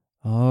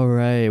All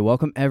right.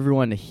 Welcome,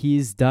 everyone, to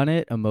He's Done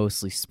It, a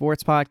mostly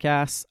sports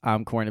podcast.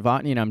 I'm Corey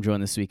Novotny, and I'm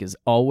joined this week, as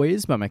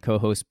always, by my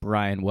co-host,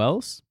 Brian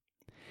Wells.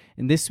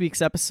 In this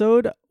week's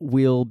episode,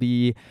 we'll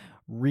be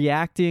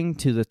reacting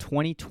to the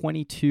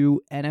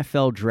 2022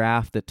 NFL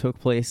Draft that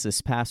took place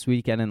this past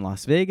weekend in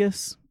Las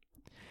Vegas.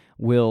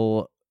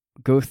 We'll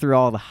go through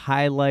all the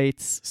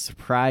highlights,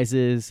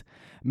 surprises,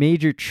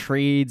 major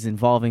trades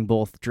involving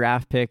both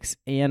draft picks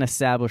and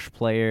established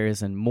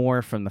players, and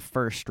more from the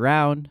first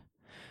round.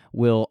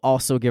 We'll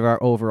also give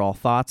our overall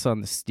thoughts on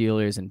the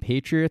Steelers and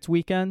Patriots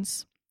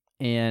weekends,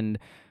 and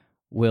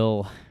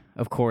we'll,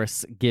 of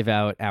course, give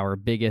out our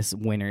biggest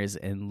winners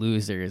and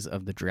losers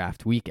of the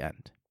draft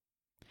weekend.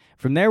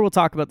 From there, we'll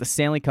talk about the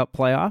Stanley Cup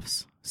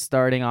playoffs,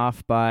 starting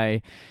off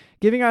by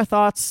giving our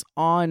thoughts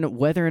on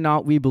whether or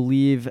not we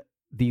believe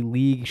the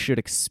league should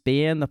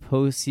expand the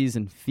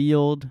postseason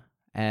field,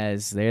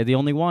 as they're the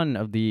only one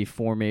of the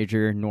four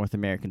major North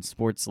American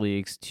sports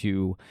leagues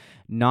to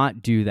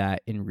not do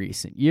that in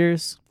recent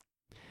years.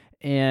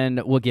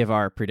 And we'll give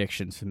our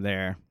predictions from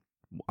there,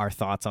 our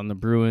thoughts on the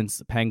Bruins,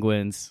 the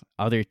Penguins,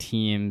 other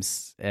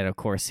teams, and of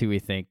course, who we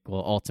think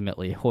will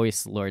ultimately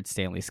hoist Lord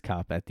Stanley's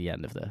Cup at the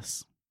end of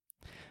this.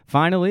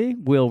 Finally,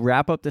 we'll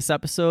wrap up this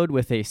episode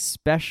with a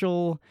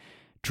special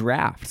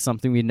draft,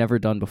 something we've never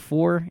done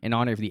before. In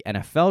honor of the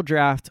NFL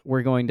draft,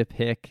 we're going to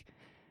pick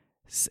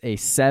a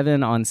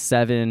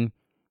 7-on-7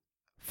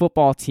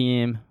 football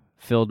team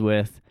filled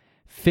with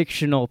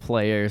fictional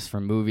players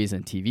from movies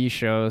and TV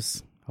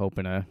shows.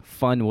 Hoping a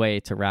fun way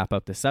to wrap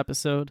up this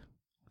episode.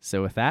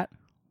 So with that,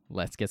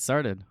 let's get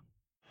started.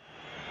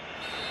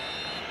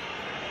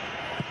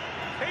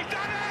 He's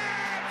done it!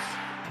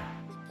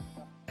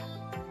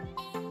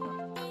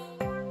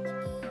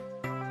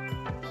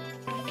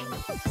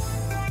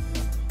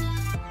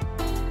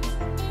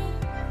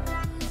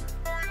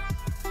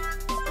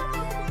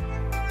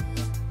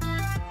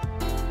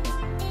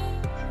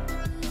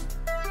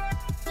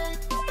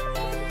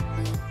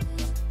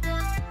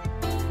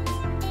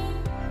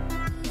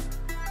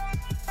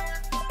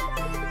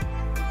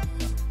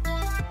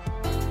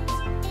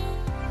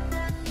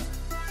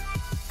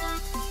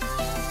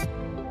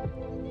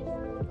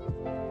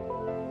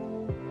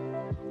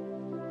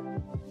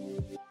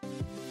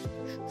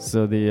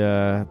 So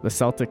the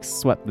Celtics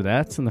swept the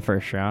Nets in the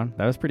first round.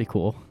 That was pretty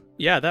cool.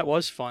 Yeah, that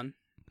was fun.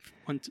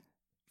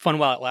 Fun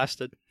while it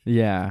lasted.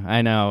 Yeah,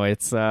 I know.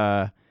 It's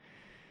I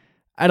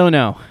don't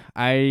know.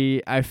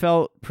 I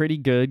felt pretty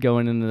good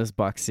going into this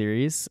Bucks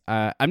series.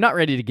 I'm not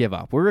ready to give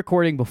up. We're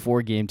recording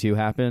before Game 2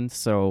 happened,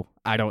 so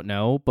I don't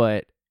know,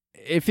 but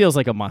it feels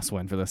like a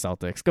must-win for the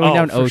Celtics. Going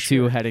down 0-2,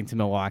 sure. Heading to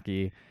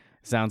Milwaukee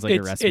sounds like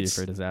a recipe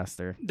for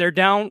disaster. They're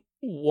down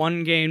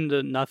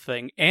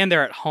 1-0, and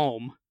they're at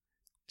home.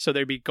 So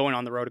they'd be going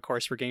on the road, of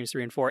course, for games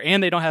 3 and 4.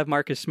 And they don't have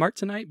Marcus Smart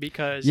tonight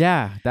because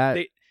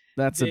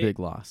that's a big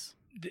loss.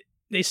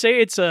 They say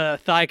it's a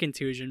thigh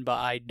contusion, but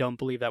I don't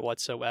believe that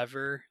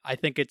whatsoever. I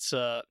think it's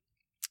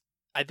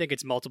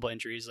multiple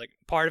injuries. Like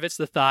part of it's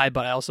the thigh,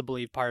 but I also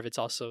believe part of it's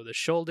also the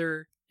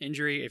shoulder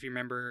injury. If you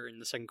remember in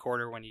the second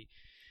quarter when he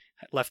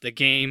left the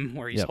game,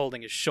 where he's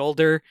holding his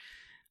shoulder,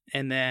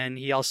 and then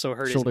he also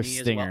hurt Shoulder his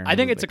knee stinger, as well. I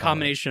think it's a call it.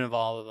 combination of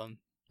all of them.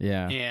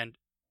 Yeah.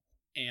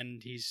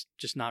 And he's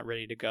just not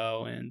ready to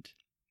go. And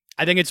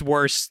I think it's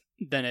worse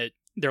than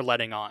they're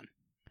letting on.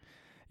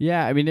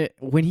 Yeah, I mean,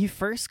 when he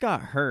first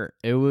got hurt,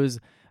 it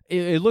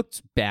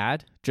looked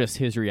bad, just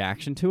his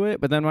reaction to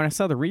it. But then when I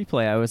saw the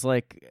replay, I was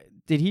like,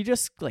 did he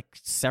just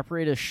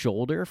separate his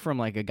shoulder from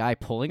a guy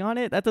pulling on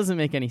it? That doesn't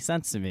make any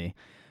sense to me.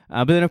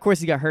 But then, of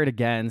course, he got hurt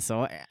again.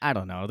 So I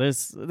don't know.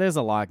 There's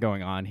a lot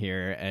going on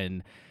here,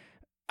 and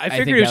I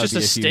figured it was just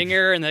a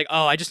stinger, and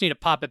I just need to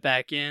pop it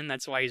back in.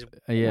 That's why he's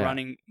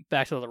running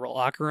back to the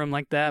locker room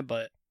like that.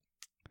 But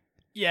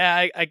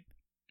yeah,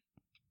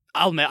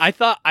 I'll admit, I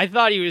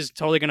thought he was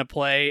totally going to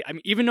play. I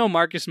mean, even though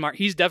Marcus Smart,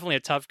 he's definitely a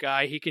tough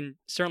guy. He can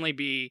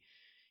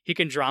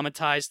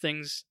dramatize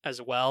things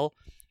as well.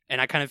 And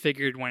I kind of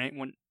figured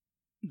when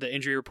the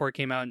injury report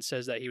came out and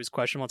says that he was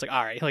questionable, it's like,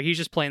 all right, he's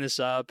just playing this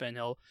up, and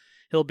he'll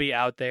be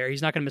out there.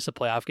 He's not going to miss a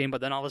playoff game.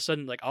 But then all of a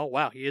sudden, oh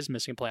wow, he is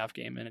missing a playoff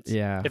game. And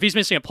if he's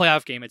missing a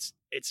playoff game, it's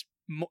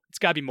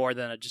got to be more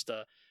than just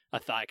a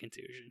thigh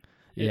contusion.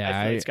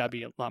 Yeah, it's got to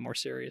be a lot more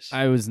serious.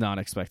 I was not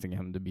expecting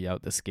him to be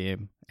out this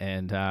game.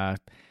 And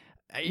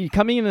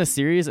coming into the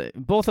series,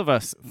 both of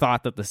us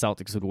thought that the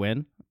Celtics would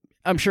win.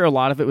 I'm sure a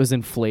lot of it was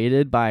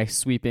inflated by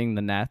sweeping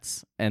the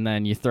Nets, and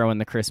then you throw in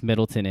the Chris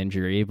Middleton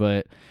injury.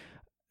 But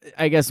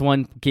I guess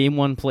when game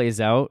 1 plays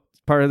out,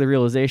 part of the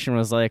realization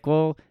was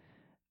well,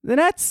 the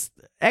Nets'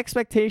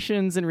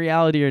 expectations and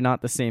reality are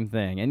not the same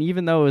thing. And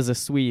even though it was a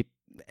sweep,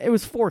 it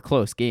was 4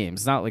 close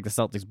games. It's not like the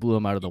Celtics blew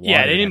them out of the water.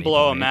 Yeah, they didn't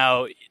blow them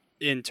out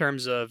in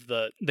terms of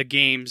the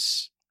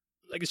games.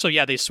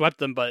 They swept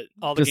them, but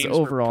all the just games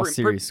overall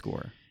series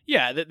score.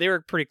 Yeah, they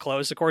were pretty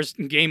close. Of course,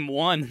 in game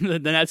 1, the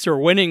Nets were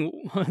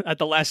winning at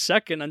the last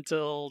second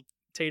until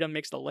Tatum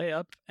makes the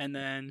layup, and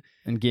then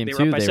in game they two,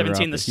 were up by they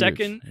 17 were the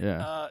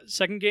huge.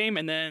 second game,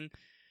 and then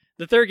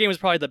the third game was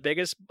probably the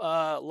biggest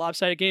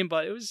lopsided game,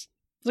 but it was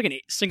like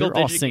a single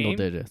They're all digit single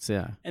game. digits,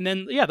 yeah. And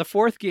then the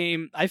fourth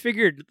game, I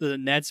figured the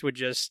Nets would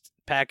just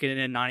pack it in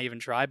and not even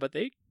try, but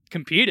they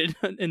competed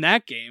in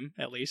that game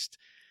at least.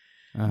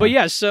 Uh-huh. But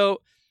yeah,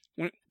 so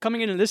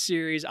coming into this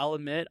series, I'll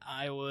admit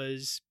I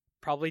was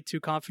probably too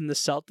confident in the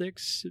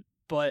Celtics,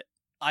 but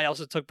I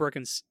also took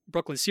Brooklyn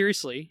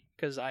seriously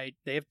because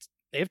they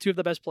have two of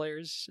the best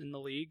players in the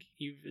league,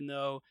 even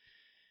though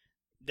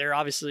they're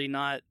obviously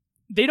not.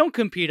 They don't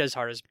compete as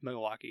hard as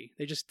Milwaukee.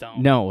 They just don't.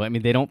 No, I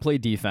mean, they don't play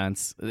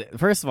defense.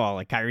 First of all,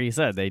 like Kyrie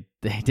said, they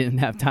didn't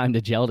have time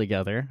to gel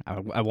together.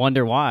 I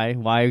wonder why.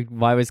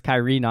 Why was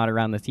Kyrie not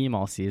around the team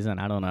all season?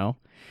 I don't know.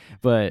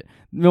 But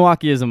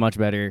Milwaukee is a much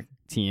better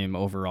team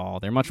overall.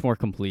 They're much more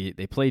complete.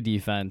 They play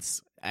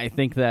defense. I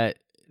think that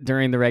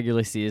during the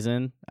regular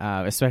season,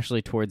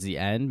 especially towards the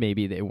end,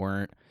 maybe they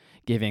weren't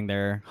giving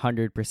their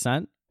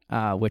 100%,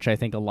 which I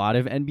think a lot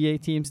of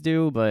NBA teams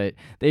do, but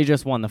they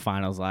just won the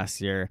finals last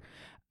year.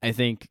 I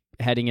think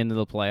heading into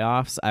the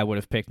playoffs, I would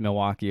have picked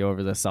Milwaukee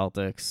over the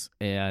Celtics,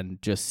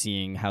 and just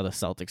seeing how the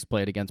Celtics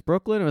played against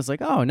Brooklyn, it was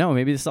like, oh no,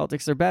 maybe the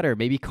Celtics are better.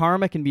 Maybe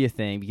karma can be a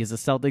thing because the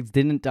Celtics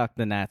didn't duck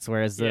the Nets,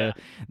 whereas the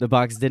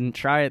Bucks didn't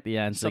try at the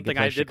end. So they could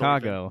play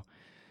Chicago.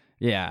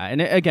 Yeah, and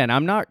again,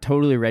 I'm not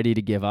totally ready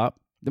to give up.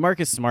 The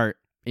Marcus Smart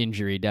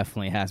injury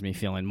definitely has me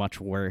feeling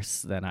much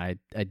worse than I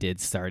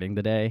did starting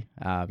the day.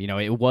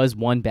 It was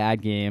one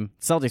bad game.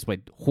 Celtics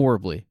played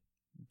horribly.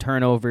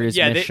 Turnovers,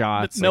 missed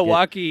shots.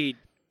 Milwaukee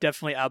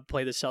definitely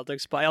outplay the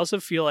Celtics, but I also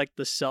feel like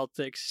the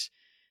Celtics,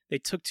 they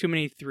took too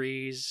many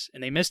threes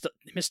and they missed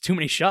too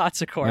many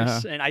shots, of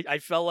course. And I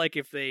felt like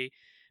if they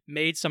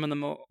made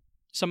some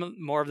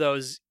more of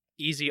those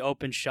easy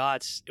open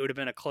shots, it would have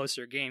been a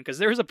closer game. Because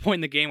there was a point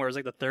in the game where it was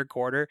like the third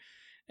quarter,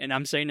 and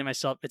I'm saying to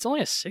myself, it's only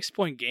a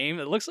 6-point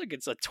game. It looks like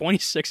it's a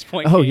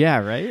 26-point game. Oh yeah,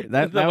 right.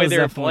 That the way was they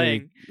were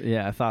playing.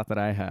 Yeah, I thought that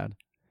I had.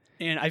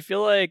 And I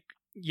feel like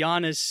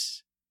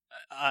Giannis,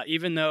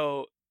 even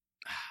though,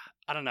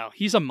 I don't know,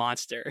 he's a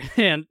monster,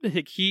 and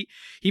he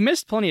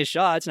missed plenty of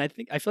shots, and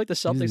I feel like the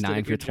Celtics did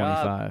a good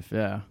job. 9 for 25.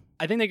 Yeah,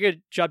 I think they did a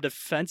good job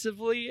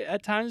defensively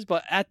at times,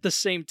 but at the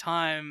same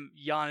time,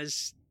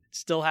 Giannis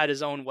still had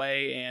his own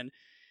way, and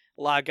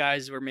a lot of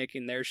guys were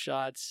making their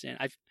shots, and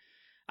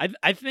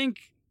I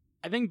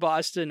think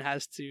Boston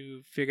has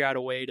to figure out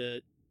a way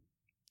to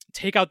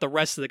take out the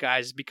rest of the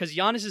guys, because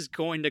Giannis is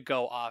going to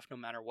go off no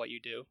matter what you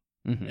do.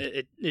 Mm-hmm.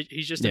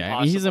 He's just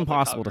impossible. He's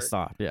impossible to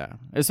stop. Yeah,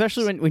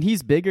 especially when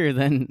he's bigger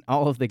than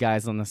all of the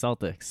guys on the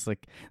Celtics.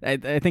 Like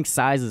I think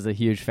size is a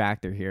huge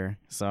factor here.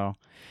 So.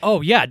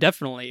 Oh yeah,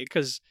 definitely,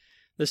 because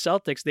the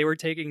Celtics, they were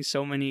taking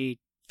so many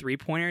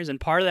 3-pointers, and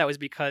part of that was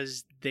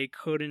because they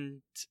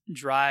couldn't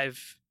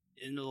drive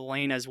into the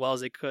lane as well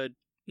as they could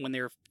when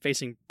they were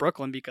facing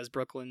Brooklyn, because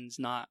Brooklyn's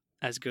not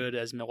as good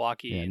as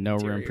Milwaukee. Yeah, no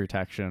rim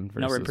protection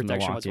versus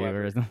Milwaukee,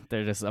 whatsoever.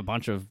 They're just a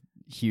bunch of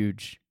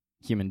huge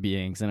human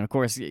beings. And of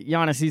course,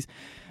 Giannis,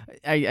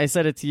 I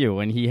said it to you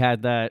when he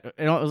had that,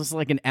 it was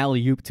like an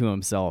alley-oop to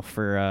himself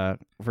for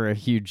a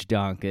huge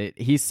dunk.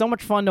 He's so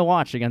much fun to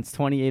watch against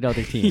 28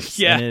 other teams.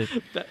 Yeah,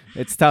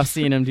 it's tough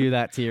seeing him do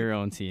that to your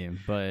own team.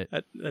 But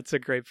that's a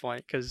great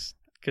point, because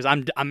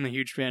I'm a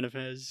huge fan of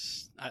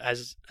his,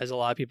 as a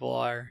lot of people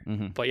are.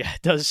 Mm-hmm. But yeah,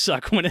 it does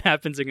suck when it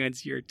happens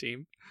against your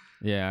team.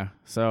 Yeah,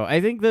 so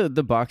I think the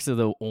Bucks are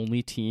the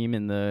only team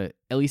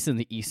at least in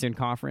the Eastern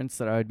Conference,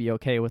 that I would be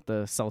okay with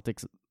the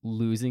Celtics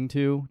losing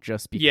to,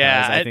 just because.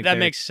 Yeah, I think that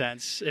makes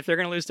sense. If they're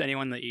going to lose to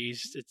anyone in the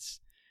East,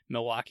 it's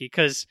Milwaukee.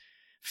 Because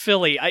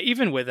Philly,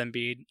 even with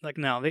Embiid, like,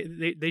 no,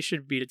 they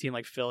should beat a team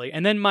like Philly.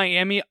 And then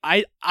Miami,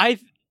 I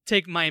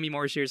take Miami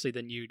more seriously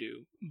than you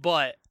do.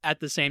 But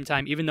at the same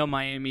time, even though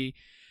Miami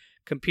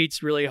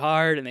competes really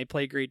hard and they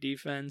play great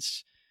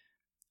defense,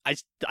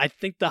 I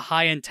think the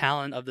high-end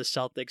talent of the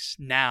Celtics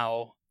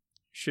now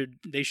should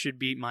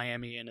beat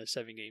Miami in a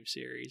 7-game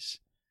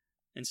series.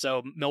 And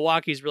so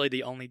Milwaukee's really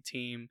the only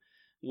team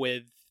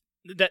with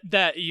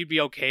that you'd be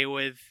okay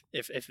with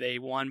if they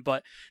won,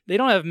 but they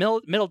don't have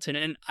Middleton.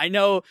 And I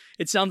know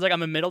it sounds like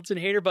I'm a Middleton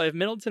hater, but if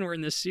Middleton were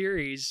in this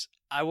series,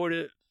 it would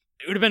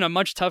have been a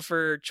much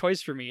tougher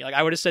choice for me. Like,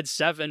 I would have said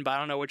 7, but I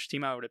don't know which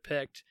team I would have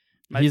picked.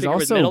 He's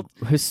also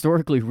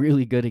historically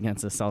really good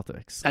against the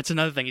Celtics. That's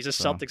another thing. He's a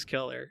Celtics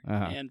killer.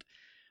 Uh-huh.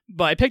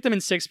 But I picked him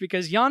in 6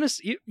 because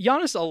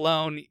Giannis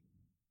alone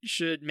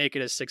should make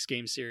it a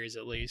 6-game series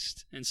at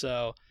least. And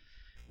so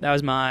that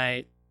was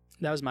my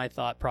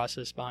thought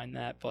process behind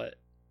that. But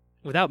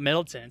without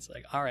Middleton, it's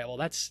like, all right, well,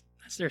 that's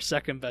their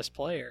second best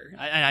player.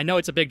 I know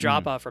it's a big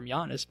drop off from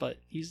Giannis, but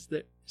he's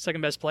the second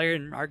best player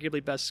and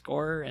arguably best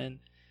scorer. And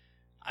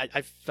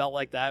I felt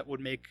like that would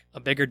make a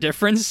bigger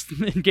difference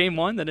in game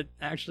 1 than it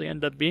actually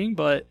ended up being.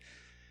 But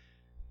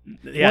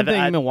yeah, one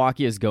thing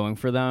Milwaukee is going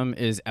for them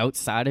is,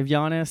 outside of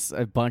Giannis,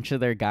 a bunch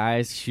of their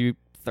guys shoot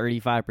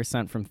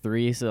 35% from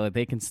 3, so that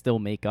they can still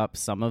make up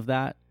some of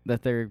that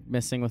they're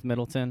missing with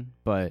Middleton.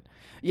 But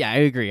yeah, I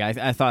agree.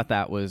 I thought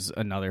that was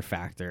another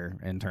factor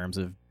in terms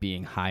of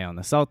being high on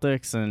the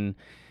Celtics, and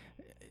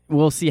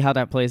we'll see how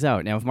that plays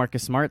out. Now, if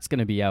Marcus Smart's going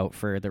to be out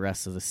for the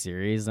rest of the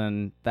series,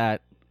 then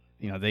that,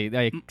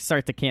 they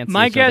start to cancel.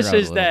 My guess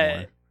is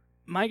that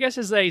My guess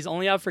is that he's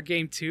only out for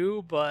game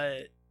 2,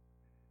 but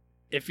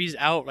if he's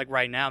out like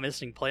right now,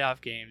 missing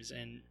playoff games,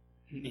 and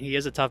he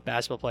is a tough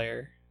basketball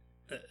player,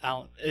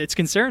 it's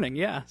concerning.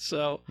 Yeah.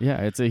 So yeah,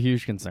 it's a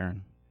huge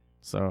concern.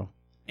 So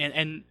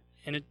and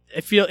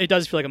it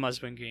does feel like a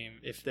must-win game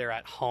if they're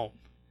at home.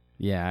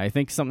 Yeah, I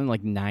think something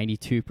like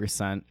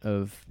 92%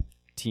 of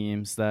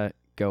teams that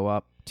go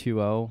up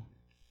 2-0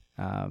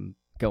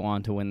 go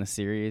on to win the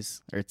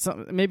series. Or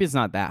maybe it's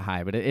not that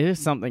high, but it is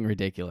something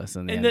ridiculous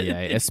in the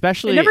NBA,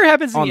 especially it never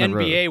happens in the on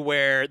NBA road.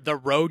 where the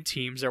road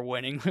teams are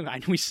winning.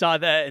 We saw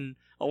that in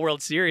a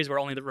World Series where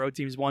only the road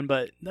teams won,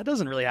 but that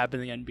doesn't really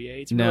happen in the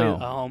NBA. It's really a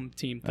home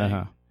team thing.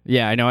 Uh-huh.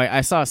 Yeah, I know.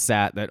 I saw a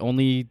stat that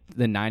only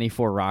the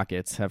 94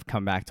 Rockets have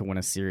come back to win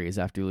a series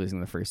after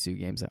losing the first 2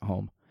 games at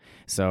home.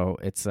 So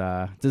it's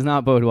does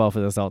not bode well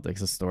for the Celtics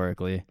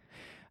historically.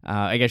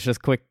 I guess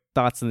just quick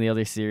thoughts on the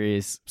other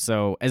series.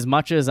 So as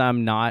much as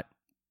I'm not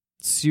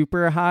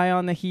super high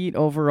on the Heat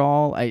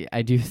overall,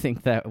 I do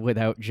think that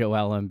without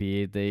Joel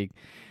Embiid,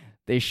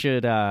 they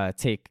should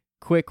take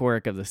quick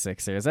work of the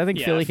Sixers. I think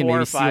Philly can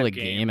maybe steal a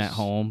game at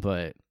home,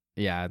 but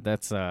yeah,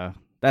 that's a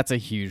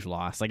huge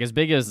loss. Like as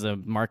big as the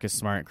Marcus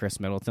Smart, Chris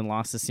Middleton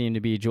losses seem to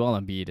be, Joel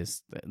Embiid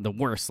is the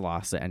worst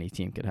loss that any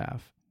team could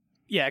have.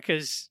 Yeah,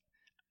 because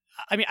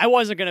I mean, I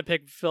wasn't going to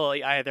pick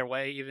Philly either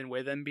way, even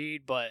with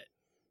Embiid, but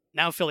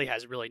now Philly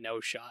has really no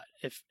shot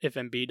if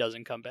Embiid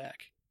doesn't come back.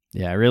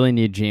 Yeah, I really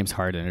need James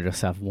Harden to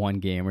just have one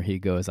game where he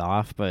goes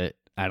off, but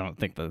I don't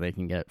think that they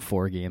can get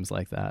 4 games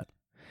like that.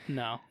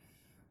 No.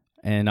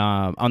 And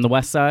on the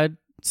West side,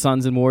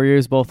 Suns and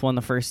Warriors both won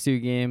the first 2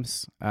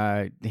 games.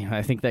 I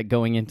think that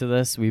going into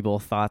this, we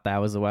both thought that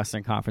was the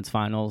Western Conference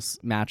Finals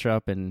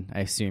matchup, and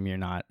I assume you're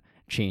not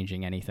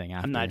changing anything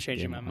after. I'm not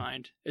changing my one.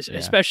 mind,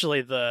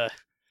 especially the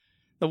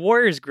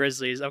Warriors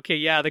Grizzlies. Okay,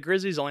 yeah, the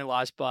Grizzlies only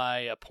lost by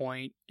a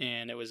point,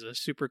 and it was a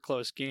super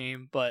close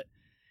game. But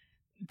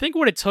think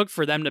what it took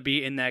for them to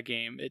be in that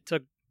game. It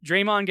took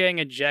Draymond getting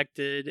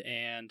ejected,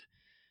 and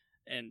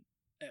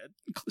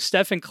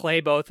Steph and Clay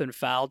both in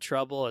foul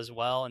trouble as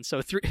well. And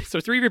so three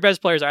of your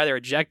best players are either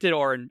ejected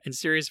or in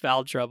serious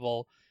foul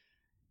trouble.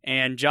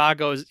 And Ja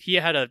he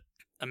had an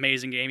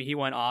amazing game. He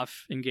went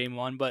off in game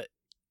 1, but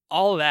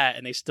all of that,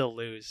 and they still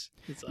lose.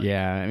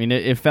 Yeah, I mean,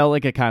 it felt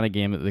like a kind of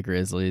game that the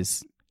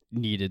Grizzlies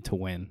needed to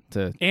win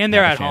and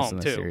they're have at a chance home in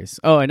the too. Series.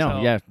 Oh, I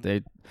know. So,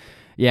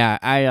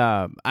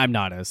 I'm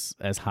not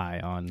as high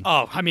on.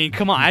 Oh, I mean,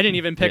 come on! I didn't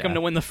even pick them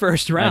to win the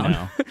first round.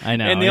 I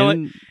know. And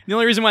the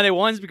only reason why they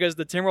won is because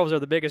the Timberwolves are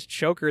the biggest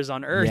chokers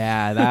on earth.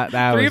 Yeah,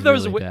 that Three was of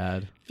those really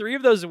bad. 3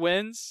 of those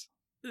wins,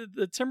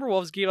 the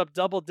Timberwolves gave up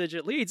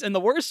double-digit leads, and the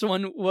worst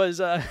one was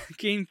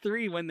Game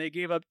 3 when they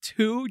gave up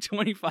 2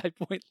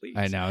 25-point leads.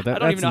 I know. I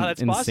don't even know how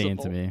that's insane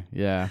possible. to me.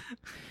 Yeah,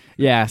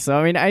 yeah. So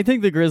I mean, I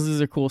think the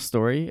Grizzlies are a cool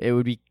story. It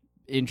would be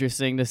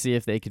interesting to see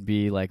if they could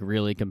be like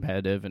really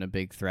competitive and a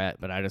big threat,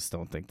 but I just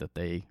don't think that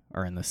they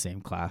are in the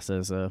same class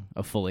as a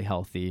fully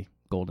healthy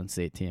Golden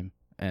State team,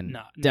 and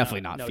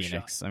definitely not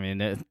Phoenix. Shot. I mean,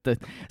 the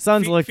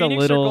Suns looked Phoenix a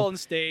little, or Golden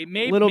State,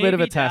 little bit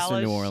of a test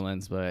Dallas. in New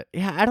Orleans, but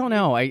yeah, I don't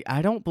know.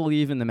 I don't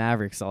believe in the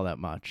Mavericks all that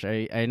much.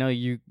 I know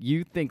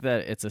you think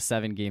that it's a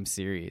 7-game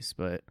series,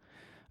 but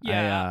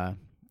yeah,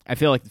 I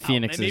feel like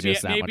Phoenix is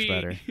just that much maybe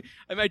better.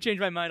 I might change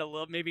my mind a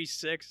little, maybe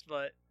 6,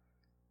 but.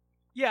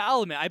 Yeah,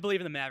 I'll admit I believe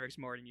in the Mavericks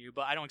more than you,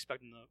 but I don't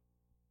expect them to.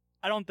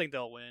 I don't think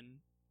they'll win,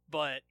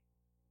 but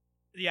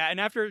yeah. And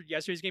after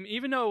yesterday's game,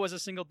 even though it was a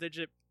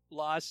single-digit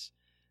loss,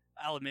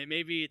 I'll admit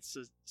maybe it's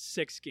a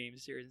 6-game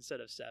series instead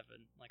of 7,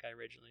 like I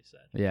originally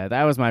said. Yeah,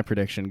 that was my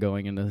prediction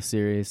going into the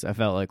series. I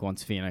felt like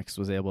once Phoenix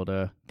was able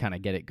to kind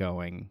of get it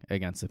going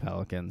against the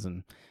Pelicans,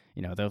 and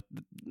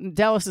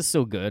Dallas is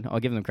so good. I'll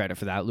give them credit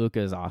for that.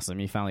 Luka is awesome.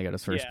 He finally got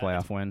his first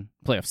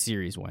playoff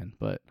series win.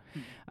 But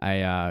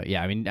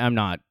I mean, I'm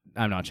not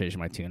changing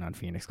my tune on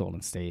Phoenix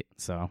Golden State.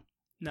 So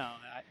no,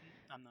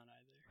 I'm not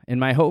either.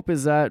 And my hope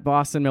is that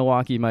Boston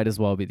Milwaukee might as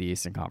well be the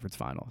Eastern Conference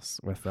Finals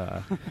with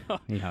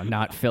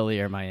not Philly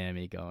or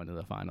Miami going to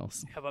the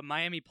finals. Yeah, but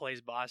Miami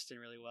plays Boston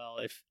really well.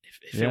 If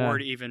it were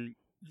to even.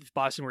 If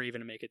Boston were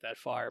even to make it that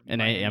far. And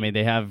I mean,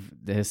 they have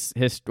this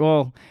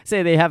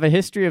they have a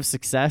history of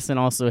success and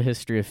also a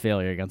history of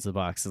failure against the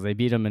Bucks. So they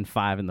beat them in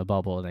 5 in the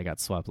bubble and they got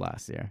swept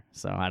last year.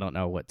 So I don't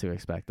know what to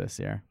expect this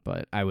year,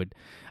 but I would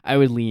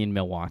lean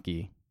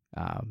Milwaukee,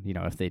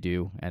 if they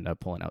do end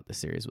up pulling out the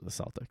series with the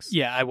Celtics.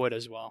 Yeah, I would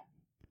as well.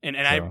 And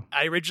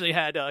I originally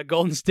had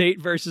Golden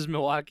State versus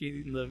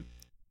Milwaukee in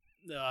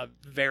the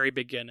very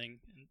beginning.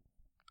 And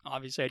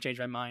obviously, I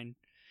changed my mind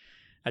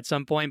at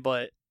some point,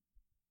 but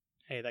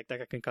hey,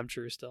 that can come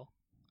true still.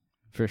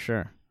 For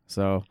sure.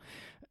 So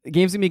the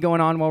game's going to be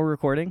going on while we're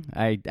recording.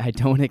 I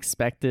don't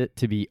expect it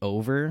to be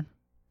over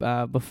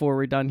before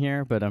we're done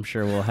here, but I'm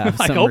sure we'll have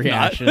some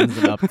reactions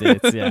and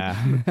updates.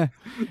 Yeah.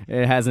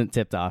 It hasn't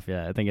tipped off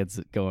yet. I think it's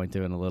going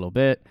to in a little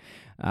bit.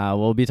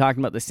 We'll be talking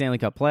about the Stanley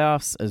Cup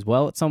playoffs as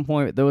well at some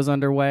point with those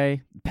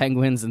underway.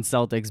 Penguins and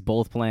Celtics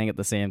both playing at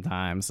the same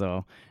time.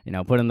 So,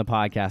 put in the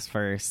podcast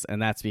first. And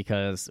that's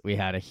because we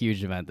had a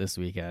huge event this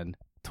weekend.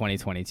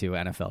 2022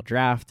 NFL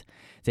Draft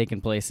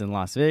taking place in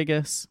Las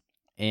Vegas.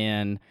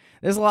 And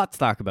there's a lot to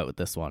talk about with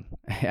this one.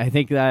 I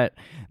think that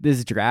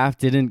this draft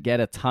didn't get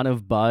a ton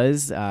of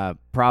buzz,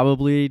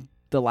 probably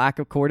the lack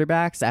of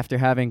quarterbacks after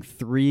having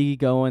 3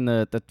 go in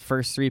the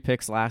first 3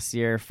 picks last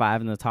year,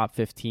 5 in the top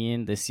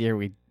 15. This year,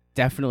 we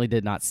definitely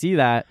did not see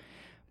that,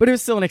 but it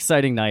was still an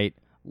exciting night.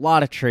 A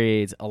lot of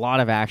trades, a lot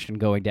of action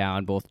going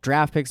down, both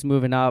draft picks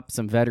moving up,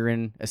 some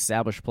veteran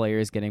established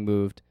players getting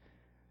moved.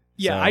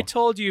 Yeah, So, I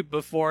told you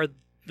before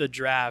the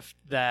draft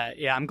that,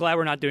 I'm glad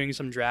we're not doing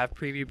some draft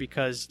preview,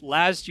 because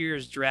last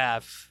year's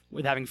draft,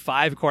 with having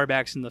 5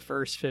 quarterbacks in the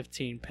first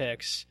 15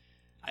 picks,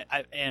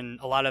 and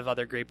a lot of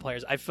other great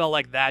players, I felt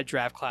like that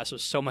draft class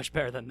was so much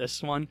better than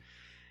this one.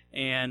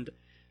 And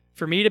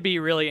for me to be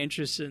really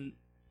interested,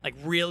 like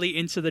really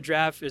into the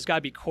draft, there's got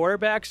to be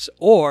quarterbacks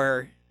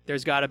or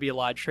there's got to be a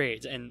lot of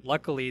trades. And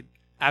luckily,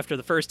 after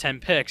the first 10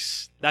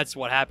 picks, that's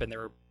what happened.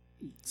 There were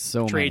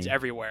so trades many.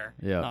 everywhere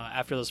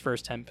after those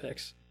first 10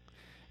 picks.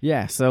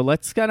 Yeah, so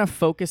let's kind of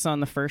focus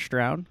on the first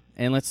round,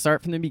 and let's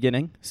start from the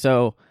beginning.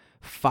 So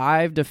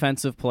 5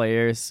 defensive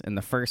players in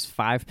the first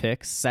 5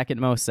 picks, second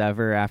most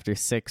ever after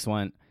 6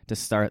 went to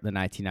start the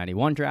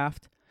 1991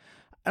 draft.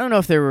 I don't know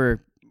if there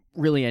were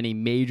really any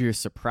major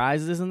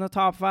surprises in the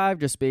top 5,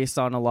 just based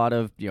on a lot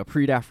of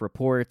pre-draft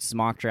reports,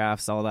 mock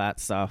drafts, all that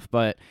stuff.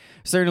 But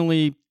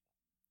certainly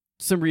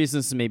some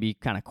reasons to maybe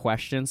kind of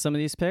question some of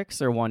these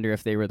picks or wonder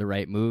if they were the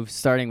right move.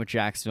 Starting with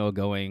Jacksonville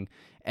going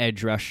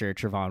edge rusher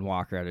Travon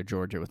Walker out of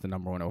Georgia with the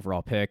number 1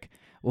 overall pick.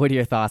 What are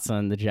your thoughts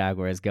on the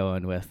Jaguars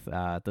going with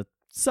the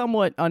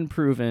somewhat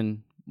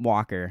unproven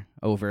Walker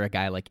over a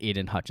guy like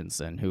Aiden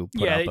Hutchinson, who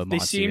put up a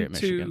monster year at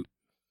Michigan?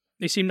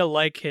 They seem to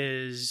like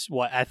his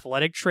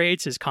athletic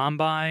traits, his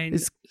combine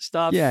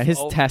stuff. Yeah, his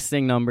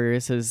testing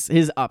numbers,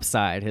 his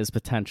upside, his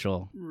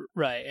potential.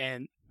 Right,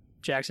 and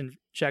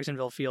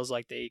Jacksonville feels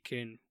like they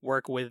can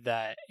work with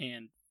that,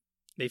 and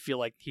they feel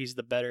like he's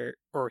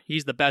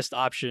the best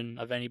option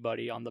of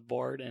anybody on the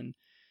board. And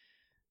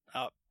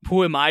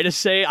who am I to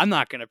say? I'm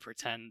not going to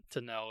pretend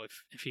to know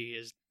if he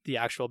is the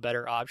actual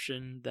better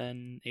option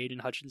than Aiden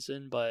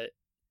Hutchinson, but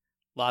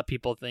a lot of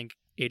people think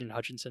Aiden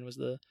Hutchinson was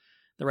the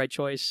right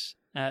choice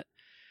at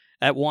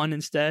 1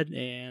 instead,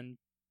 and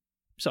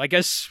so I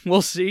guess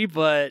we'll see,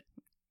 but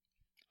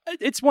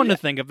it's one to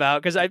think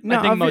about, because I think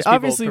most people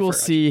obviously we'll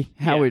see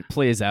how it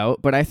plays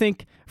out. But I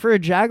think for a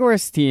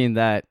Jaguars team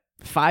that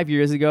 5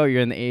 years ago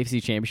you're in the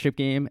AFC Championship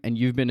game and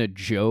you've been a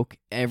joke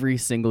every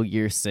single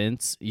year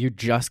since, you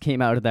just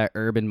came out of that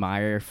Urban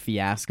Meyer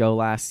fiasco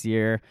last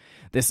year,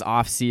 this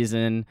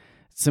offseason,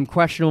 some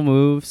questionable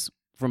moves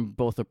from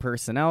both a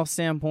personnel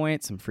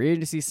standpoint, some free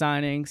agency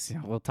signings.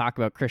 We'll talk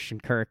about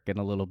Christian Kirk in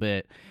a little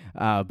bit.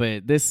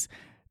 But this,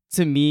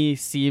 to me,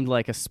 seemed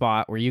like a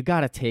spot where you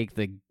got to take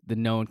the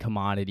known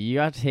commodity. You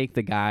got to take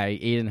the guy,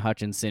 Aiden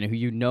Hutchinson,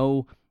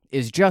 who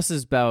is just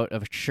as about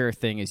of a sure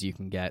thing as you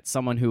can get.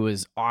 Someone who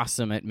was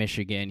awesome at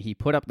Michigan. He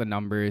put up the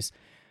numbers.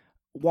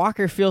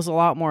 Walker feels a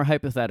lot more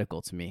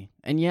hypothetical to me.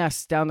 And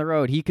yes, down the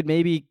road, he could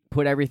maybe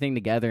put everything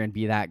together and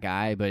be that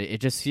guy, but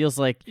it just feels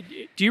like...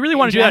 Do you really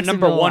want to do that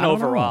number 1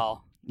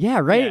 overall? Yeah,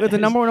 right? With the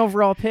number 1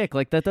 overall pick.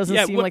 Like, that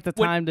doesn't seem like the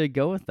time to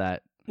go with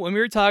that. When we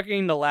were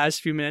talking the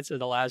last few minutes of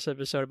the last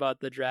episode about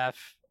the draft,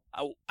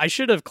 I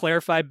should have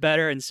clarified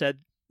better and said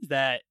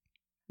that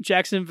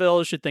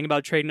Jacksonville should think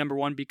about trading number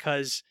 1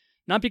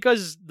 not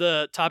because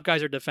the top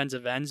guys are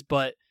defensive ends,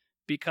 but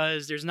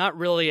because there's not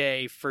really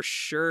a for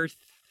sure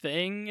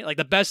thing. Like,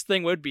 the best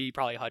thing would be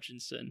probably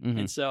Hutchinson. Mm-hmm.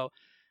 And so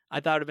I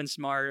thought it would have been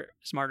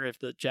smarter if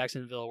the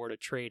Jacksonville were to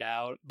trade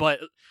out, but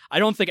I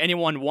don't think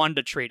anyone wanted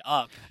to trade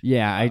up.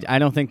 Yeah, I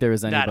don't think there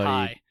was anybody that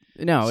high.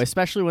 No,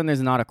 especially when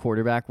there's not a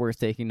quarterback worth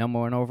taking number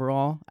 1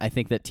 overall. I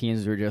think that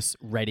teams were just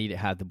ready to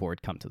have the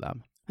board come to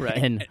them. Right.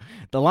 And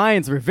the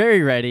Lions were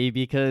very ready,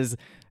 because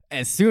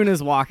as soon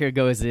as Walker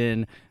goes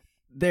in,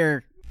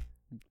 they're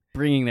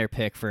bringing their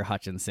pick for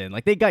Hutchinson.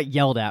 Like, they got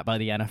yelled at by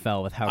the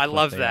NFL with how I quick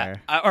love they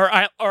that.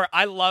 are.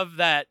 I love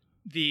that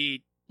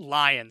the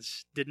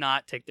Lions did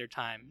not take their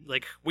time.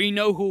 Like, we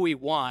know who we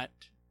want.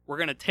 We're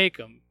going to take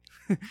them.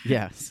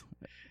 Yes.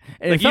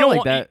 And like, it felt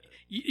like that.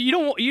 You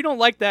don't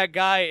like that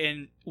guy,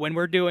 and when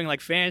we're doing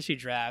like fantasy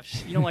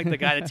drafts, you don't like the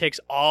guy that takes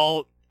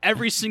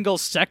every single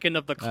second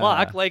of the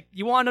clock. Like,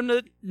 you want them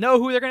to know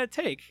who they're going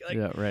to take. Like,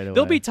 yeah, right away.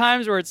 There'll be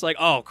times where it's like,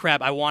 oh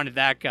crap, I wanted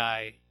that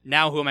guy.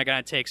 Now who am I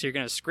going to take? So you're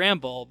going to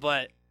scramble.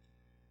 But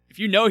if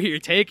you know who you're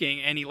taking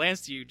and he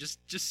lands to you,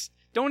 just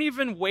don't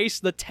even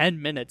waste the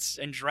 10 minutes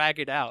and drag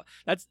it out.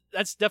 That's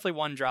definitely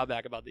one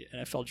drawback about the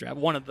NFL draft.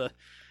 One of the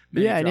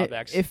many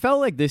drawbacks. It felt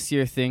like this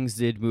year things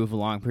did move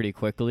along pretty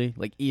quickly.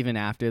 Like, even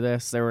after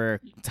this, there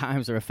were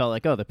times where it felt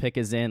like, oh, the pick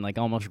is in, like,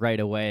 almost right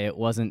away. It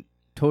wasn't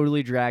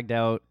totally dragged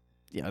out.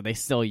 They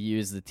still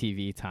used the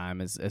TV time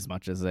as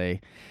much as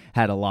they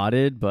had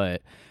allotted,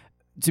 but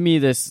to me,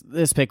 this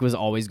pick was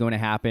always going to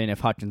happen. If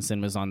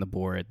Hutchinson was on the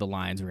board, the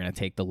Lions were going to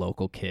take the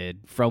local kid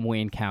from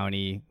Wayne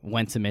County,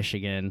 went to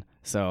Michigan,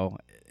 so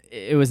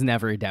it was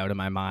never a doubt in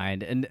my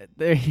mind. And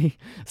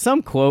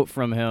some quote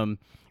from him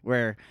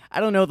where I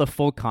don't know the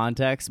full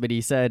context, but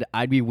he said,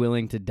 "I'd be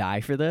willing to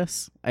die for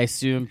this." I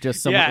assume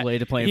just somewhat related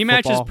to playing football.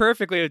 He matches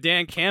perfectly with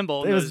Dan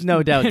Campbell. There's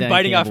no doubt Dan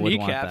biting Campbell off would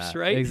want kneecaps, that.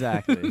 right?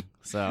 Exactly.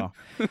 So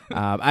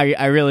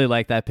I really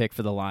like that pick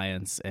for the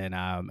Lions, and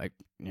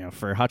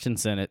for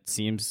Hutchinson, it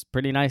seems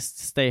pretty nice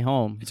to stay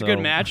home. It's a good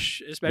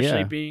match,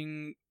 especially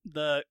being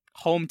the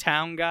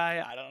hometown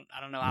guy.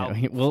 I don't know how.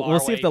 We'll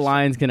see if the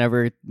Lions can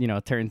ever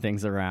turn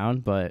things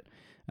around, but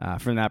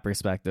from that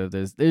perspective,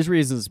 there's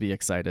reasons to be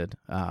excited.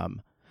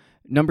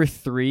 Number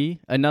 3,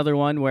 another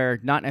one where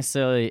not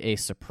necessarily a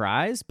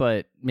surprise,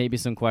 but maybe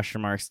some question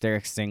marks.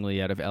 Derek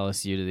Stingley out of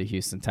LSU to the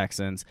Houston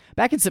Texans.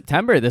 Back in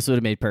September, this would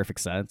have made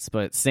perfect sense,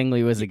 but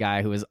Stingley was a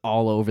guy who was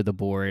all over the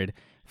board.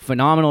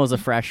 Phenomenal as a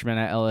freshman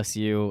at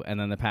LSU, and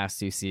then the past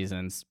 2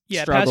 seasons.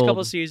 Yeah, struggled. past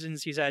couple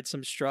seasons, he's had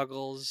some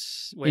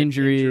struggles with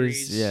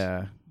injuries.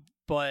 Yeah.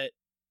 But,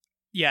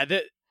 yeah,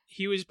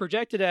 he was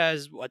projected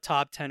as a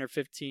top 10 or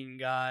 15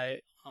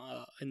 guy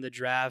in the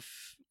draft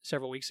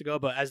several weeks ago,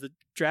 but as the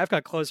draft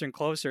got closer and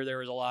closer, there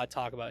was a lot of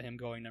talk about him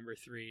going number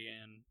 3,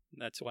 and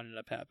that's what ended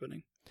up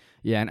happening.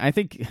 Yeah, and I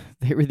think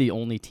they were the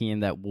only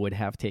team that would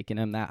have taken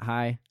him that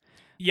high.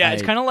 Yeah,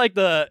 it's kind of like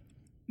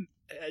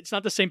it's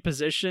not the same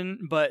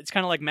position, but it's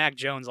kind of like Mac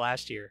Jones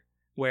last year,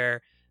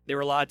 where there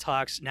were a lot of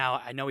talks. Now,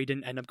 I know he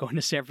didn't end up going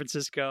to San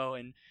Francisco,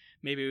 and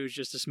maybe it was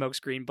just a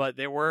smokescreen, but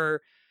there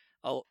were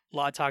a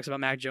lot of talks about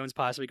Mac Jones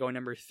possibly going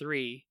number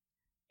 3,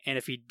 and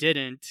if he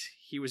didn't,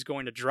 he was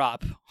going to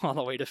drop all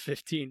the way to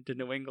 15 to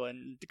New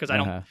England, because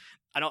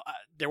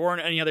there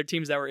weren't any other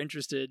teams that were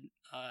interested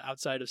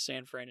outside of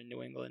San Fran and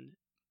New England,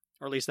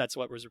 or at least that's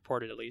what was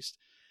reported, at least.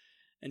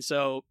 And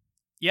so,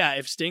 yeah,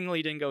 if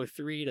Stingley didn't go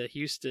 3 to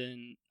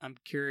Houston, I'm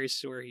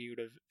curious where he would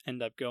have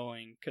ended up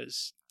going,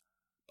 because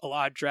a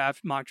lot of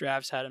mock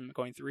drafts had him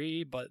going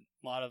 3, but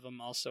a lot of them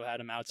also had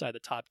him outside the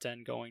top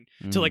 10 going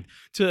to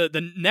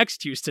the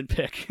next Houston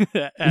pick.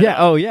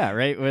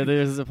 Right, where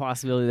there's a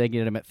possibility they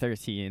get him at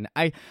 13.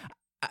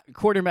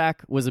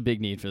 Quarterback was a big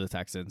need for the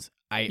Texans.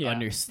 I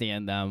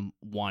understand them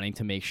wanting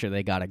to make sure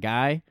they got a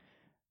guy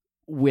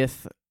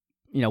with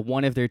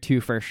one of their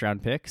 2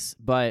 first-round picks,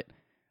 but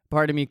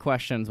part of me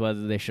questions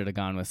whether they should have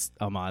gone with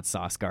Ahmad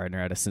Sauce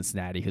Gardner out of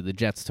Cincinnati, who the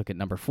Jets took at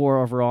number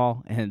 4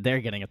 overall, and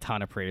they're getting a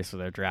ton of praise for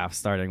their draft,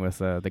 starting with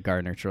the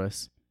Gardner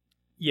choice.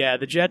 Yeah,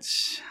 the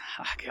Jets,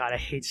 God, I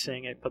hate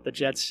saying it, but the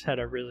Jets had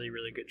a really,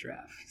 really good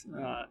draft.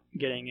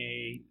 Getting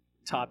a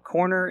top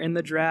corner in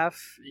the draft,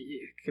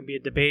 it could be a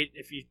debate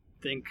if you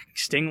think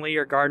Stingley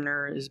or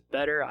Gardner is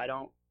better. I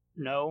don't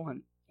know,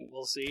 and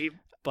we'll see.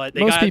 But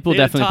most people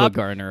definitely put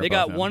Gardner above They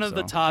got him, one of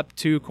the top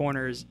 2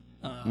 corners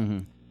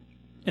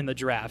in the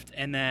draft,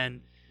 and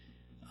then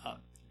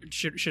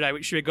should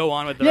we go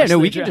on with the rest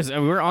of the draft?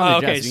 We're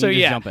on the Jets. So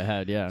just jump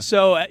ahead, yeah.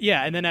 So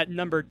and then at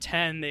number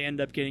 10, they end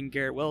up getting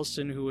Garrett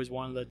Wilson, who was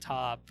one of the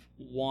top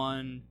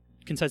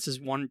consensus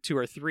 1, 2,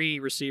 or 3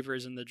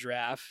 receivers in the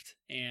draft,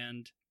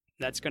 and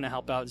that's going to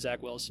help out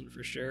Zach Wilson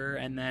for sure.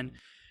 And then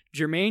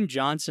Jermaine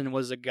Johnson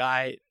was a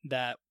guy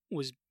that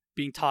was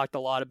being talked a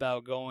lot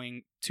about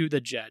going to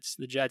the Jets.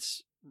 The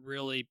Jets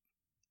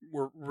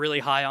were really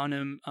high on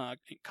him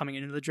coming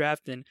into the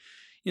draft, and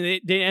they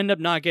end up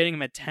not getting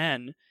him at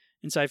 10.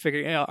 And so I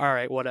figured, all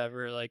right,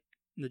 whatever. Like,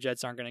 the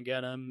Jets aren't going to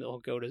get him. They'll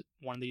go to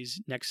one of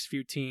these next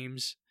few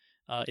teams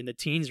in the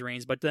teens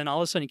range. But then all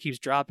of a sudden he keeps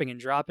dropping and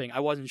dropping. I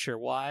wasn't sure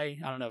why.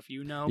 I don't know if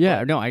you know.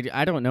 Yeah, no,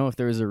 I don't know if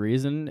there was a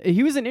reason.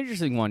 He was an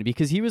interesting one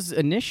because he was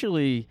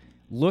initially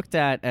looked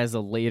at as a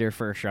later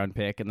first-round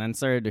pick and then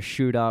started to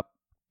shoot up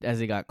as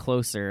he got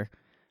closer.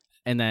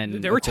 And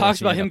then there were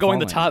talks about him going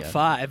the top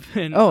 5.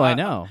 And, I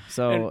know.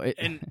 So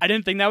and I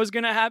didn't think that was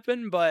going to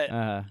happen, but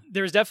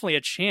there was definitely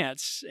a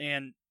chance.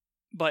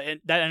 But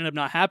that ended up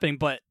not happening.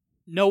 But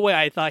no way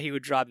I thought he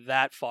would drop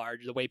that far,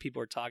 the way people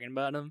were talking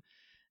about him.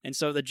 And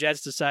so the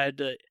Jets decided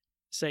to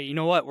say, you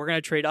know what, we're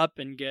going to trade up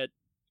and get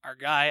our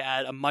guy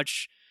at a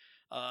much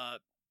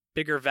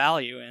bigger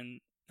value,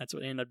 and that's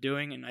what they ended up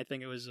doing. And I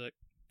think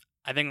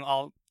I think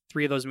all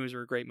 3 of those moves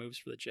were great moves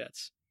for the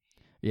Jets.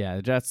 Yeah,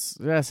 the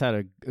Jets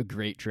had a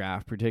great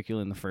draft,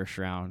 particularly in the first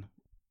round.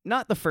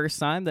 Not the first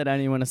time that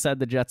anyone has said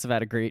the Jets have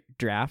had a great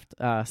draft,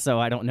 so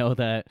I don't know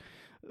that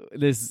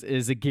this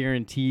is a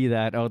guarantee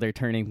that they're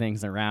turning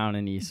things around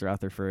in East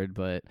Rutherford,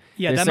 but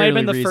yeah, that might have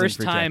been the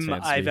first time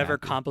I've ever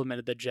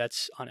complimented the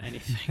Jets on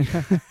anything.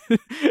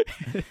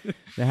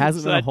 There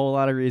hasn't been a whole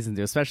lot of reason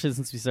to, especially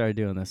since we started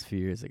doing this a few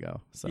years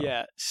ago. So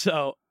yeah,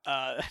 so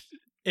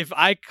if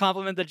I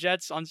compliment the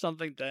Jets on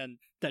something, then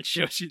that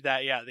shows you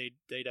that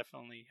they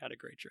definitely had a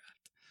great draft.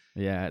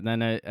 Yeah, and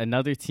then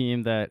another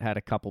team that had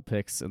a couple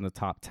picks in the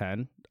top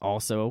 10,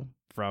 also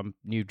from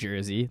New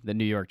Jersey, the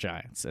New York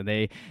Giants. And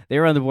they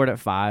were on the board at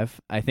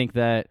 5. I think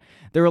that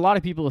there were a lot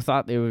of people who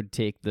thought they would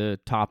take the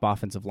top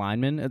offensive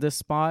lineman at this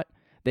spot.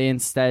 They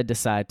instead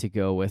decided to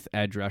go with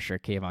edge rusher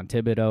Kayvon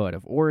Thibodeau out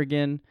of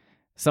Oregon,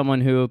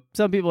 someone who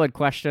some people had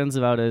questions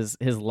about his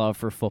love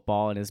for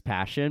football and his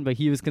passion, but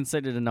he was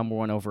considered a number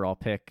 1 overall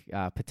pick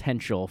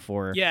potential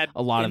for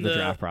a lot of the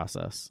draft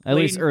process, at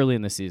least early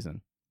in the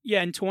season.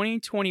 Yeah, in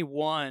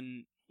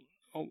 2021,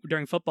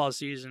 during football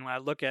season, when I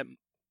look at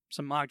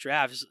some mock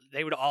drafts,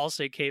 they would all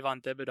say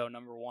Kayvon Thibodeau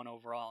number 1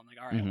 overall. I'm like,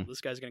 all right, well,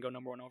 this guy's going to go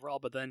number 1 overall.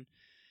 But then,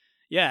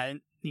 yeah,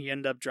 and he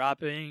ended up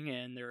dropping,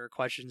 and there were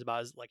questions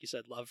about his, like you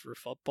said, love for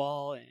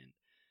football. And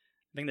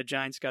I think the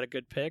Giants got a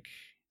good pick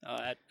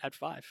at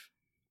 5.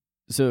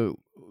 So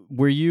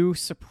were you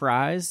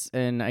surprised,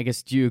 and I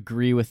guess do you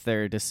agree with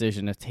their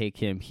decision to take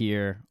him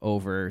here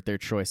over their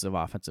choice of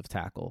offensive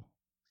tackle?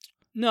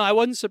 No, I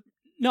wasn't.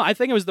 No, I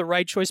think it was the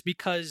right choice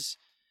because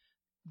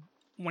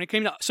when it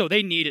came to, so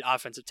they needed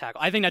offensive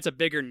tackle. I think that's a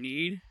bigger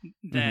need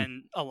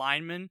than a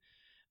lineman.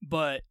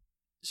 But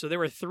so there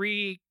were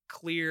 3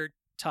 clear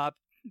top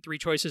 3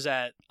 choices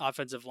at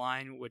offensive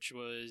line, which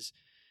was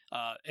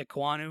Ike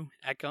Ekwonu.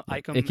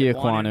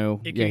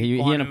 Yeah,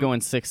 he ended up going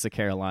 6th to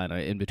Carolina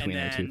in between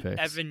their 2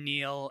 picks. Evan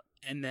Neal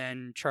and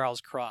then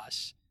Charles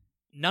Cross.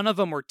 None of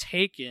them were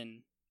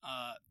taken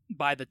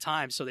by the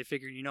time, so they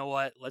figured, you know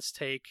what, let's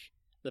take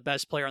the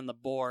best player on the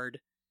board,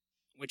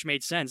 which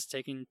made sense,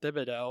 taking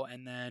Thibodeau,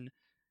 and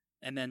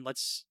then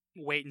let's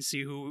wait and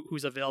see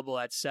who's available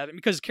at 7.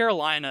 Because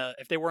Carolina,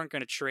 if they weren't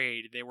going to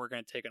trade, they were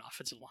going to take an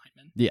offensive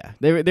lineman. Yeah,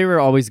 they were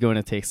always going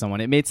to take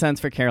someone. It made sense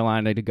for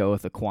Carolina to go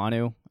with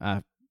Ekwonu.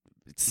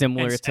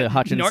 Similar to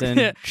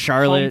Hutchinson,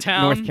 Charlotte,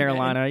 hometown, North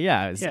Carolina.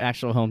 His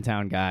actual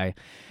hometown guy.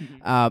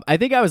 Mm-hmm. I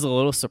think I was a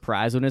little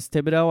surprised when it's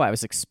Thibodeau. I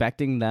was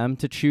expecting them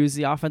to choose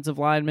the offensive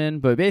lineman,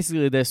 but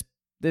basically this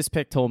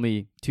pick told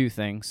me 2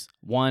 things.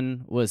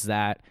 One was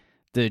that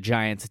the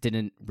Giants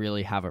didn't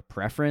really have a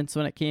preference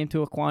when it came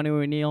to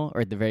Ekwonu or Neal,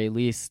 or at the very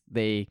least,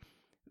 they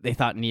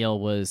thought Neal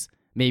was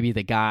maybe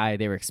the guy.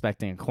 They were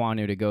expecting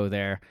Ekwonu to go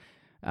there.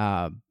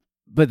 But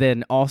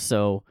then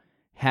also,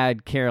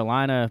 had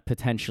Carolina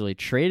potentially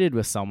traded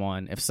with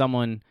someone, if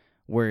someone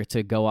were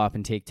to go up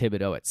and take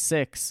Thibodeau at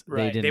 6,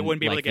 they wouldn't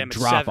be able to get him at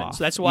drop 7. off.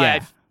 So that's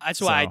why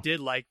I did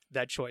like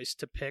that choice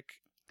to pick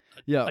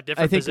a different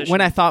I think position.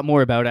 when I thought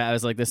more about it, I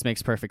was like, this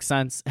makes perfect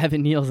sense.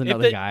 Evan Neal's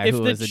another guy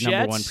who was a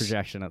number 1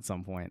 projection at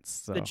some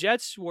points. So. The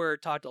Jets were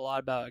talked a lot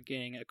about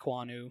getting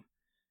Ekwonu,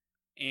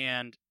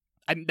 and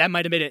that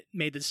might have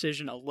made the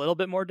decision a little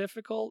bit more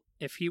difficult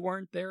if he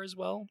weren't there as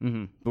well.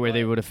 Where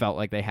they would have felt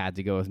like they had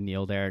to go with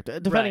Neal there,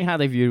 depending how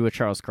they viewed with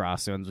Charles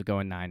Cross, who ends up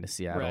going 9 to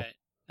Seattle. Right,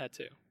 that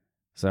too.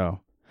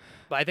 So,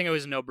 but I think it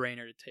was a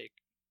no-brainer to take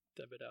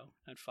Thibodeau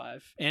at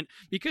 5. And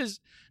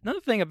because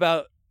another thing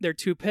about their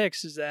 2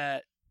 picks is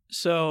that,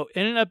 so it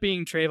ended up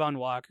being Trayvon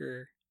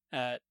Walker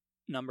at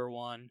number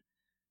 1,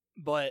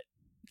 but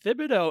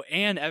Thibodeau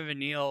and Evan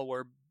Neal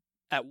were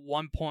at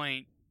one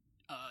point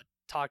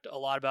talked a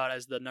lot about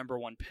as the number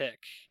 1 pick.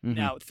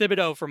 Now,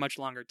 Thibodeau for a much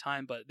longer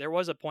time, but there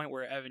was a point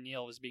where Evan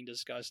Neal was being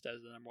discussed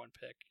as the number 1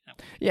 pick.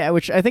 Yeah,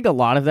 which I think a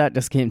lot of that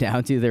just came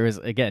down to there was,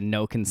 again,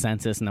 no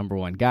consensus number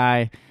 1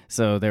 guy.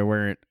 So there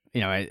weren't,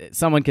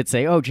 someone could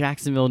say, oh,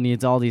 Jacksonville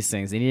needs all these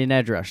things. They need an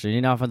edge rusher, they need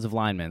an offensive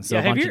lineman. So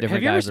a bunch of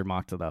different guys are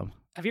mocked to them.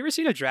 Have you ever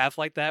seen a draft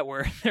like that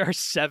where there are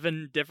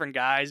 7 different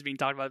guys being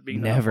talked about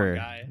being the never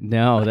number 1 guy?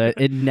 No,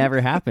 it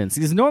never happens.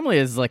 Because normally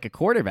it's like a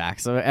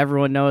quarterback, so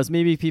everyone knows.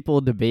 Maybe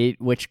people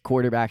debate which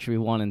quarterback should be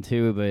 1 and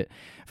 2, but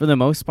for the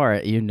most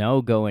part,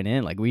 going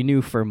in, like we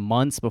knew for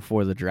months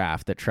before the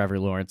draft that Trevor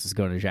Lawrence is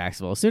going to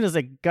Jacksonville as soon as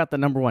they got the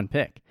number 1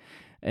 pick.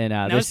 And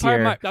that was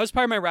part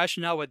of my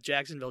rationale with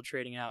Jacksonville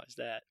trading out, is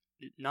that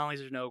not only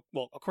is there no,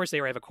 well, of course they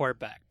already have a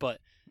quarterback,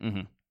 but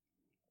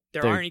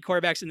there aren't any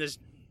quarterbacks in this.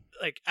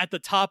 Like at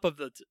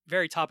the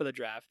very top of the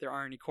draft, there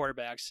aren't any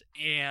quarterbacks,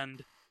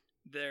 and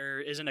there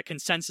isn't a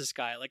consensus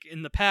guy. Like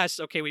in the past,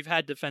 okay, we've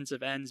had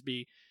defensive ends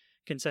be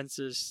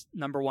consensus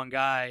number 1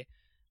 guy.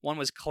 One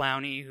was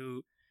Clowney,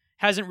 who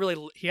hasn't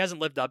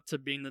lived up to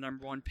being the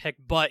number 1 pick,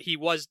 but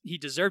he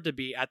deserved to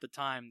be at the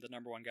time the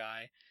number 1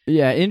 guy.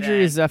 Yeah,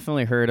 injuries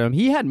definitely hurt him.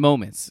 He had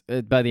moments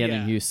by the end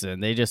of Houston.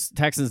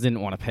 Texans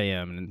didn't want to pay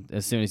him, and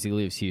as soon as he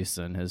leaves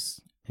Houston,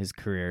 his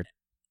career.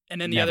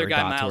 And then the other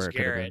guy, Myles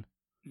Garrett,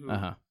 who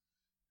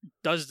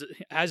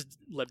has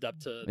lived up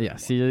to.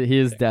 Yes, he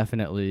is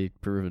definitely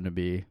proven to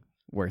be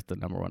worth the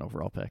number 1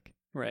 overall pick.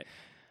 Right.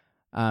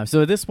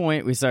 So at this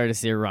point, we started to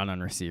see a run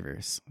on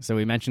receivers. So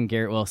we mentioned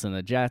Garrett Wilson,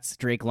 the Jets.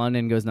 Drake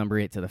London goes number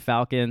 8 to the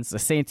Falcons. The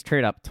Saints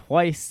trade up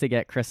twice to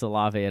get Chris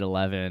Olave at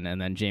 11,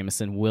 and then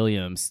Jameson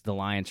Williams, the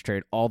Lions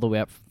trade all the way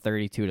up from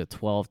 32 to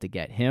 12 to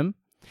get him.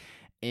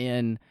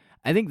 And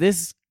I think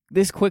this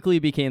quickly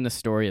became the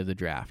story of the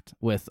draft,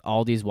 with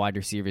all these wide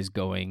receivers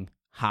going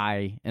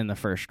high in the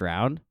first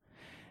round.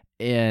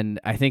 And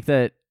I think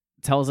that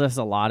tells us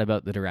a lot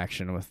about the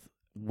direction with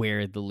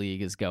where the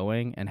league is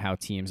going and how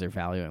teams are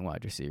valuing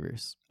wide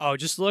receivers. Oh,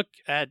 just look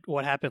at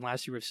what happened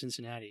last year with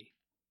Cincinnati.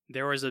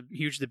 There was a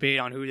huge debate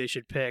on who they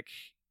should pick,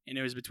 and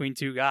it was between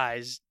 2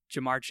 guys,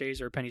 Jamar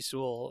Chase or Penny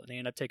Sewell. They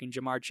ended up taking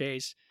Jamar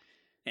Chase,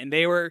 and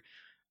they were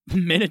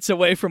minutes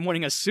away from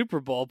winning a Super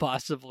Bowl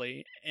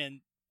possibly. And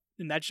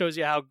that shows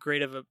you how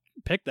great of a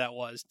pick that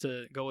was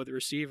to go with a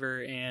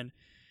receiver. And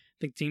I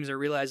think teams are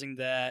realizing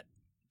that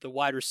the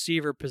wide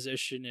receiver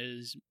position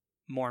is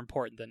more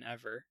important than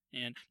ever.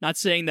 And not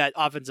saying that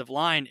offensive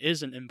line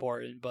isn't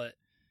important, but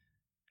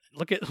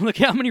look at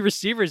how many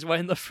receivers went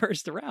in the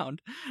first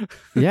round.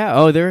 Yeah.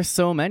 Oh, there are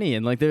so many,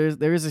 and like there's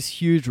this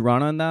huge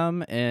run on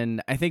them,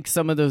 and I think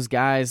some of those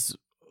guys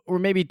were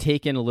maybe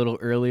taken a little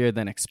earlier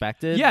than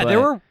expected. Yeah,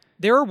 but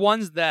there were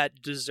ones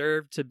that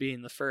deserved to be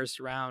in the first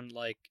round,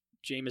 like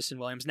Jameson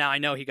Williams. Now I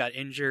know he got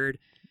injured,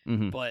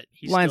 but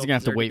he Lions still gonna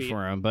have to deserved wait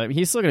for him, but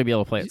he's still gonna be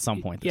able to play at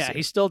some point. This Yeah, year.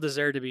 he still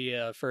deserved to be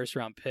a first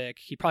round pick.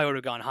 He probably would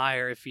have gone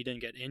higher if he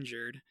didn't get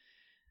injured.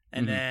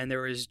 And then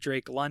there was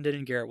Drake London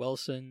and Garrett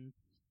Wilson.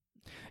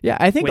 Yeah,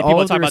 I think When all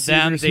people of the talk about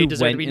them, receivers they who deserve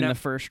to went be in no- the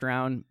first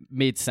round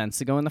made sense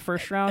to go in the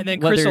first round. And then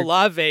Chris Whether-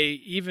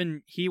 Olave,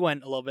 even he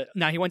went a little bit.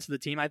 Now he went to the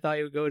team I thought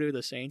he would go to,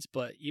 the Saints,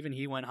 but even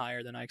he went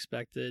higher than I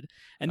expected.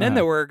 And then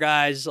there were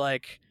guys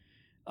like,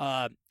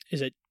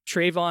 is it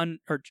Trayvon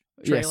or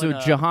Yeah, so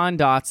Traylon, Jahan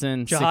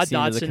Dotson, Jahan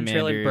 16 to the Dotson, Treylon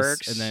Commanders,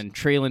 Burks. and then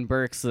Traylon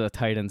Burks, the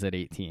Titans at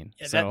 18.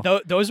 Yeah,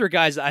 So those were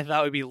guys that I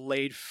thought would be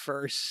late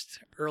first,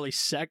 early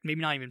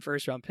maybe not even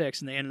first round picks,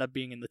 and they ended up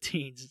being in the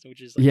teens,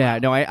 which is like, yeah, wow,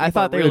 no, I people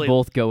thought are they really, would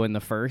both go in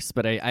the first,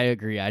 but I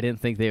agree. I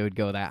didn't think they would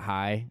go that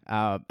high.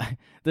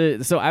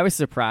 So I was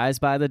surprised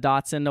by the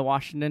Dotson to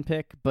Washington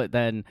pick, but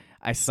then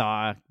I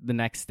saw the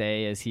next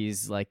day as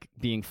he's like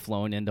being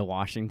flown into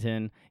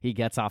Washington, he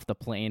gets off the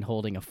plane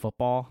holding a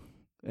football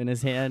in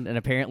his hand, and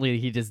apparently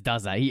he just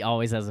does that. He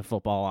always has a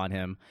football on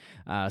him.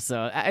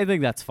 So I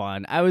think that's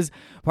fun.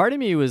 Part of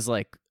me was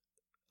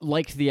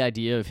liked the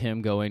idea of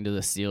him going to the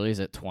Steelers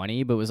at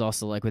 20, but was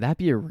also like, would that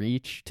be a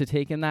reach to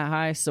take him that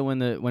high? So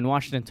when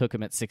Washington took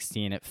him at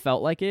 16, it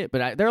felt like it,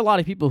 but there are a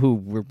lot of people who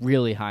were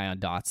really high on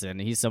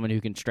Dotson. He's someone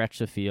who can stretch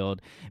the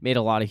field, made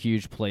a lot of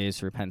huge plays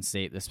for Penn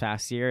State this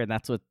past year, and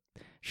that's what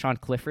Sean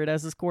Clifford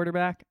as his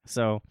quarterback.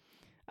 So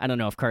I don't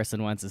know if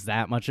Carson Wentz is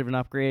that much of an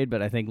upgrade,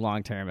 but I think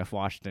long-term, if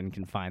Washington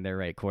can find their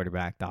right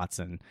quarterback,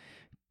 Dotson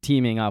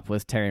teaming up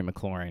with Terry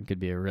McLaurin could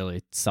be a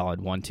really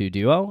solid 1-2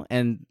 duo,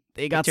 and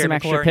they got Terry some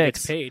extra McLaurin picks.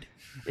 gets paid.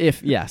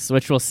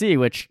 Which we'll see,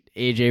 which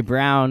A.J.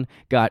 Brown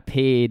got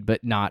paid,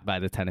 but not by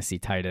the Tennessee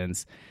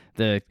Titans.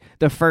 The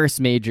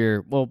first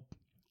major, well,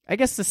 I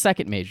guess the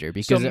second major,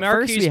 because So at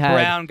first we Marquise had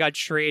Brown got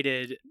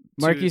traded.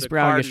 Marquise to the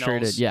Brown Cardinals. gets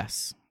traded,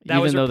 yes. That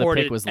Even was though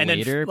reported, the pick was and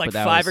later, then like but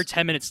that 5 was, or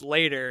 10 minutes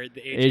later,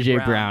 the A.J.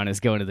 Brown is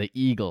going to the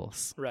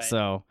Eagles. Right.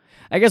 So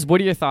I guess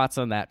what are your thoughts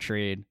on that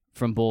trade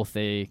from both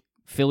a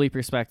Philly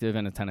perspective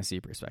and a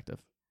Tennessee perspective?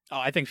 Oh,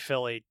 I think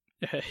Philly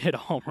hit a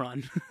home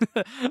run.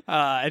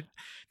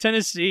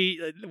 Tennessee,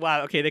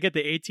 wow, okay, they get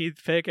the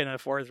 18th pick and a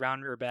 4th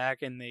rounder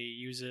back, and they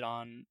use it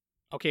on,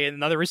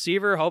 another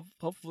receiver.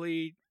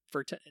 Hopefully,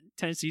 for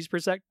Tennessee's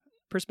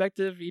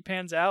perspective, he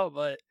pans out,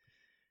 but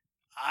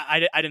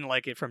I didn't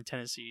like it from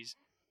Tennessee's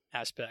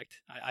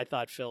aspect. I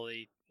thought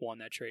Philly won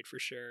that trade for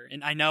sure.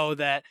 And I know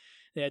that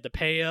they had to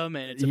pay him,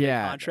 and it's a big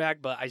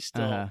contract, but I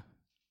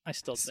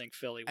still think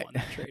Philly won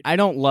that trade. I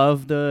don't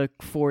love the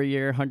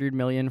 4-year, $100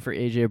 million for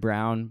A.J.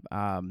 Brown,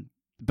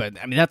 but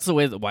I mean that's the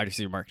way the wide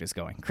receiver market is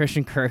going.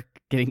 Christian Kirk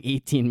getting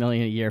 $18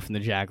 million a year from the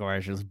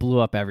Jaguars just blew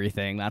up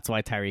everything. That's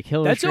why Tyreek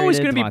Hill. That's always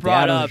going to be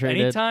brought up.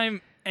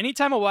 Anytime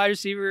Anytime a wide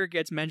receiver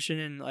gets mentioned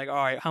and like, all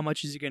right, how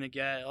much is he going to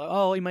get? Like,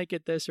 oh, he might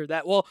get this or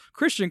that. Well,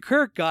 Christian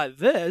Kirk got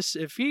this.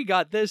 If he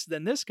got this,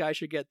 then this guy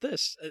should get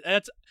this.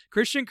 That's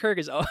Christian Kirk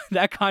is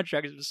that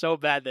contract is so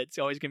bad that it's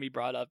always going to be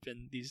brought up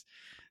in these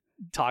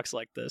talks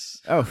like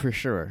this. Oh, for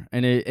sure.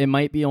 And it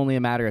might be only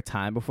a matter of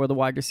time before the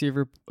wide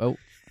receiver. Oh,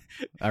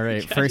 all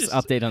right. First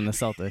update on the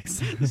Celtics.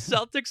 The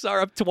Celtics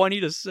are up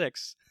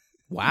 20-6.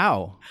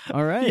 Wow.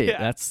 All right. Yeah.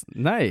 That's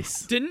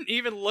nice. Didn't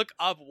even look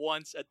up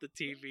once at the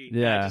TV.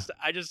 Yeah.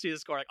 I just see the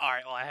score like, all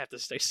right, well, I have to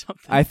say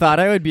something. I thought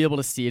I would be able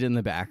to see it in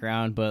the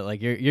background, but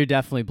like you're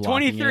definitely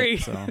blocking 23.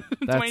 it. So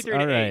that's 23 all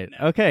to right. 8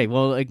 now. Okay.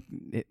 Well, like,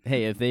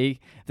 hey, if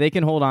they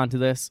can hold on to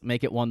this,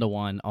 make it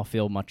 1-1, I'll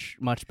feel much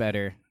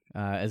better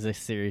as this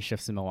series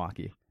shifts in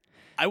Milwaukee.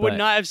 I would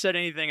not have said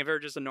anything if it were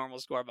just a normal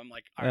score, but I'm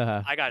like, all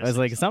right, I got to I was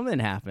like, something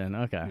happened.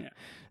 Okay. Yeah.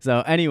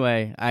 So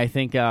anyway, I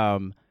think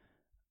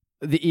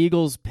the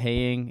Eagles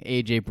paying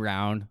A.J.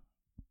 Brown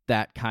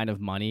that kind of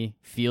money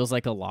feels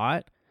like a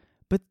lot.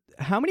 But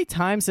how many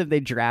times have they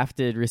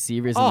drafted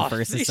receivers in the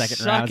first and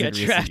second rounds? At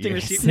drafting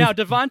receivers. Now,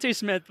 Devontae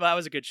Smith, that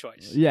was a good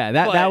choice. Yeah,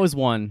 that was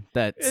one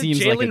that seems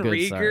Jalen like a good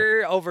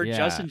Reagor start. over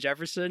Justin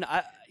Jefferson.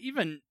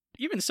 Even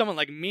someone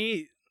like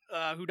me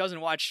who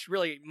doesn't watch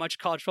really much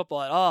college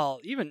football at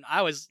all, even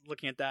I was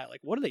looking at that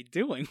like, what are they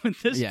doing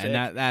with this pick?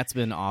 And that's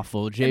been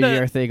awful. J.J.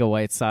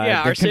 Arcega-Whiteside.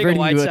 Yeah, they're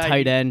converting you to a Arcega-Whiteside.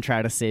 tight end,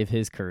 try to save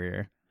his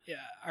career. Yeah,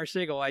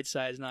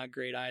 Arcega-Whiteside is not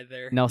great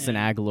either. Nelson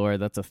Aguilar,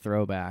 that's a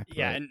throwback.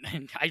 Yeah,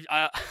 and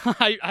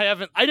I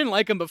didn't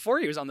like him before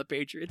he was on the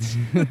Patriots.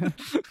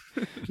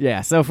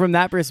 Yeah, so from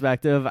that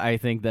perspective, I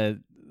think that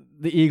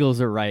the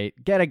Eagles are right.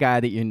 Get a guy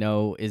that you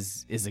know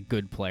is a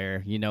good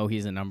player. You know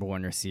he's a number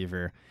one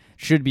receiver.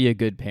 Should be a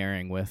good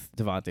pairing with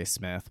Devontae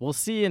Smith. We'll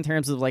see in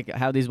terms of like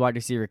how these wide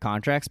receiver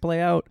contracts play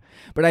out.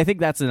 But I think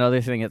that's another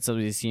thing that some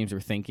of these teams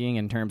were thinking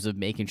in terms of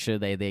making sure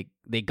they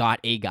got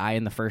a guy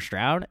in the first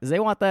round. Is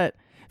they want that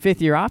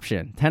fifth-year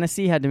option.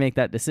 Tennessee had to make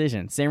that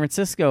decision. San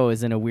Francisco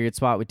is in a weird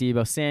spot with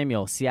Deebo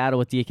Samuel. Seattle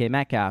with DK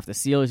Metcalf. The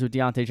Steelers with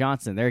Deontay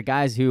Johnson. There are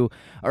guys who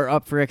are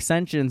up for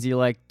extensions. You're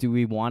like, do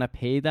we want to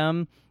pay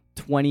them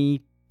 $20+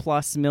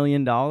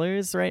 million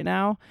right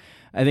now?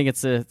 I think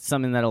it's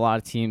something that a lot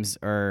of teams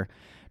are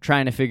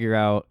trying to figure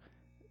out.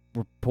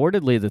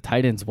 Reportedly, the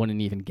Titans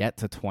wouldn't even get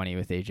to 20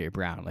 with A.J.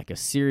 Brown, like a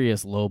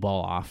serious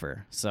lowball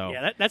offer. So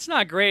yeah, that's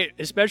not great,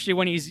 especially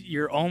when he's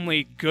your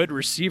only good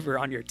receiver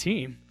on your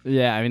team.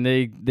 Yeah, I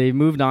mean, they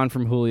moved on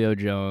from Julio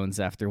Jones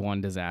after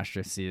one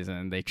disastrous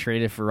season. They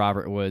traded for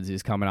Robert Woods,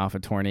 who's coming off a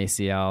torn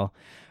ACL.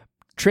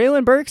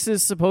 Treylon Burks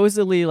is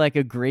supposedly like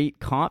a great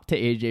comp to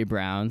A.J.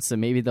 Brown, so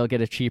maybe they'll get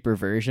a cheaper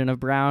version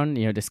of Brown,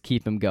 just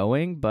keep him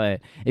going.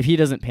 But if he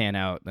doesn't pan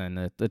out,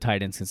 then the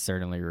Titans can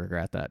certainly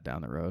regret that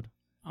down the road.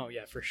 Oh,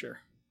 yeah, for sure.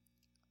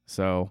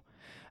 So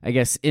I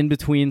guess in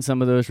between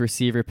some of those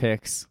receiver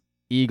picks,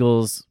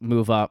 Eagles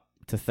move up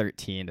to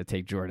 13 to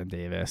take Jordan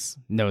Davis,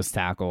 nose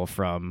tackle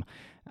from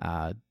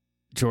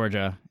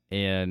Georgia.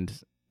 And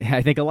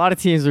I think a lot of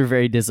teams were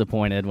very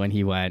disappointed when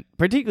he went,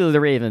 particularly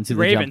the Ravens, who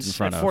they jumped in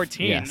front at of.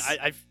 14. Yes.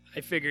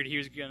 I figured he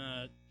was going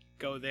to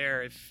go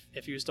there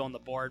if he was still on the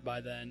board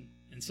by then.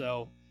 And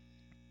so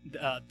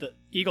the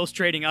Eagles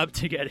trading up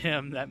to get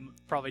him, that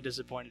probably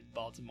disappointed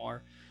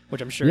Baltimore,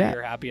 which I'm sure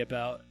you're happy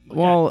about.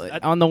 Well,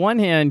 on the one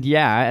hand,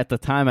 at the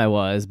time I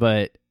was,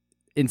 but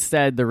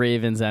instead the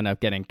Ravens end up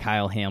getting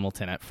Kyle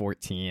Hamilton at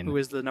 14. Who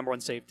is the number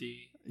one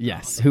safety.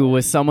 Yes, who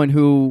was someone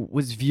who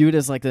was viewed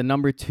as like the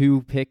number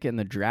 2 pick in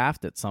the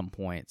draft at some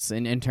points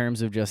in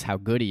terms of just how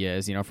good he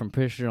is, from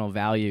positional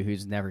value,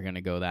 who's never going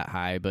to go that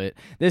high. But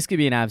this could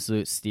be an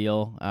absolute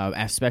steal,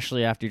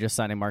 especially after just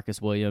signing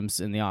Marcus Williams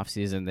in the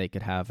offseason. They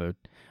could have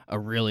a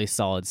really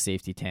solid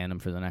safety tandem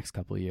for the next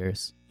couple of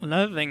years.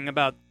 Another thing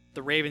about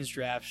the Ravens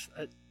draft,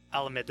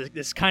 I'll admit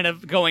this kind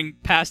of going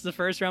past the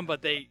first round,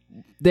 but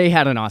they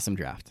had an awesome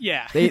draft.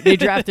 Yeah. They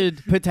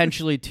drafted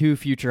potentially 2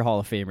 future Hall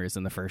of Famers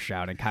in the first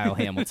round, and Kyle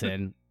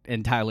Hamilton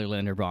and Tyler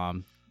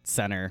Linderbaum,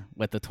 center,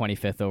 with the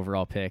 25th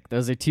overall pick.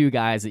 Those are 2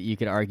 guys that you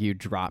could argue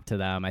dropped to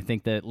them. I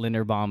think that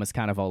Linderbaum is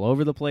kind of all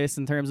over the place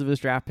in terms of his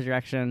draft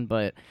projection,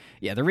 but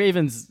yeah, the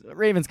Ravens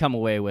come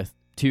away with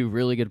 2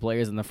 really good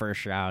players in the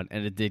first round,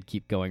 and it did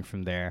keep going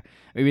from there.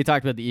 I mean, we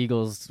talked about the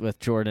Eagles with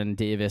Jordan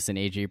Davis and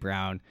A.J.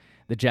 Brown,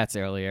 the Jets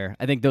earlier.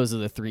 I think those are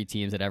the 3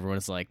 teams that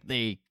everyone's like,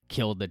 they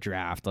killed the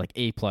draft, like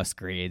A+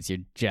 grades, your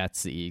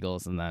Jets, the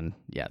Eagles, and then,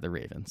 the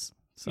Ravens.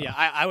 So. Yeah,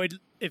 I would,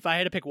 if I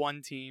had to pick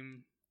one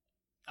team,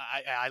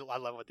 I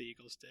love what the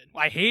Eagles did.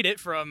 I hate it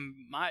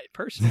from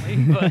personally,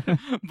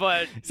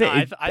 but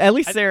at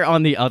least they're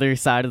on the other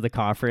side of the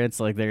conference.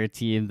 Like, they're a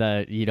team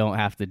that you don't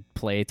have to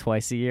play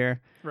twice a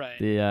year. Right.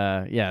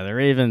 The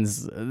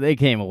Ravens, they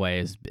came away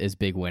as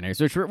big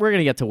winners, which we're going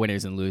to get to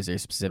winners and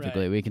losers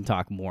specifically. Right. We can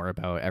talk more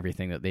about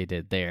everything that they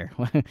did there,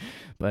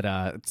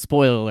 but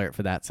spoiler alert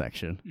for that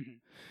section.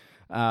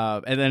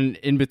 Mm-hmm. And then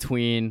in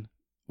between,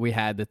 we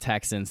had the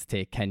Texans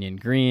take Kenyon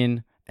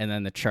Green, and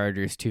then the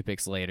Chargers 2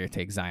 picks later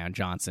take Zion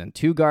Johnson.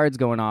 2 guards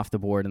going off the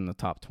board in the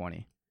top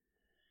 20.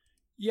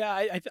 Yeah,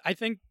 I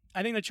think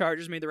the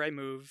Chargers made the right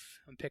move.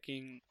 I'm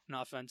picking an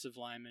offensive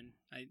lineman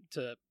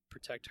to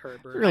protect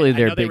Herbert. Really,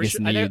 their biggest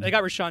need. I know they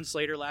got Rashawn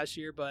Slater last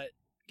year, but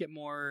get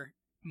more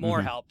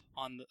help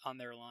on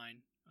their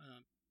line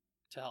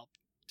to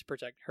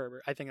protect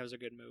Herbert. I think it was a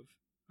good move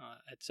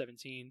at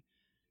 17.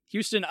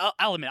 Houston,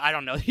 I'll admit, I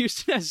don't know.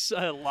 Houston has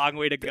a long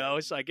way to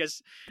go, so I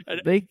guess no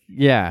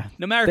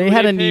matter who they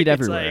had a pick, need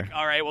it's everywhere. Like,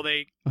 all right, well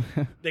they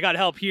got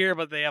help here,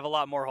 but they have a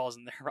lot more holes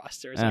in their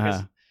roster. So I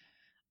guess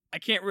I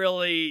can't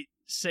really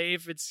say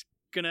if it's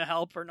gonna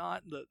help or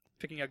not.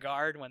 Picking a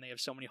guard when they have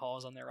so many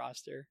holes on their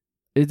roster.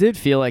 It did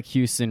feel like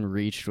Houston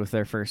reached with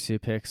their first 2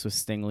 picks with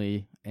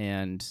Stingley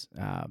and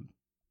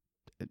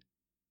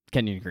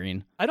Kenyon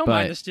Green. I don't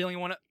mind the Stingley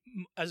one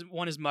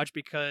as much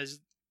because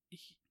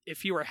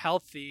if he were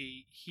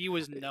healthy, he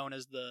was known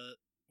as the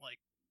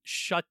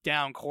shut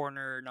down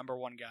corner number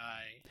 1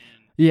 guy.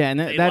 And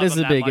that is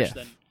a big if.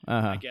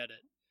 I get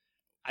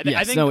it.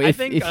 I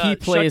think if he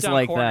plays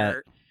like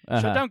corner,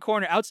 that, shut down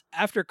corner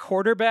after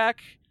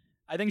quarterback.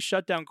 I think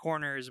shutdown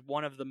corner is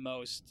one of the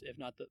most, if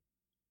not the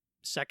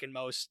second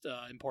most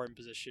important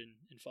position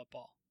in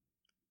football.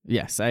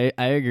 Yes, I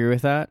agree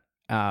with that.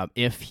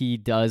 If he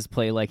does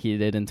play like he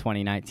did in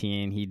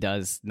 2019, he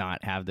does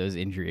not have those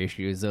injury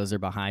issues. Those are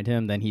behind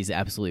him. Then he's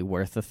absolutely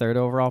worth the 3rd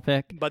overall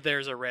pick. But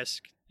there's a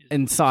risk.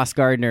 And Sauce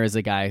Gardner is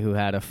a guy who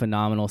had a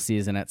phenomenal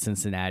season at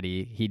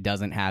Cincinnati. He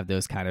doesn't have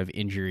those kind of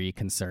injury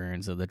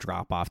concerns of the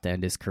drop-off to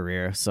end his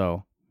career.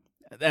 So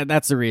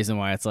that's the reason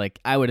why it's like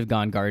I would have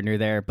gone Gardner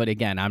there. But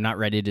again, I'm not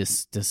ready to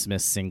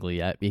dismiss Stingley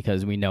yet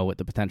because we know what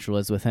the potential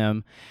is with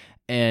him.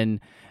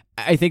 And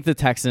I think the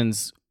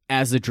Texans,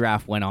 as the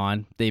draft went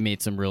on, they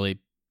made some really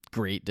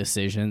great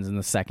decisions in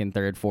the 2nd,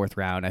 3rd, 4th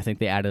round. I think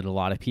they added a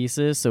lot of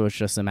pieces. So it's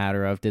just a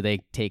matter of, did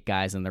they take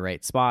guys in the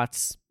right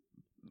spots?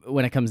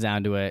 When it comes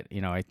down to it,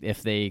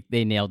 if they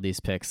nailed these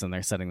picks, then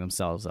they're setting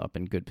themselves up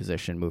in good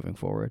position moving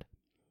forward.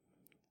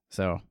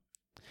 So,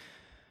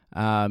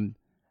 and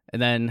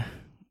then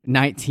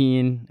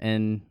 19,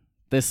 and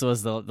this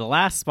was the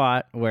last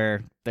spot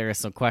where there are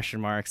some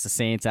question marks. The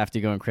Saints, after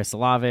going Chris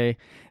Olave,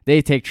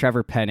 they take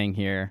Trevor Penning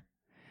here,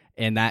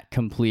 and that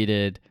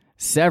completed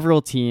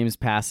several teams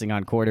passing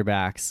on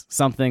quarterbacks,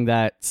 something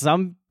that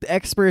some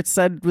experts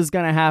said was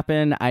going to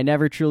happen. I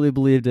never truly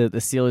believed that the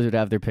Steelers would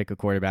have their pick of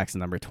quarterbacks in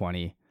number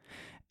 20,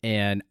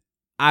 and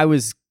I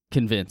was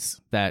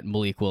convinced that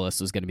Malik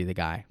Willis was going to be the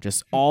guy.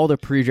 Just all the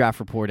pre-draft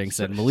reporting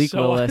said Malik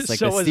Willis. Like,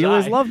 the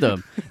Steelers loved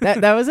him.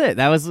 That was it.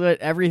 That was what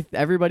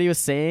everybody was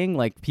saying.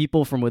 Like,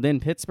 people from within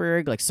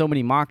Pittsburgh, like so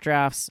many mock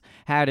drafts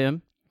had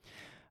him.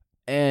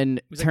 And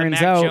It was turns like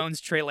the Mac out,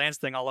 Jones, Trey Lance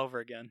thing all over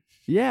again.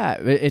 yeah,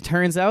 it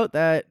turns out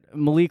that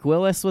Malik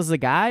Willis was the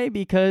guy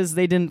because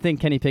they didn't think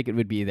Kenny Pickett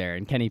would be there,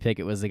 and Kenny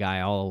Pickett was the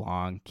guy all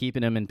along,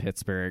 keeping him in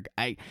Pittsburgh.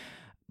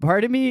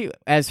 Part of me,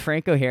 as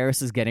Franco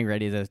Harris is getting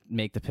ready to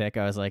make the pick,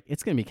 I was like,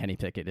 it's going to be Kenny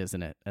Pickett,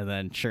 isn't it? And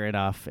then sure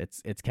enough,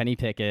 it's Kenny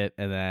Pickett.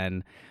 And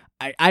then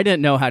I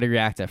didn't know how to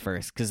react at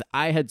first because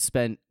I had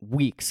spent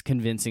weeks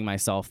convincing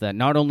myself that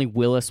not only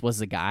Willis was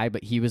the guy,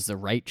 but he was the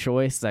right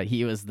choice, that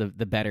he was the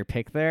better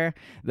pick there,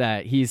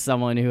 that he's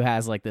someone who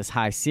has like this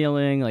high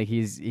ceiling, like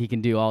he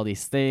can do all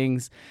these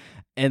things.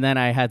 And then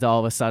I had to all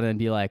of a sudden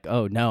be like,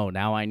 oh no,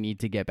 now I need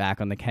to get back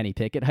on the Kenny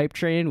Pickett hype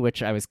train,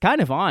 which I was kind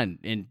of on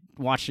in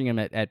watching him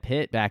at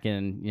Pitt back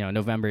in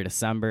November,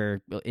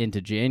 December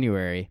into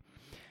January.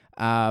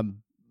 But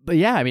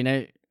yeah, I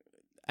mean,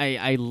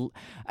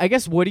 I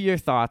guess, what are your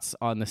thoughts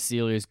on the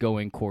Steelers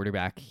going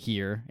quarterback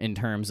here in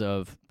terms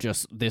of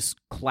just this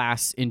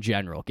class in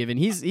general? Given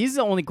he's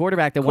the only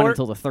quarterback that went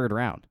until the third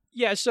round.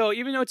 Yeah, so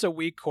even though it's a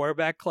weak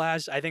quarterback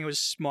class, I think it was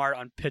smart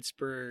on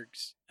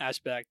Pittsburgh's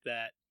aspect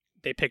that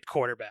they picked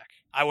quarterback.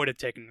 I would have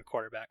taken a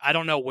quarterback. I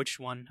don't know which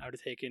one I would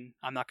have taken.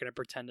 I'm not going to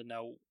pretend to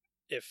know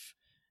if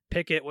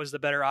Pickett was the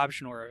better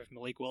option or if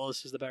Malik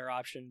Willis is the better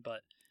option,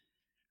 but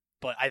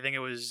I think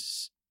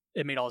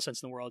it made all the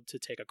sense in the world to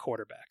take a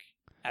quarterback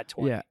at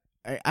 20. Yeah,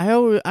 I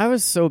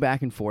was so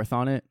back and forth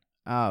on it.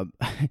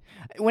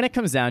 When it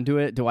comes down to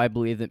it, do I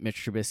believe that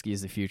Mitch Trubisky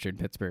is the future in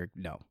Pittsburgh?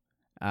 No.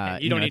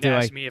 You don't need to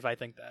ask me if I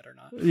think that or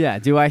not. Yeah.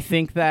 Do I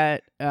think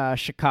that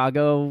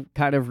Chicago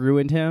kind of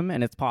ruined him,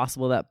 and it's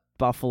possible that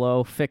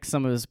Buffalo fixed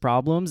some of his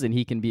problems and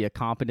he can be a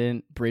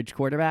competent bridge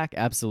quarterback?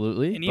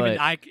 Absolutely. And even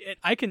I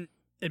can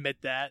admit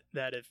that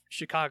if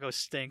Chicago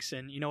stinks,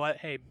 and you know what?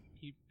 Hey,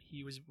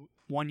 he was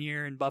 1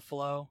 year in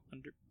Buffalo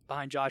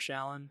behind Josh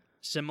Allen,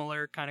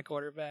 similar kind of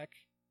quarterback.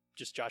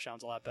 Just Josh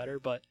Allen's a lot better,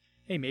 but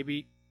hey,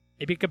 maybe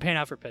it could pan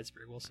out for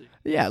Pittsburgh. We'll see.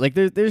 Yeah, like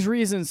there's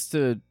reasons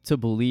to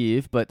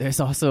believe, but there's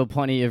also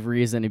plenty of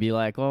reason to be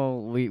like, well,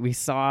 we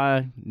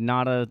saw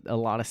not a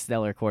lot of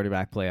stellar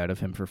quarterback play out of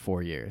him for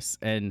 4 years,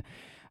 and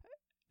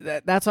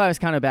that's why I was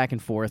kind of back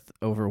and forth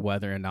over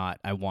whether or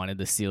not I wanted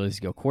the Steelers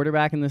to go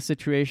quarterback in this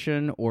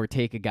situation or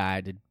take a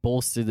guy to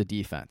bolster the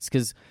defense.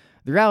 Because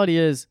the reality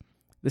is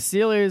the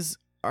Steelers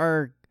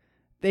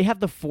they have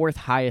the fourth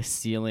highest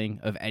ceiling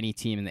of any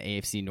team in the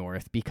AFC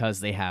North because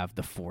they have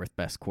the fourth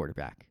best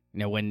quarterback.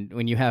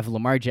 When you have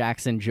Lamar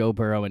Jackson, Joe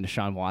Burrow, and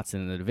Deshaun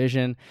Watson in the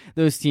division,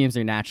 those teams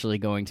are naturally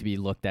going to be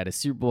looked at as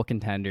Super Bowl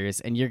contenders,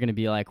 and you're going to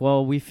be like,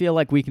 well, we feel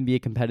like we can be a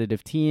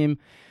competitive team,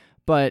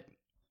 but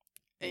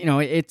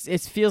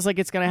it feels like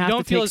it's going to have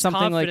to take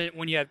something like... You don't feel as confident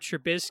when you have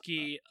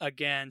Trubisky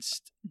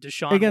against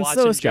Deshaun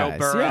Watson, Joe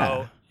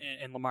Burrow,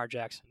 and Lamar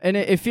Jackson. And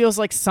it feels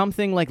like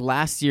something like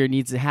last year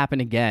needs to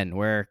happen again,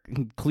 where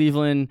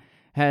Cleveland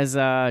has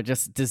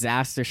just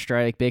disaster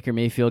strike. Baker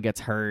Mayfield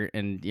gets hurt,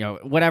 and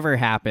whatever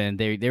happened,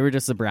 they were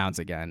just the Browns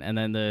again. And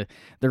then the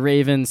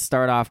Ravens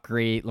start off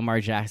great. Lamar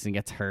Jackson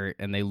gets hurt,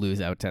 and they lose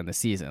out to end the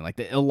season.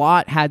 Like a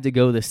lot had to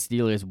go the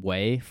Steelers'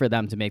 way for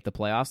them to make the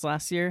playoffs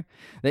last year.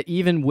 That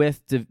even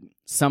with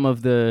some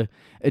of the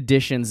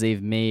additions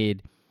they've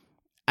made,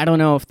 I don't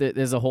know if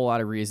there's a whole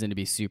lot of reason to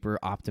be super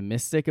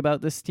optimistic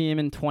about this team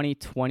in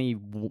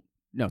 2022.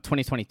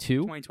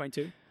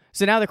 2022.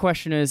 So now the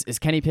question is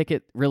Kenny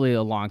Pickett really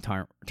a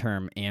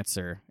long-term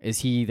answer? Is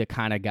he the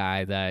kind of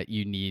guy that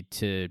you need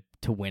to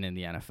win in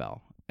the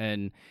NFL?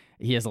 And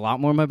he has a lot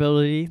more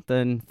mobility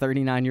than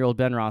 39-year-old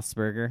Ben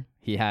Roethlisberger.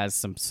 He has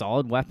some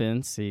solid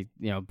weapons. He,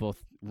 both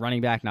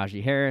running back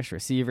Najee Harris,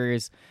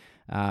 receivers,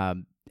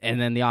 and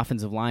then the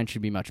offensive line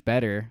should be much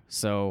better.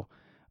 So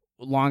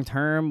long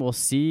term, we'll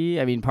see.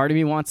 I mean, part of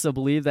me wants to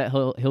believe that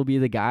he'll be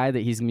the guy, that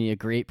he's gonna be a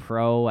great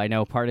pro. I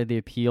know part of the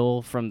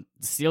appeal from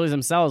the Steelers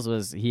themselves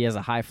was he has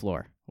a high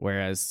floor,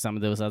 whereas some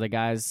of those other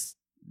guys,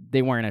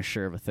 they weren't as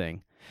sure of a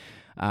thing.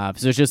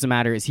 So it's just a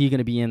matter, is he going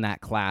to be in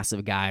that class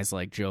of guys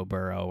like Joe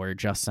Burrow or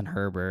Justin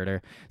Herbert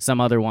or some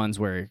other ones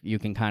where you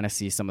can kind of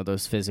see some of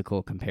those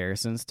physical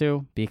comparisons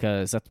to,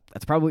 because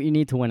that's probably what you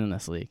need to win in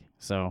this league.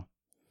 So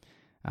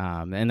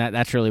and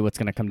that's really what's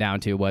going to come down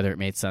to, whether it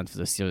made sense for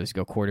the Steelers to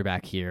go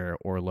quarterback here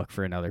or look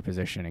for another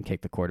position and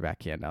kick the quarterback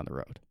can down the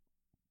road.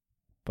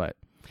 But,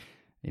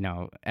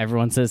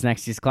 everyone says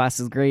next year's class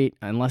is great.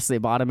 Unless they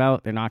bottom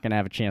out, they're not going to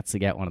have a chance to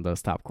get one of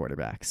those top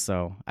quarterbacks.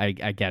 So I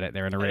get it.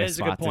 They're in a rare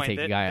spot to take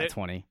a guy at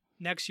 20.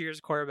 Next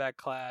year's quarterback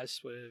class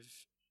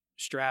with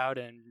Stroud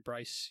and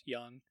Bryce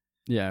Young,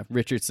 Yeah,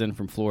 Richardson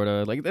from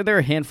Florida. Like, there are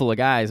a handful of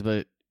guys,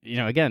 but,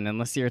 again,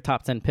 unless you're a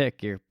top 10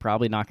 pick, you're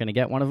probably not going to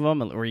get one of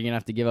them, or you're going to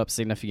have to give up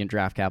significant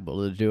draft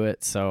capital to do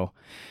it. So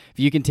if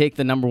you can take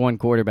the number one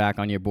quarterback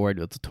on your board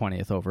with the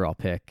 20th overall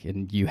pick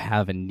and you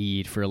have a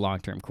need for a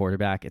long-term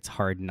quarterback, it's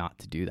hard not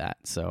to do that.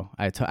 So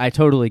I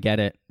totally get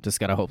it. Just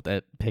got to hope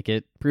that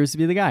Pickett proves to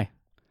be the guy.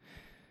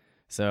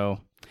 So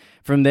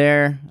from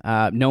there,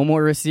 no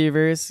more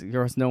receivers.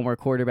 There was no more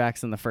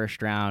quarterbacks in the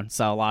first round.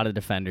 Saw a lot of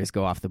defenders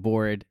go off the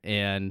board,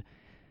 and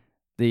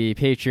the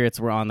Patriots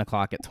were on the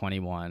clock at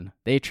 21.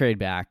 They trade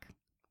back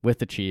with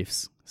the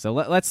Chiefs. So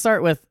let's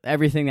start with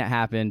everything that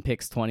happened,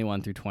 picks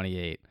 21 through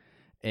 28.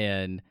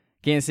 And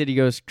Kansas City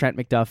goes Trent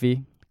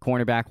McDuffie,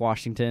 cornerback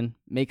Washington.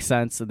 Makes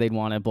sense that they'd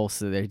want to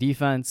bolster their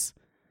defense.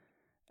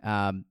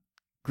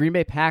 Green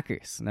Bay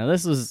Packers. Now,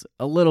 this was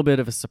a little bit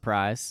of a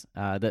surprise.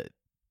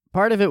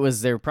 Part of it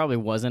was there probably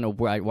wasn't a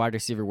wide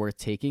receiver worth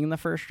taking in the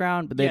first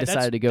round, but they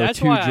decided to go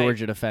two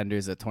Georgia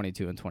defenders at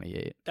 22 and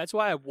 28. That's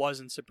why I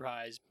wasn't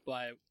surprised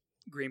by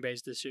Green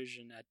Bay's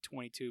decision at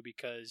 22,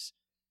 because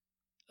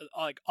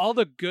all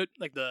the good,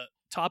 the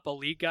top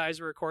elite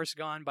guys were of course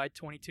gone by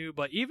 22,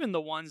 but even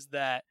the ones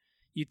that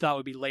you thought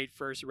would be late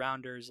first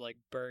rounders like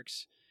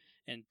Burks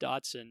and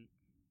Dotson,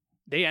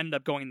 they ended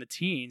up going in the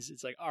teens.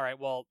 It's like, all right,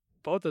 well,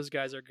 both those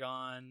guys are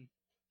gone.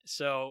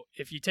 So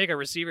if you take a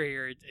receiver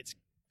here, it's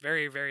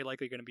very, very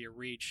likely going to be a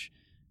reach.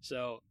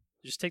 So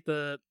just take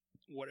they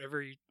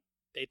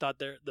thought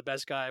the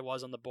best guy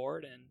was on the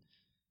board, and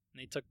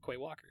they took Quay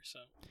Walker. So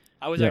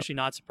I was actually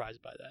not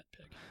surprised by that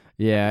pick.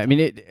 Yeah, I mean,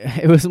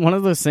 it was one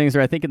of those things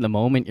where I think in the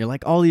moment you're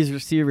like, all these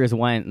receivers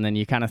went, and then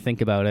you kind of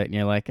think about it, and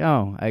you're like,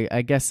 oh,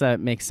 I guess that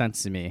makes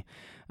sense to me.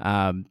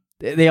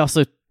 They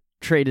also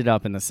traded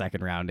up in the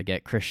second round to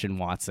get Christian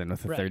Watson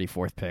with the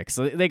 34th pick,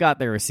 so they got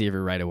their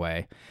receiver right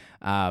away.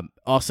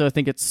 Also, I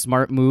think it's a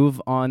smart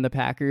move on the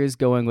Packers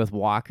going with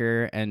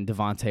Walker and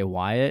Devontae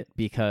Wyatt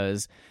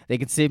because they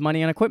could save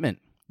money on equipment.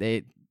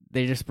 They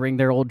just bring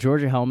their old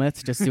Georgia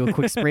helmets, just do a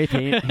quick spray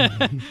paint.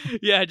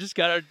 Yeah, just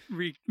gotta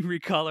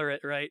recolor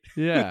it, right?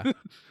 Yeah.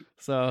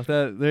 So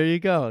there you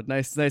go.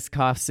 Nice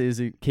cost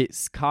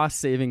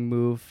saving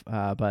move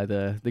by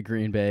the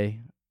Green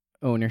Bay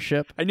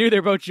ownership. I knew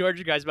they're both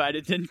Georgia guys, but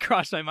it didn't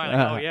cross my mind.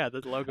 Oh yeah,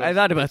 the logo. I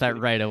thought about that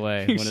right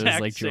away when it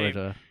was like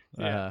Georgia.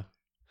 Yeah.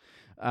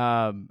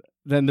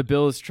 Then the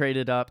Bills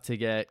traded up to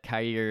get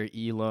Kaiir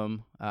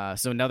Elam.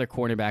 So another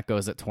cornerback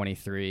goes at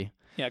 23.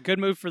 Yeah, good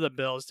move for the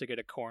Bills to get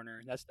a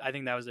corner. I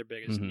think that was their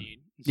biggest need.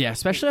 So yeah,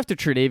 especially after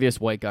Tre'Davious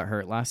White got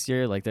hurt last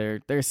year. Like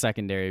their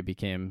secondary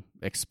became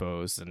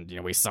exposed, and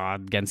we saw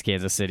against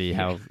Kansas City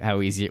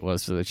how easy it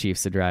was for the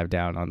Chiefs to drive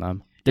down on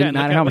them. Didn't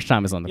matter how much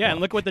time was on the clock. Yeah,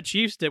 and look what the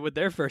Chiefs did with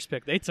their first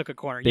pick. They took a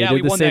corner.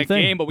 We won that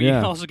game, but we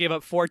also gave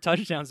up 4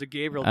 touchdowns to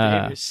Gabriel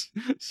Davis.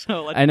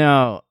 So I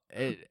know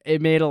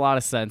it made a lot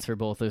of sense for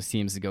both those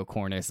teams to go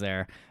corners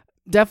there.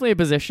 Definitely a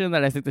position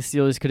that I think the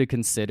Steelers could have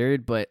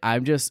considered, but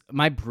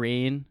my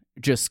brain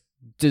just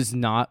does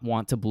not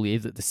want to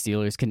believe that the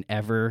Steelers can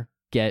ever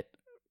get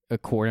a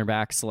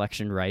cornerback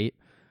selection right,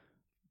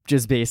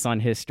 just based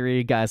on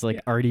history. Guys like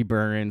Artie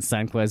Burns,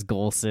 Senquez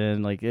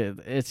Golson,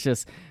 it's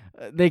just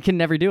they can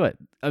never do it.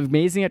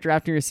 Amazing at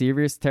drafting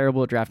receivers,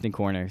 terrible at drafting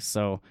corners.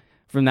 So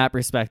from that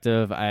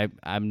perspective,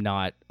 I'm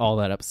not all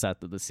that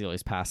upset that the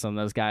Steelers passed on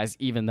those guys,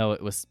 even though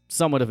it was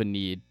somewhat of a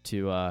need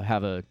to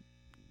have a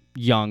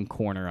young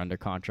corner under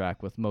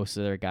contract with most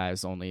of their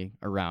guys only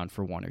around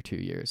for 1 or 2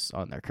 years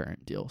on their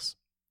current deals.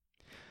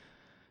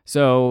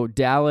 So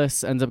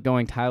Dallas ends up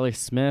going Tyler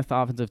Smith,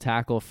 offensive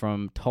tackle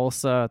from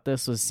Tulsa.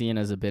 This was seen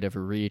as a bit of a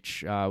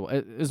reach,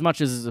 as much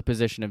as it's a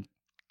position of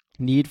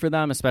need for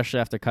them, especially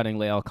after cutting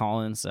La'el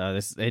Collins.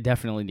 They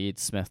definitely need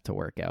Smith to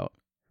work out.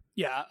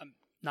 Yeah, I'm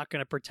not going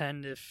to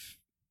pretend if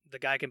the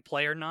guy can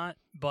play or not,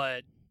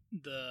 but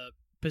the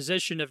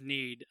position of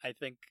need, I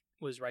think,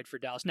 was right for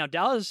Dallas. Now,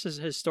 Dallas has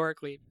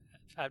historically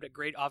had a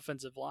great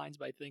offensive lines,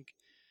 but I think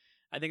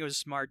it was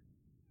smart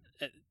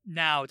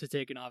now to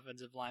take an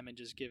offensive lineman,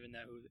 just given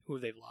that who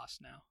they've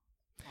lost now.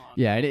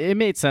 Yeah, it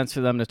made sense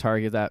for them to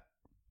target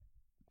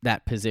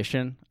that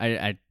position.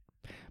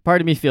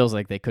 Part of me feels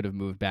like they could have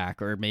moved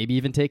back or maybe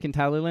even taken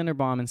Tyler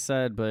Linderbaum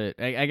instead, but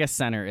I guess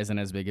center isn't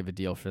as big of a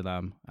deal for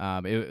them.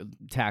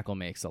 Tackle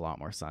makes a lot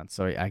more sense,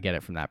 so I get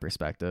it from that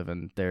perspective,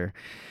 and there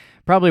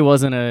probably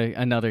wasn't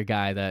another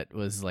guy that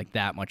was like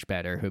that much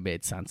better who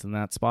made sense in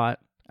that spot.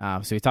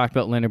 So we talked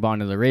about Linderbaum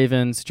to the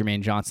Ravens,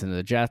 Jermaine Johnson to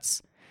the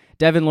Jets,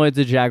 Devin Lloyd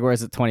to the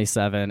Jaguars at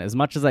 27. As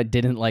much as I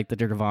didn't like the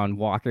Javon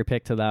Walker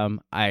pick to them,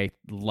 I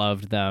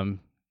loved them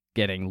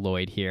getting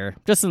Lloyd here,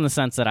 just in the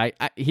sense that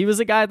he was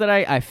a guy that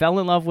I fell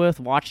in love with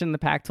watching the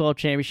Pac-12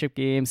 championship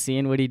game,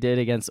 seeing what he did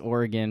against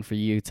Oregon for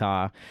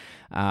Utah.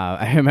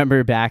 I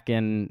remember back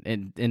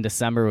in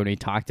December when we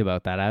talked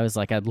about that, I was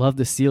like, I'd love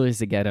the Steelers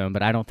to get him,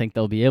 but I don't think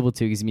they'll be able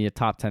to because he's going to be a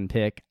top 10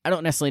 pick. I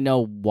don't necessarily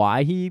know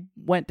why he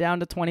went down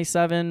to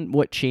 27,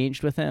 what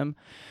changed with him,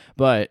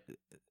 but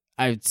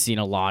I've seen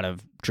a lot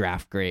of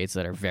draft grades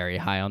that are very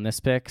high on this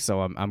pick,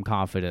 so I'm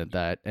confident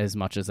that as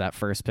much as that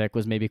first pick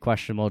was maybe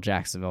questionable,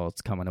 Jacksonville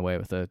is coming away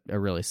with a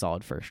really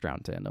solid first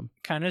round tandem.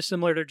 Kind of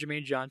similar to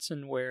Jermaine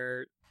Johnson,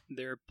 where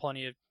there are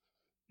plenty of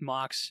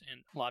mocks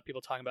and a lot of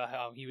people talking about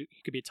how he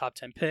could be a top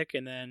 10 pick,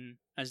 and then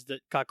as the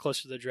got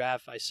closer to the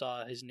draft, I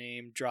saw his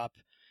name drop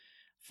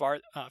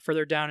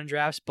further down in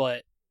drafts,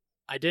 but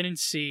I didn't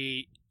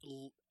see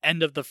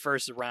end of the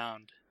first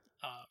round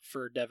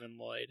for Devin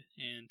Lloyd,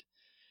 and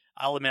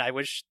I'll admit I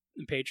wish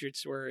the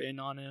Patriots were in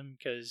on him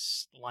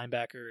because the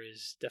linebacker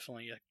is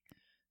definitely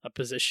a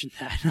position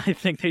that I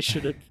think they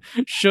should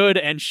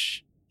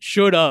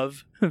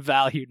have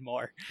valued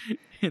more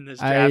in this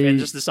draft and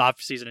just this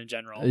offseason in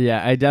general.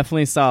 Yeah, I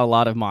definitely saw a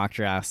lot of mock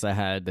drafts that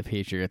had the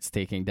Patriots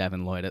taking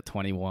Devin Lloyd at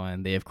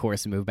 21. They, of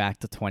course, moved back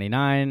to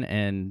 29,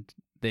 and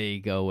they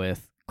go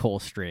with Cole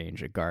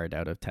Strange, a guard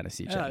out of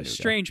Tennessee.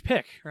 Strange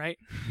pick, right?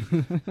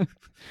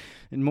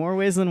 In more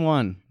ways than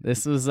one.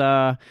 This was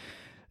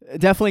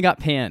definitely got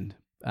panned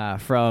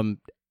from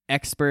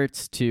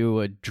experts to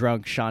a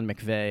drunk Sean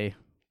McVay.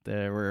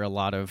 There were a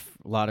lot of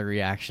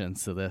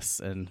reactions to this,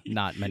 and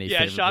not many.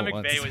 Yeah, Sean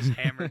ones. McVay was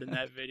hammered in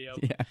that video.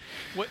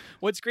 Yeah.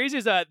 What's crazy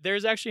is that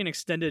there's actually an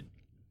extended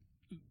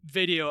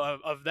video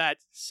of that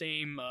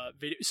same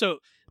video. So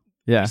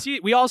yeah,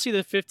 we all see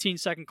the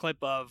 15-second clip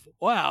of,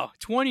 wow,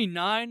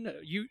 29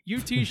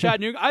 UT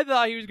Chattanooga. I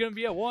thought he was going to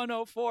be at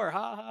 104.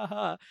 Ha ha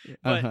ha.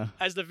 But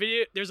as the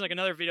video, there's like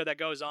another video that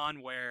goes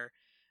on where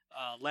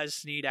Les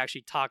Snead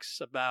actually talks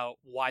about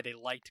why they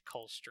liked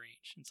Cole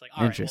Strange. It's like,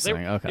 all right,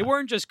 well, they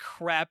weren't just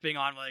crapping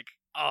on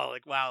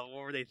wow,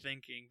 what were they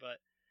thinking? But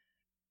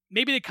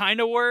maybe they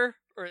kind of were,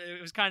 or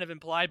it was kind of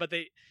implied. But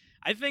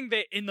I think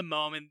they, in the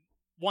moment,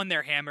 one,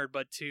 they're hammered,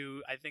 but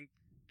two, I think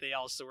they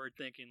also were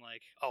thinking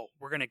like, oh,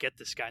 we're gonna get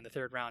this guy in the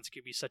third round. It's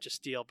gonna be such a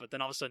steal. But then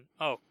all of a sudden,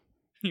 oh,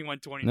 he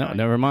went 29. No,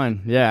 never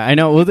mind. Yeah, I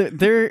know. Well,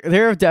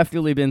 there have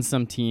definitely been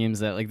some teams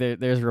that like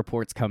there's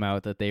reports come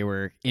out that they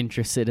were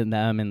interested in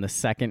them in the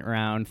second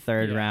round,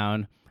 third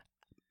round.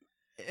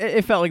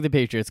 It felt like the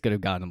Patriots could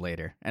have gotten him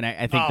later, and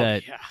I think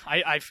that. Yeah,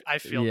 I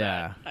feel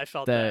that. I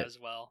felt that as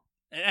well.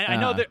 And I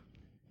know that,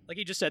 like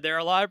you just said, there are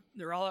a lot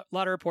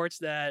of reports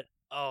that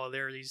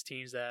there are these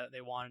teams that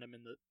they wanted him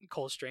in the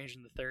Cole Strange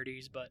in the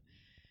 30s, but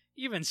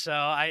even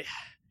so,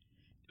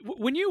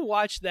 when you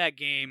watch that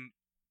game,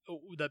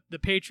 the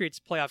Patriots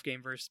playoff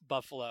game versus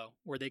Buffalo,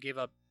 where they gave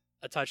up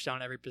a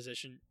touchdown every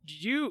position,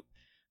 did you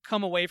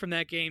come away from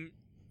that game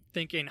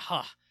thinking,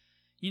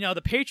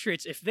 the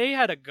Patriots, if they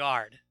had a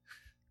guard,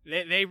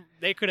 they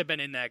could have been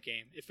in that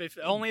game. If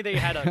only they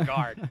had a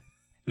guard.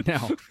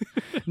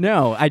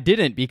 No, I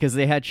didn't, because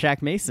they had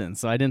Shaq Mason,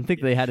 so I didn't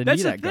think they had to need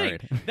that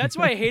guard. That's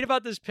what I hate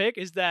about this pick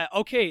is that,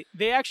 okay,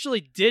 they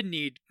actually did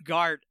need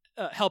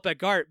help at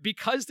guard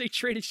because they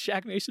traded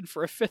Shaq Mason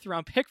for a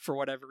 5th-round pick for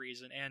whatever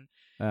reason, and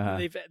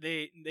they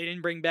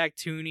didn't bring back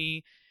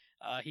Tooney.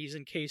 He's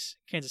in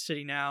Kansas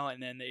City now,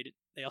 and then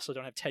they also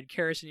don't have Ted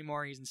Karras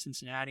anymore. He's in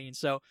Cincinnati, and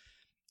so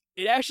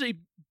it actually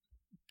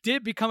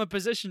did become a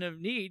position of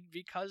need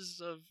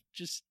because of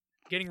just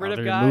getting rid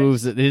of guys.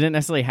 Moves that they didn't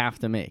necessarily have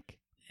to make.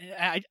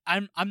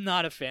 I'm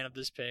not a fan of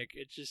this pick.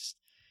 It just,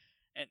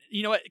 and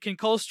you know what? Can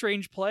Cole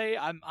Strange play?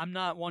 I'm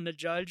not one to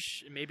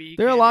judge. Maybe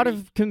there are a lot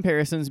of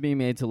comparisons being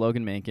made to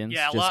Logan Mankins.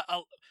 Yeah, a lot.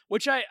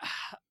 Which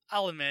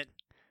I'll admit,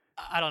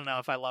 I don't know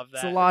if I love that.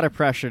 It's a lot of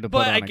pressure to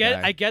put on a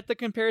guy. I get the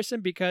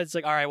comparison because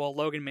all right, well,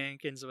 Logan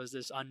Mankins was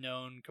this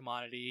unknown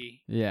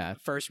commodity,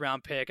 first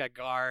round pick at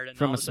guard, and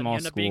from all a of a sudden small he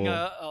ended up being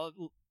a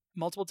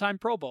multiple time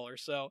Pro Bowler.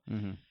 So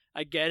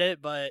I get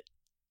it, but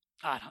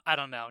I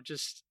don't know.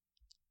 Just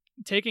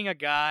taking a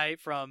guy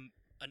from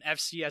an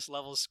FCS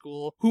level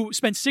school who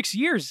spent 6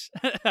 years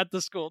at the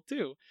school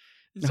too.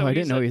 And so I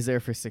didn't know he was there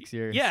for 6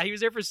 years. Yeah, he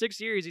was there for 6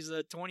 years. He's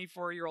a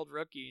 24-year-old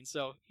rookie, and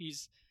so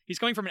he's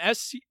coming from an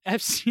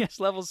FCS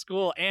level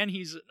school, and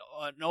he's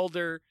an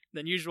older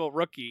than usual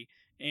rookie,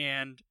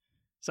 and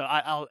so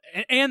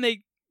and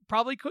they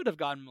probably could have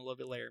gotten him a little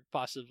bit later,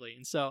 possibly,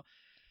 and so.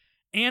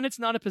 And it's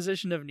not a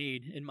position of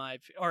need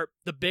or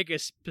the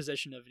biggest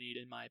position of need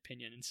in my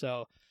opinion. And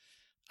so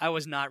I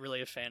was not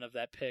really a fan of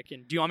that pick.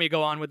 And do you want me to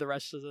go on with the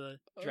rest of the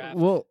draft?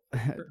 Well,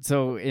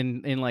 so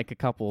in like a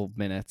couple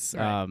minutes,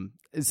 right.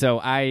 So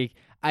I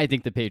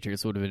think the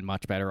Patriots would have been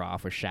much better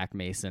off with Shaq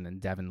Mason and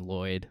Devin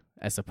Lloyd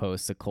as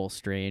opposed to Cole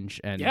Strange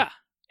and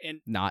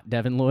not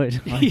Devin Lloyd.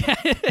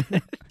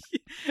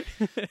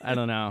 I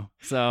don't know.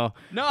 So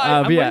no,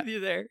 I'm with you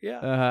there.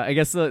 Yeah. I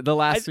guess the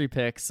last 3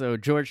 picks. So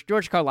George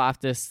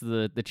Karlaftis,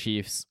 the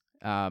Chiefs,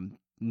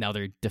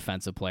 another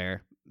defensive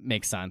player,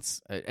 makes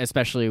sense,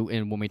 especially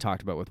when we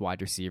talked about with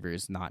wide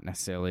receivers, not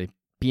necessarily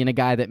being a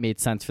guy that made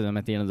sense for them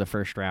at the end of the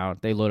first round.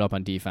 They load up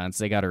on defense.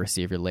 They got a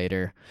receiver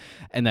later,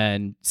 and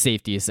then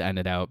safeties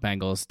ended out.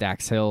 Bengals,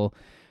 Dax Hill,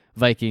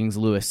 Vikings,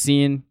 Lewis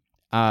Cine.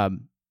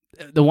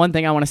 The one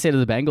thing I want to say to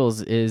the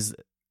Bengals is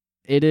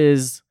it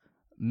is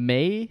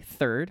May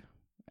 3rd.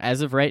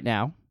 As of right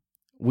now,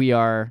 we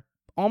are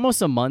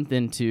almost a month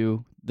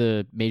into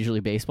the Major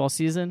League Baseball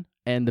season,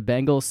 and the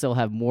Bengals still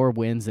have more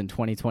wins in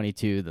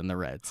 2022 than the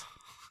Reds.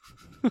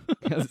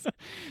 Because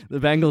the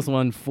Bengals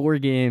won 4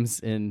 games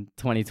in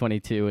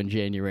 2022 in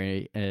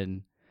January,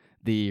 and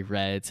the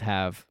Reds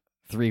have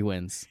 3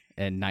 wins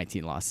and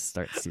 19 losses to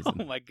start the season.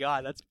 Oh my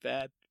God, that's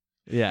bad.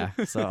 Yeah,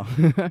 so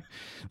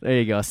there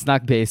you go.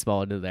 Snuck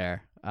baseball into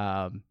there.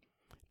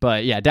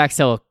 But yeah, Dax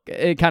Hill,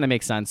 it kind of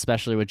makes sense,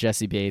 especially with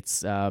Jesse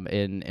Bates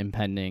in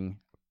impending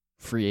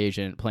free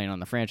agent playing on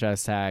the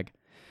franchise tag.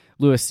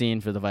 Lewis Seen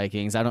for the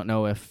Vikings. I don't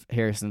know if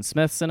Harrison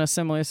Smith's in a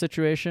similar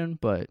situation,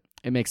 but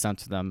it makes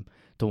sense for them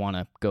to want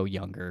to go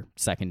younger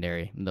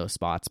secondary in those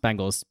spots.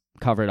 Bengals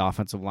covered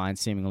offensive line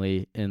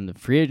seemingly in the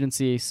free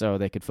agency, so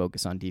they could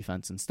focus on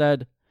defense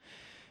instead.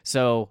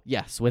 So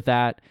yes, with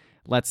that,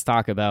 let's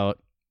talk about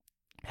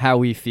how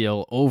we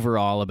feel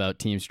overall about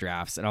teams'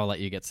 drafts, and I'll let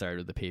you get started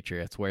with the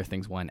Patriots, where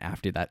things went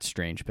after that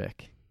strange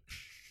pick.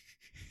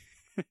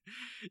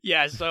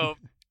 Yeah, so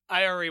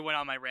I already went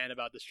on my rant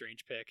about the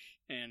strange pick,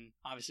 and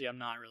obviously I'm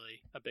not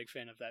really a big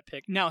fan of that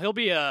pick. Now, he'll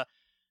be a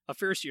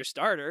first-year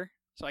starter,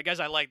 so I guess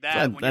I like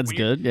that. That's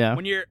good, yeah.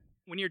 When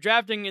you're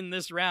drafting in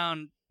this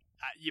round,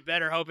 you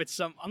better hope it's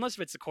unless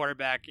if it's a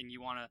quarterback and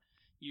you want to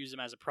use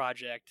him as a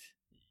project.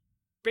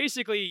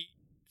 Basically,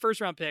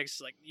 first-round picks,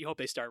 like, you hope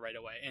they start right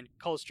away. And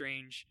Cole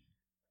Strange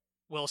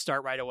will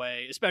start right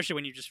away, especially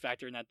when you just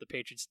factor in that the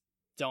Patriots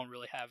don't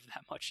really have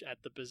that much at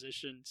the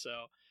position.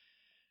 So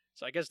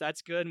I guess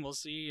that's good, and we'll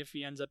see if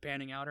he ends up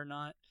panning out or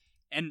not.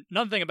 And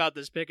another thing about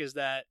this pick is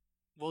that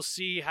we'll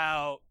see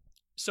how...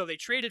 So they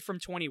traded from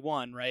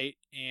 21, right?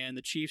 And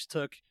the Chiefs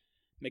took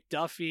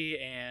McDuffie,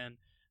 and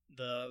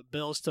the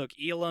Bills took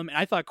Elam. And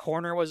I thought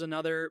corner was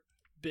another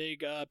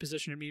big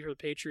position to me for the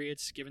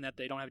Patriots, given that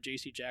they don't have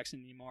J.C.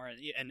 Jackson anymore,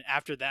 and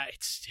after that,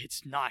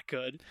 it's not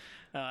good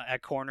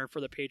at corner for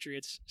the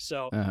Patriots.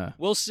 So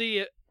we'll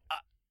see.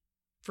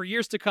 For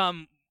years to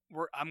come,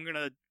 I'm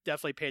gonna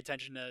definitely pay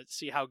attention to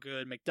see how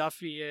good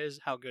McDuffie is,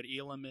 how good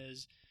Elam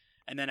is,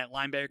 and then at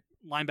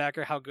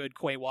linebacker, how good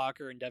Quay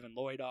Walker and Devin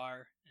Lloyd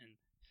are,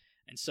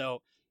 and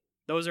so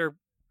those are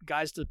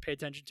guys to pay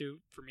attention to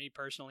for me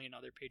personally and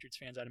other Patriots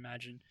fans, I'd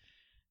imagine.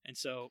 And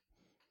so,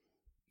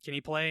 can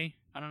he play?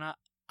 I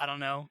don't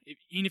know.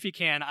 Even if he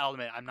can, I'll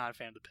admit I'm not a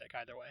fan of the pick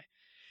either way.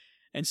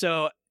 And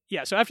so,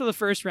 yeah, so after the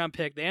first round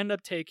pick, they end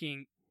up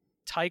taking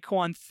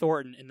Tyquan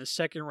Thornton in the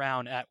second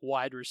round at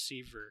wide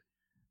receiver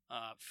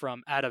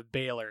from out of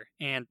Baylor.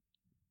 And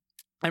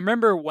I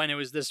remember when it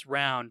was this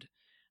round,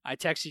 I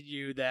texted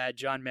you that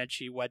John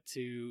Mechie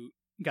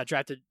got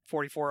drafted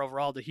 44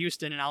 overall to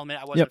Houston, and I'll admit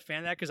I wasn't a fan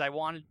of that because I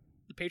wanted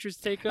the Patriots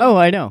to take him. Oh,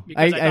 I know.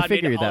 Because I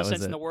figured it made all that was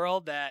sense it. in the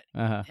world that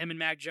him and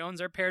Mac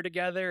Jones are paired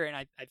together, and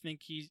I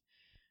think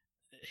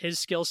his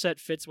skill set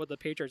fits what the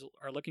Patriots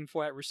are looking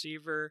for at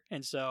receiver,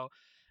 and so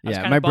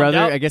yeah, my brother,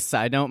 I guess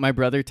side note, my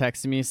brother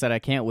texted me, said, I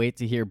can't wait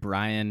to hear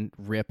Brian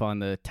rip on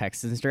the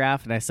Texans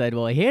draft, and I said,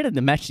 well, he hated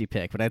the Mechie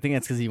pick, but I think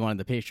that's because he wanted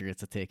the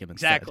Patriots to take him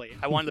instead. Exactly.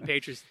 I wanted the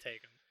Patriots to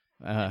take him.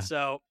 And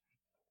so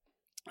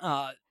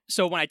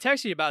when I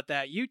texted you about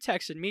that, you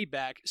texted me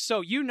back,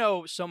 so you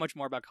know so much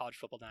more about college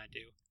football than I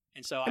do.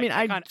 And so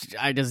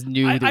I just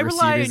knew the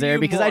receivers there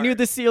because more. I knew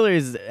the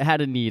Steelers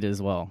had a need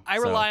as well. I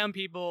rely on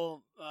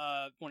people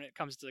when it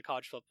comes to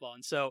college football.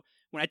 And so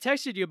when I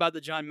texted you about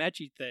the John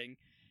Mechie thing,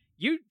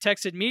 you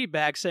texted me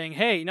back saying,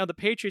 hey, the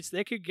Patriots,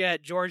 they could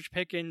get George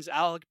Pickens,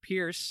 Alec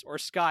Pierce, or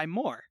Sky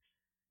Moore.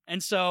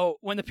 And so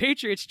when the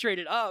Patriots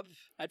traded up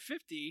at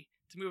 50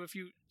 to move a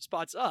few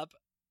spots up,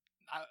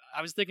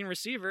 I was thinking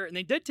receiver, and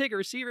they did take a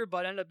receiver,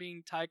 but ended up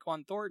being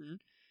Tyquan Thornton.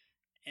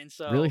 And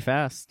so really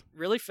fast.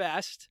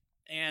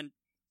 And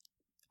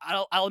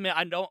I'll admit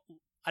I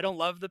don't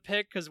love the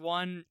pick because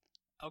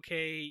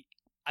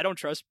I don't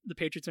trust the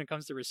Patriots when it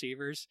comes to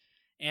receivers.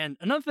 And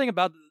another thing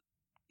about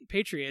the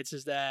Patriots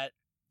is that,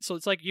 so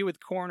it's like you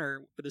with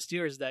corner with the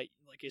Steelers, that,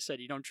 like I said,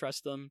 you don't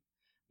trust them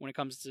when it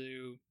comes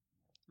to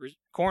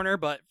corner,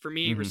 but for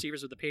me,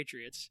 receivers with the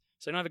Patriots.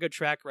 So they don't have a good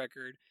track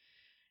record.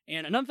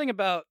 And another thing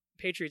about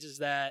Patriots is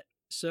that,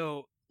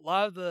 so a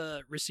lot of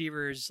the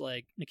receivers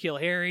like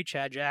N'Keal Harry,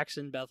 Chad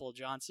Jackson, Bethel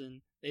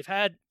Johnson, they've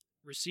had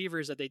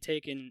receivers that they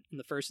take in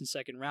the first and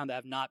second round that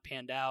have not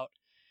panned out.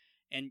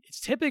 And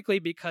it's typically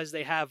because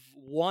they have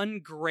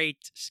one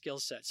great skill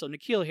set. So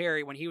N'Keal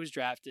Harry, when he was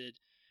drafted,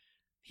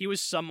 he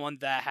was someone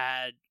that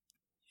had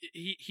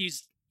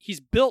he's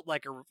built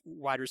like a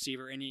wide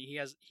receiver, and he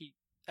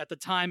at the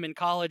time in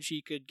college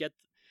he could get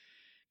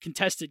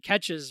contested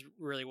catches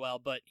really well,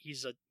 but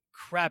he's a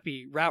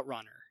crappy route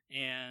runner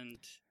and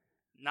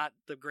not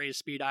the greatest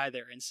speed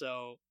either. And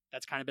so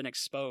that's kind of been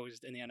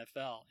exposed in the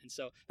NFL. And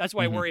so that's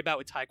why I worry about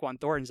with Tyquan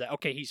Thornton is that,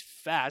 okay, he's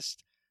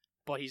fast,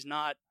 but he's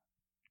not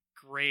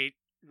great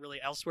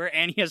really elsewhere,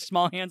 and he has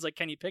small hands like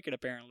Kenny Pickett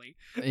apparently.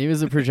 He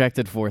was a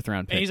projected 4th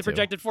round pick. And he's a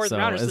projected 4th rounder,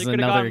 rounder, so he could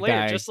have gone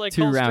later, just like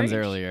 2 Cole rounds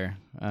Strange. earlier.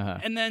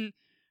 And then,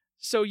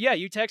 so yeah,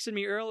 you texted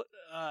me early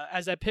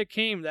as that pick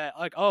came that,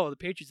 like, oh, the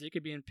Patriots, they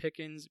could be in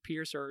Pickens,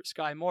 Pierce, or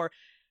Sky Moore.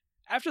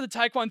 After the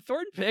Tyquan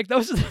Thornton pick,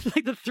 those are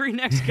like the 3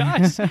 next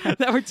guys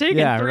that were taken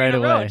 3 right in a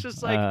row. away. It's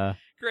just like,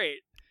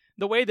 great.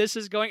 The way this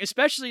is going,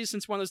 especially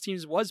since one of those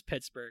teams was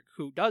Pittsburgh,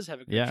 who does have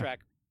a good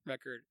track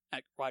record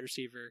at wide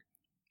receiver.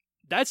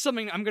 that's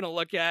something I'm going to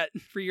look at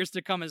for years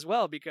to come as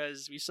well,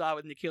 because we saw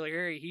with N'Keal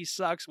Harry, he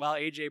sucks while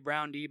A.J.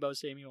 Brown, Deebo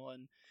Samuel,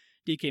 and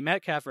DK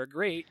Metcalf are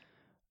great.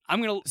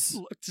 I'm going to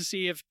look to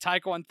see if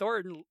Tyquan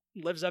Thornton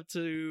lives up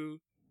to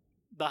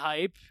the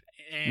hype.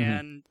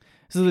 And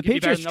so the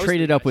Patriots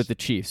traded up with the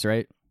Chiefs,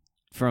 right?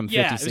 From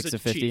 56 to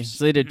 50. Chiefs.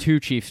 So they did two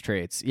Chiefs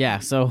trades. Yeah,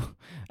 so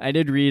I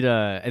did read,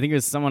 I think it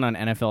was someone on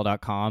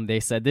NFL.com. They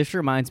said, this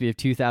reminds me of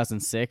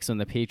 2006 when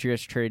the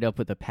Patriots traded up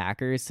with the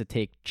Packers to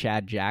take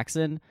Chad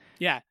Jackson.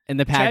 Yeah. And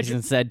the Packers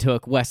instead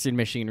took Western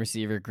Michigan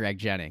receiver Greg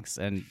Jennings.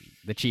 And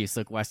the Chiefs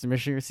took Western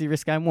Michigan receiver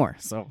Sky Moore.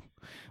 So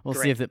we'll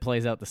see if it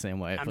plays out the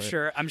same way. I'm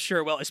sure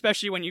it will,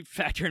 especially when you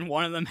factor in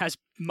one of them has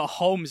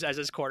Mahomes as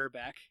his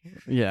quarterback.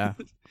 Yeah.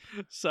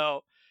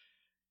 So,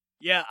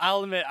 yeah,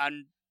 I'll admit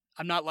I'm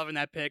not loving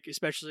that pick,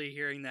 especially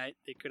hearing that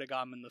they could have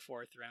got him in the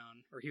 4th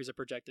round, or he was a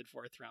projected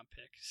 4th round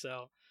pick.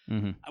 So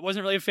I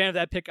wasn't really a fan of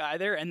that pick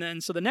either. And then,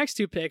 so the next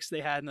 2 picks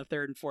they had in the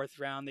 3rd and 4th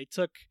round, they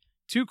took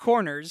 2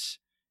 corners,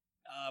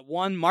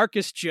 one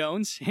Marcus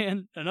Jones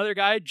and another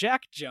guy,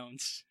 Jack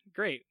Jones.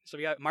 Great. So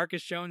we got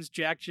Marcus Jones,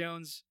 Jack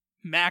Jones,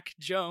 Mac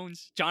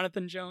Jones,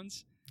 Jonathan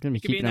Jones. Going to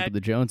be keeping up with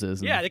the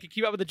Joneses. Yeah, they could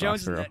keep up with the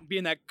Joneses and be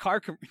in that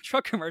truck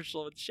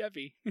commercial with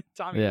Chevy,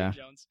 Tommy Lee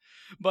Jones.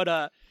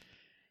 But,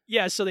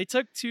 yeah, so they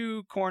took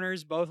 2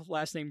 corners, both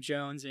last name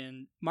Jones,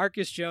 and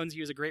Marcus Jones, he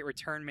was a great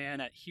return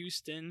man at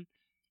Houston,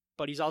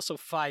 but he's also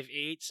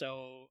 5'8",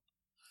 so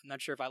I'm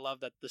not sure if I love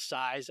the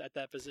size at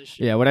that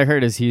position. Yeah, what I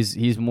heard is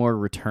he's more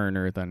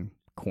returner than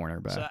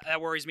cornerback. So that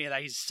worries me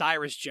that he's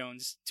Cyrus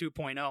Jones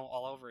 2.0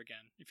 all over again.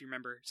 If you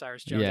remember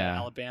Cyrus Jones at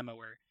Alabama,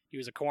 where he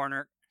was a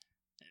corner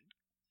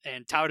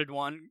and touted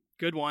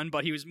good one,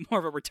 but he was more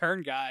of a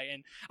return guy.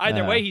 And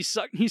either way, he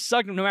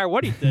sucked no matter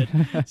what he did.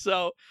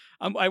 So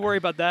I worry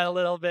about that a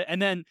little bit.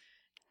 And then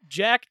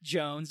Jack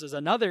Jones is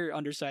another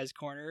undersized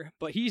corner,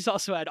 but he's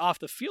also had off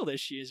the field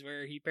issues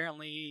where he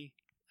apparently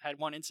had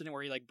one incident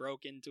where he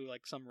broke into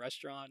some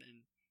restaurant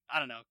and I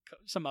don't know,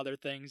 some other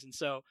things. And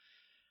so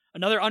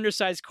another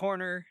undersized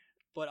corner,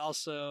 but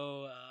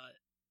also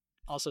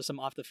some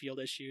off the field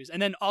issues.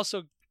 And then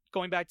also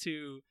going back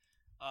to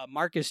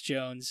Marcus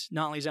Jones,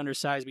 not only is he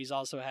undersized, but he's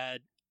also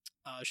had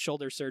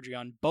shoulder surgery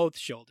on both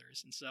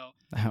shoulders. And so,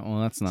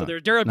 so there are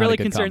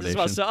durability concerns as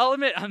well. So I'll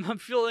admit, I'm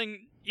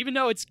feeling, even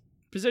though it's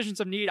positions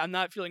of need, I'm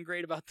not feeling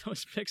great about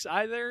those picks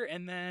either.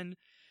 And then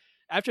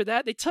after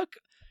that, it took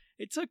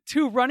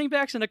 2 running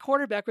backs and a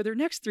quarterback with their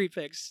next 3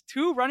 picks.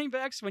 2 running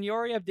backs when you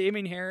already have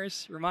Damian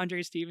Harris,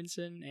 Ramondre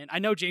Stevenson, and I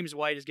know James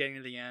White is getting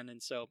to the end,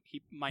 and so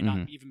he might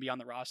not even be on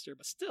the roster,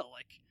 but still,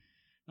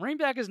 running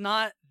back is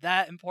not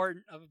that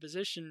important of a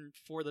position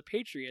for the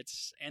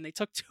Patriots, and they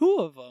took 2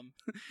 of them.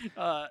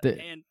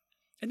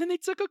 And then they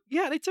took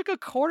a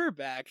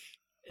quarterback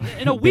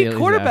in a weak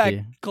quarterback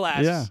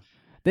class. Yeah.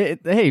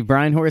 Hey,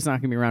 Brian Hoyer's not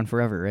going to be around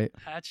forever, right?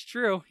 That's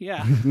true,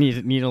 yeah.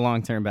 need a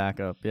long-term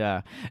backup,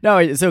 yeah.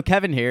 No, so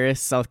Kevin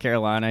Harris, South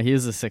Carolina, he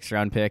was a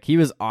 6th-round pick. He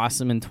was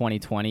awesome in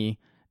 2020,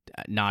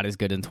 not as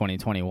good in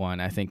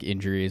 2021. I think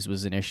injuries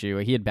was an issue.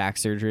 He had back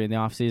surgery in the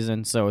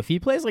offseason, so if he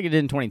plays like he did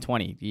in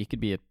 2020, he could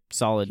be a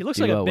solid duo like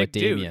a big with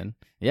Damian. Dude.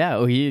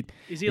 Yeah,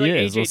 is he like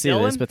AJ We'll see.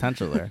 Dillon? There's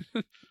potential there.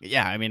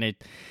 Yeah, I mean,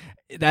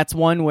 that's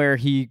one where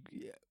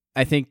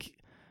I think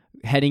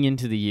heading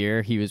into the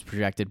year, he was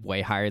projected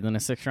way higher than a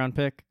 6th-round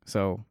pick.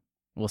 So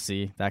we'll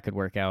see. That could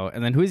work out.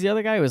 And then who's the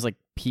other guy? It was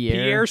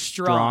Pierre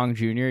Strong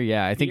Jr.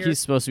 Yeah, I think he's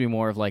supposed to be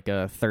more of a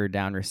 3rd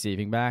down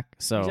receiving back.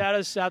 So he's out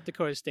of South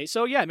Dakota State.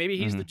 So yeah, maybe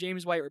he's the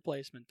James White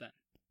replacement then.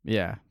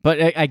 Yeah,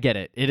 but I get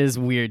it. It is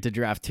weird to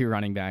draft 2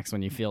 running backs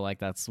when you feel like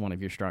that's one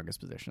of your strongest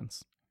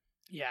positions.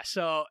 Yeah,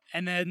 so,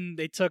 and then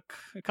they took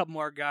a couple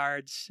more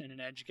guards and an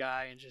edge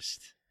guy, and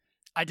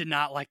I did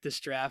not like this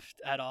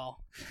draft at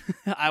all.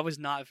 I was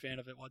not a fan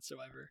of it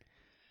whatsoever.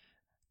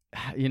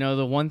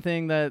 The one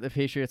thing that the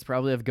Patriots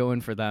probably have going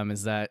for them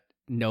is that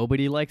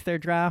nobody liked their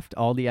draft.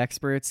 All the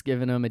experts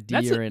giving them a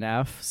D or an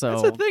F. So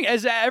that's the thing.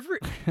 As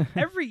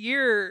every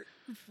year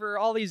for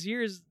all these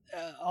years,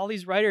 all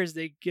these writers,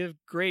 they give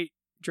great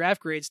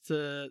draft grades to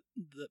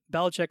the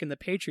Belichick and the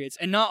Patriots,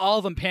 and not all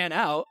of them pan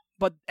out.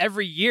 But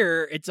every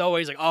year, it's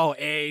always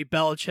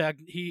Belichick,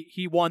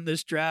 he won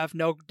this draft,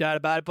 no doubt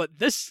about it. But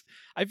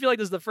I feel like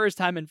this is the first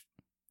time in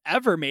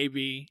ever,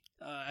 maybe,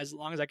 as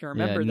long as I can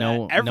remember,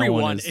 that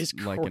everyone is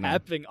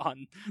crapping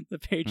on the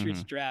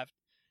Patriots draft.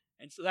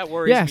 And so that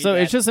worries me. Yeah, so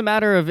it's just a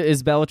matter of,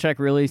 is Belichick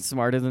really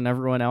smarter than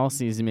everyone else?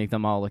 He needs to make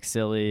them all look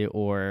silly,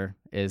 or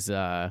is,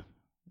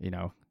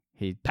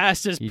 he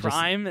past his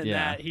prime and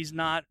that he's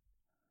not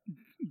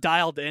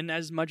dialed in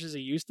as much as he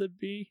used to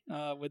be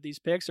with these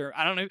picks? Or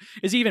I don't know,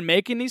 is he even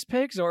making these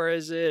picks, or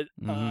is it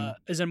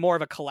more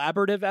of a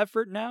collaborative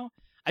effort now?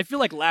 I feel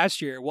like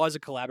last year it was a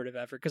collaborative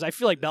effort, because I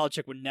feel like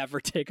Belichick would never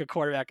take a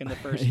quarterback in the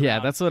first round. Yeah,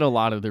 that's what a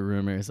lot of the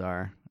rumors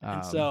are.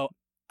 And so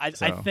I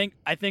think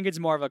it's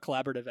more of a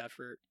collaborative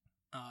effort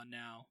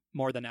now,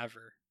 more than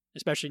ever,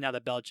 especially now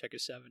that Belichick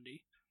is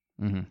 70.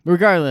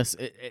 Regardless,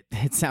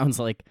 it sounds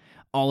like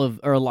a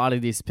lot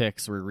of these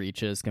picks were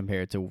reaches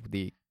compared to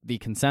the the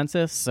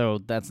consensus, so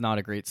that's not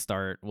a great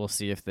start. We'll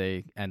see if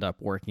they end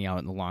up working out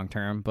in the long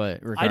term, but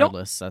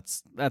regardless,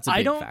 that's a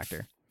big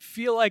factor.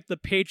 Feel like the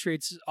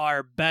Patriots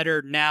are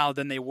better now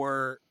than they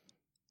were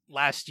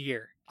last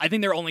year. I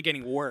think they're only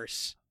getting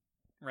worse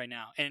right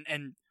now.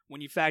 And when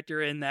you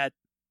factor in that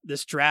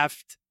this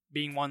draft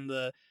being one of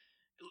the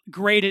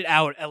graded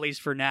out, at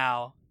least for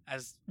now,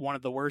 as one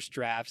of the worst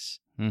drafts,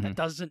 that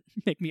doesn't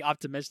make me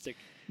optimistic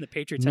in the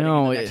Patriots heading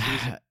into next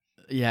season.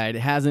 Yeah, it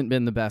hasn't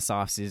been the best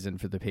offseason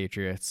for the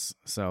Patriots,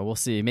 so we'll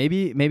see.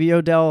 Maybe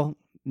Odell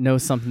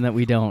knows something that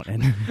we don't,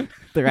 and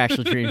they're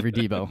actually trading for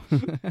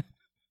Debo.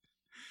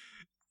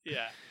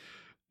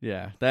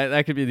 Yeah,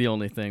 that could be the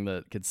only thing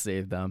that could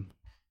save them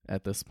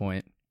at this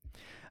point.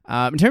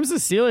 In terms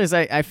of the Steelers,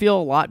 I feel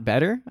a lot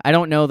better. I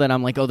don't know that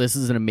I'm like, oh, this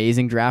is an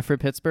amazing draft for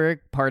Pittsburgh.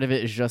 Part of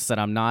it is just that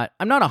I'm not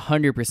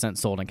 100%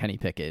 sold on Kenny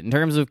Pickett. In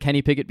terms of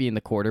Kenny Pickett being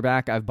the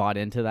quarterback, I've bought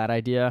into that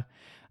idea.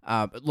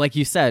 Like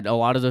you said, a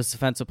lot of those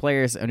defensive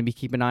players, I'm going to be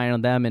keeping an eye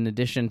on them in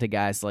addition to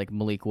guys like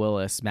Malik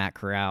Willis, Matt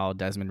Corral,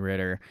 Desmond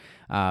Ridder,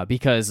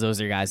 because those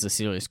are guys the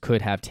Steelers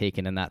could have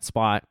taken in that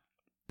spot.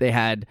 They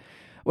had,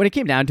 when it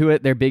came down to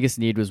it, their biggest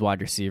need was wide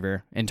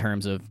receiver in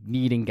terms of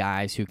needing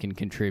guys who can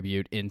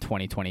contribute in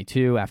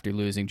 2022 after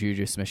losing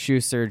Juju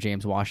Smith-Schuster,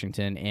 James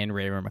Washington, and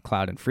Ray-Ray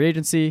McCloud in free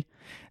agency.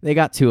 They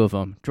got two of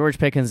them. George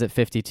Pickens at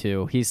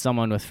 52. He's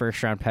someone with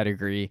first-round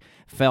pedigree.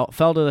 Fell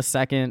to the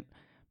second,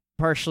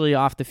 partially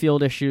off the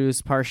field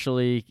issues,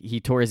 partially he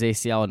tore his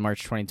ACL in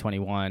March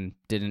 2021,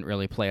 didn't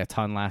really play a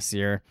ton last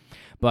year,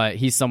 but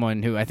he's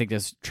someone who I think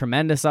has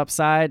tremendous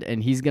upside,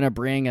 and he's going to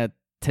bring a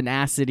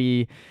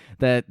tenacity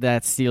that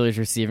Steelers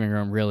receiving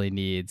room really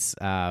needs.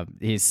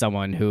 He's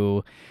someone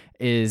who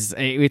is,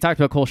 we talked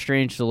about Cole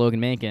Strange to Logan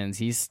Mankins.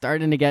 He's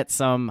starting to get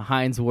some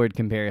Hines Ward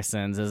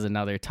comparisons as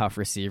another tough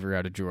receiver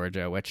out of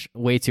Georgia, which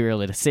way too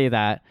early to say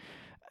that.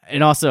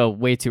 And also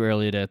way too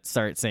early to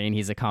start saying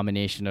he's a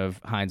combination of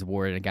Hines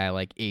Ward and a guy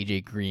like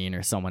AJ Green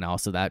or someone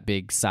else of that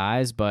big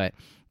size, but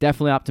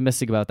definitely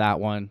optimistic about that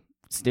one.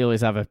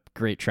 Steelers have a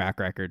great track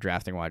record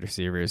drafting wide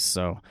receivers,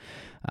 so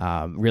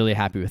really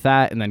happy with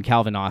that. And then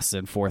Calvin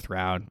Austin, 4th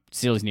round.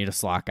 Steelers need a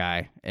slot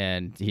guy,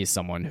 and he's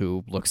someone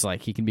who looks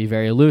like he can be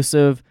very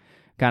elusive,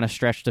 kind of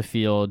stretch the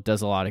field,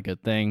 does a lot of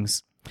good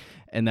things.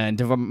 And then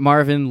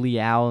Marvin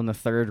Leal in the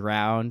 3rd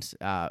round,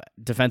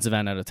 defensive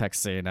end out of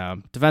Texas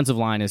A&M. Defensive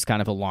line is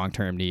kind of a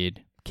long-term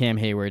need. Cam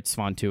Hayward,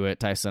 Svan Tuitt,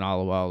 Tyson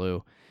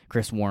Alualu,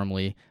 Chris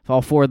Wormley. If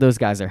all 4 of those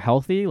guys are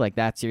healthy, like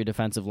that's your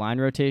defensive line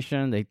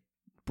rotation. They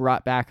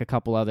brought back a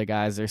couple other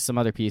guys. There's some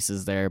other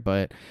pieces there,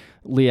 but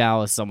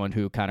Leal is someone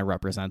who kind of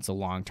represents a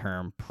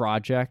long-term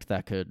project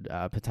that could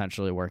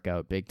potentially work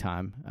out big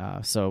time.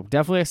 So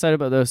definitely excited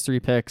about those 3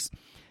 picks.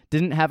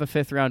 Didn't have a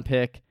 5th-round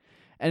pick.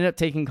 Ended up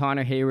taking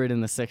Connor Hayward in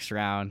the 6th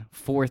round.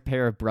 4th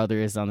pair of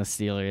brothers on the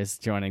Steelers,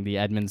 joining the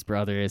Edmonds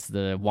brothers,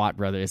 the Watt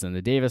brothers, and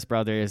the Davis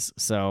brothers.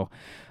 So,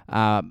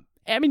 I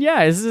mean,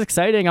 yeah, this is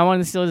exciting. I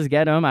wanted the Steelers to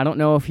get him. I don't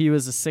know if he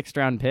was a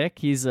 6th-round pick.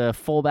 He's a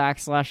fullback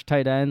 /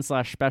 tight end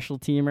 / special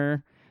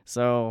teamer.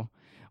 So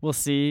we'll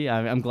see.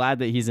 I'm glad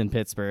that he's in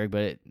Pittsburgh,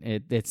 but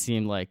it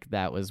seemed like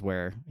that was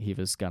where he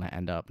was going to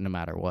end up no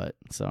matter what.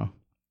 So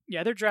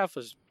yeah, their draft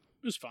was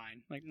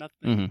fine. Like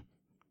nothing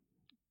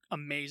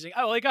amazing.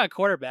 Oh, they got a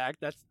quarterback.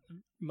 That's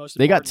most.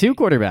 They got 2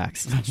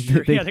 quarterbacks.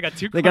 They got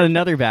 2. They got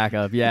another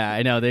backup. Yeah,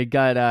 I know. They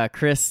got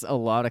Chris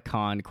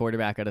Olaudah,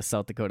 quarterback out of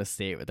South Dakota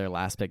State, with their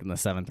last pick in the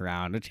 7th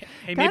round. Which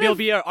hey, maybe it'll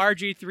be a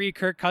RG3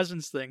 Kirk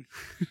Cousins thing.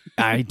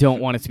 I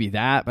don't want it to be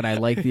that, but I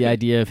like the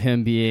idea of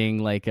him being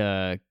like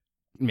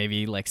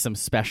maybe like some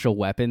special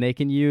weapon they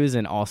can use,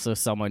 and also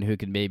someone who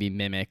can maybe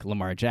mimic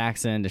Lamar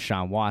Jackson,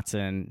 Deshaun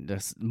Watson,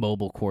 just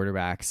mobile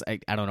quarterbacks.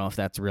 I don't know if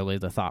that's really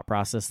the thought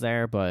process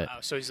there, but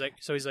so he's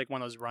like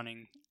one of those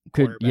running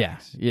quarterbacks.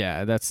 quarterbacks.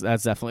 Yeah, that's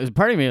definitely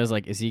part of me was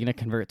like, is he going to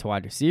convert to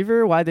wide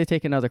receiver? Why'd they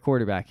take another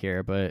quarterback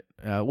here? But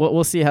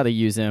we'll see how they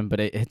use him. But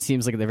it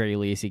seems like at the very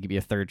least he could be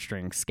a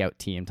 3rd-string scout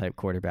team type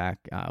quarterback.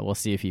 We'll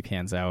see if he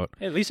pans out.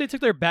 Hey, at least they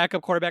took their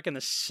backup quarterback in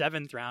the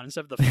 7th round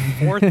instead of the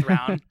 4th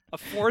round. A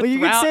 4th round. Well, you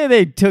could say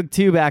they took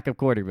 2 backup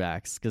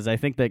quarterbacks, because I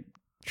think that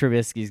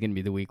Trubisky is going to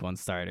be the week 1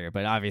 starter,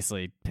 but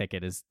obviously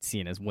Pickett is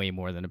seen as way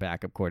more than a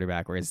backup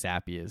quarterback, whereas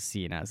Zappi is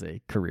seen as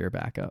a career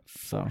backup.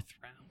 So 4th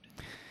round.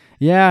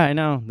 Yeah, I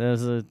know. That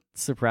was a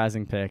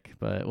surprising pick,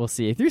 but we'll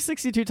see. He threw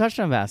 62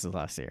 touchdown passes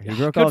last year. He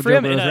broke all of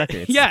Joe Burrow's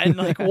records. Yeah, and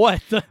like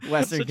what?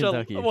 Western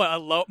Kentucky.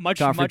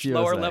 Much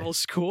lower level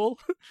school?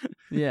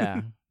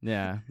 Yeah,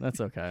 that's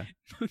okay.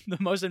 The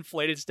most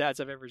inflated stats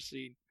I've ever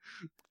seen.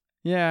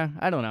 Yeah,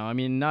 I don't know. I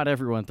mean, not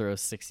everyone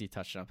throws 60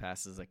 touchdown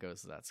passes that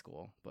goes to that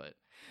school, but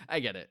I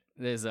get it.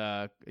 There's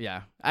I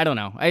don't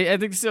know. I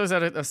think the Steelers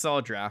had a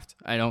solid draft.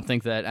 I don't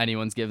think that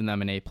anyone's given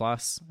them an A+,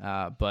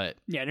 but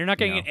yeah, they're not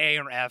getting an A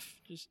or F.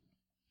 Just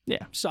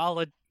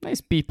solid.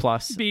 Nice B+.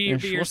 B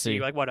or C,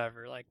 like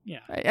whatever. Like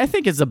I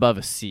think it's above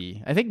a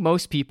C. I think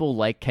most people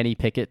like Kenny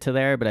Pickett to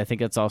there, but I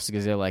think it's also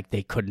because they're like,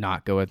 they could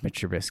not go with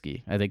Mitch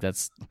Trubisky. I think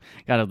that's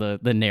kind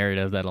of the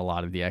narrative that a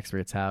lot of the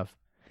experts have.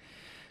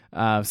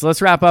 So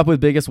let's wrap up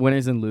with biggest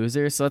winners and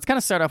losers. So let's kind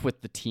of start off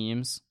with the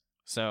teams.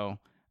 So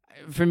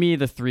for me,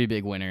 the three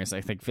big winners,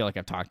 I feel like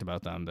I've talked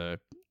about them,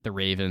 the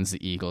Ravens,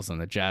 the Eagles,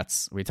 and the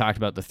Jets. We talked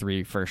about the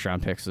 3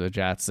 first-round picks of the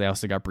Jets. They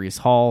also got Breece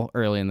Hall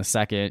early in the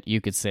second.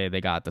 You could say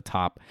they got the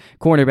top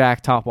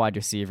cornerback, top wide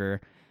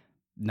receiver,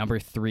 number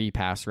 3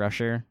 pass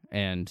rusher,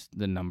 and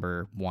the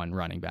number 1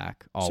 running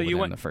back, all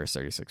within the first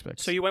 36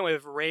 picks. So you went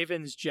with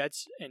Ravens,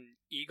 Jets, and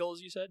Eagles,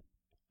 you said?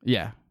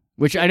 Yeah,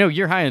 which I know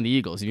you're high on the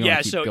Eagles. If you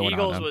want to keep going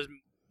Eagles on them. was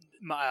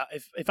my,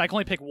 if I can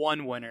only pick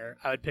one winner,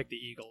 I would pick the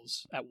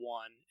Eagles at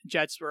 1.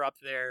 Jets were up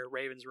there,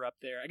 Ravens were up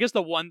there. I guess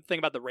the one thing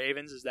about the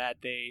Ravens is that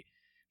they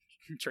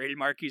traded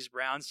Marquise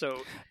Brown,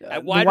 so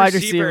at wide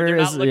receiver, they're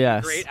not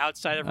looking great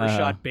outside of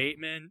Rashad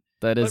Bateman.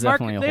 That is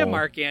definitely a hole. They have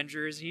Mark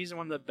Andrews. He's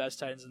one of the best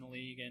tight ends in the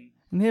league, and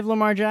they have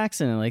Lamar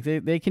Jackson. Like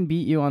they can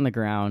beat you on the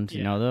ground. Yeah.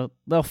 You know,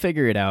 they'll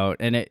figure it out.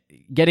 And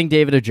getting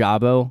David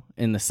Ojabo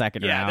in the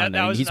second round,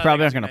 that was he's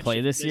probably not going to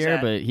play this year,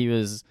 but he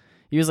was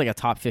like a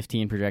top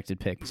 15 projected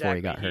pick before he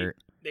got hurt.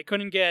 They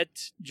couldn't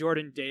get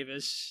Jordan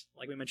Davis,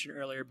 like we mentioned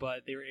earlier,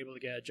 but they were able to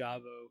get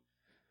Ojabo,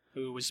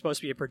 who was supposed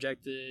to be a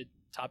projected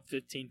top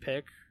 15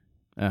 pick,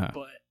 but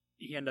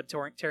he ended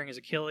up tearing his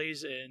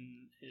Achilles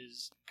in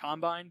his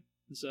combine,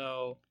 and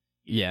so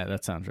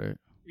that sounds right.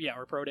 Yeah,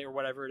 or pro day or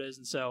whatever it is,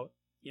 and so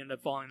he ended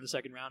up falling in the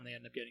second round, and they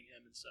ended up getting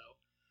him, and so.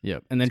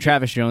 Yep, and then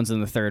Travis Jones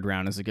in the third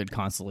round is a good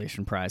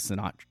consolation prize to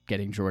not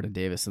getting Jordan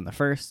Davis in the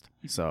first.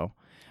 So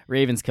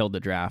Ravens killed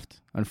the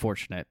draft.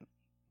 Unfortunate,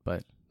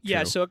 but.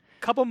 Yeah, true. so a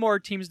couple more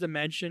teams to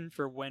mention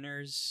for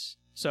winners.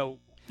 So,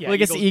 I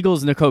guess the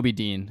Eagles, Nakobe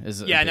Dean is.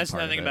 And that's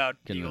another thing about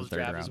the Eagles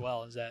draft as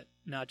well, is that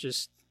not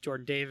just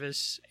Jordan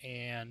Davis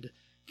and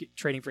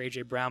trading for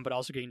AJ Brown, but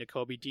also getting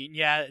Nakobe Dean.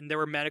 Yeah, and there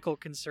were medical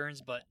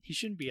concerns, but he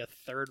shouldn't be a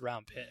 3rd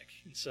round pick,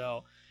 and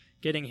so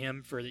getting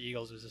him for the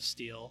Eagles was a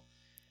steal.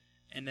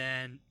 And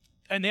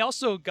they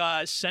also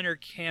got center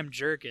Cam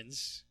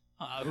Jerkins,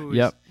 who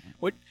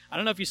I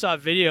don't know if you saw a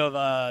video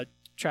of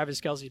Travis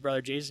Kelce's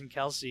brother, Jason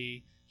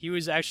Kelce. He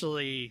was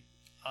actually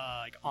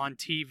on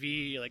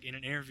TV, like in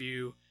an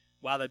interview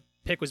while the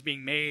pick was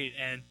being made,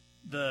 and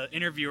the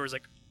interviewer was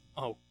like,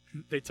 "Oh,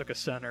 they took a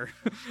center,"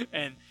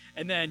 and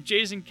then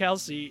Jason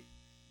Kelce.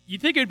 You'd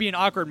think it would be an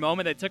awkward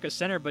moment they took a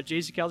center, but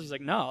Jason Kelce's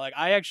like, "No, like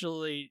I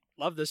actually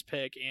love this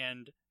pick,"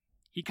 and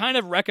he kind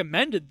of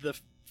recommended the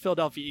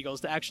Philadelphia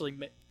Eagles to actually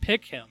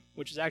pick him,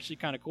 which is actually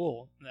kind of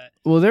cool.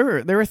 Well,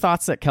 there were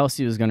thoughts that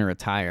Kelce was going to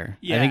retire.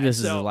 I think this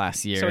is his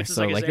last year,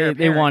 so like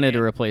they wanted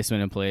a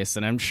replacement in place,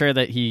 and I'm sure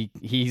that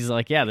he's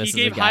like, this is a guy that I can mentor.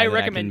 He gave high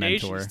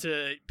recommendations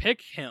to pick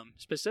him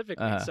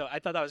specifically, so I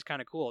thought that was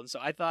kind of cool, and so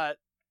I thought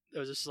it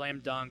was a slam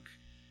dunk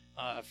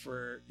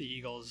for the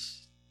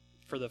Eagles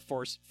for the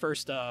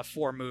first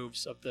 4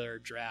 moves of their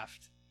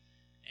draft,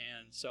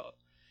 and so.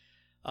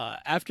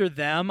 After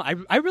them,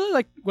 I really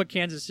like what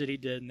Kansas City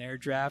did in their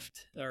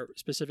draft, or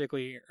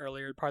specifically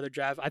earlier part of their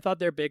draft. I thought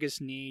their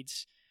biggest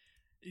needs.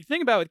 The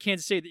thing about with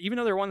Kansas City, even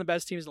though they're one of the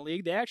best teams in the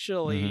league, they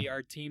actually are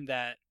a team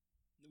that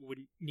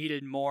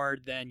needed more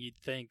than you'd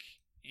think.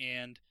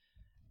 And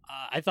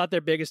I thought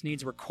their biggest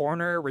needs were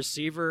corner,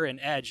 receiver, and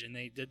edge, and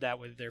they did that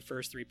with their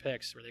first 3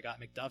 picks, where they got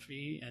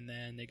McDuffie, and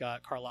then they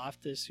got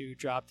Karlaftis, who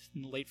dropped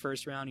in the late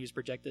first round. He was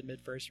projected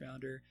mid-first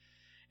rounder.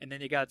 And then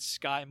they got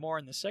Sky Moore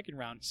in the second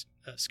round.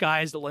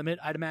 Sky is the limit,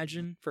 I'd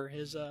imagine, for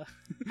his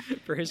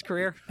for his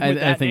career.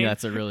 I think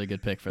that's a really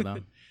good pick for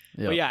them.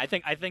 Yep. But yeah, I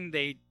think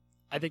they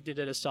did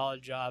a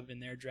solid job in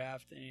their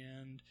draft.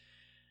 And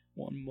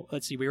one more,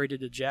 let's see, we already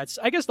did the Jets.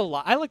 I guess I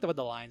liked what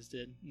the Lions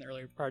did in the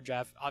earlier part of the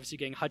draft. Obviously,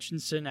 getting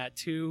Hutchinson at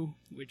 2,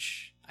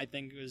 which I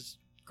think was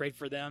great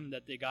for them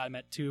that they got him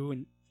at 2,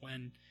 and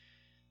when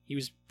he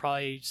was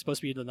probably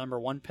supposed to be the number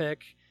 1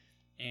 pick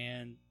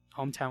and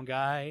hometown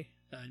guy.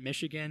 In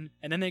Michigan,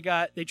 and then they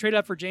traded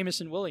up for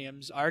Jameson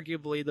Williams,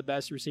 arguably the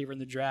best receiver in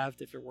the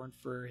draft if it weren't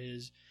for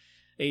his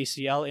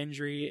ACL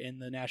injury in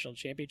the national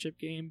championship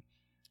game.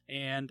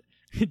 And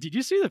did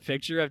you see the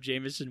picture of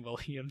Jameson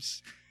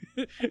Williams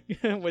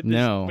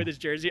with his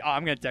jersey? Oh,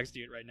 I'm gonna text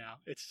you it right now.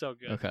 It's so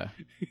good. Okay.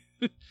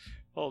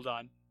 Hold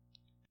on.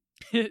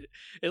 It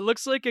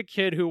looks like a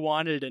kid who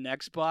wanted an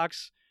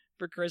Xbox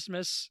for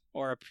Christmas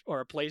or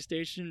a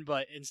PlayStation,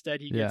 but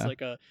instead he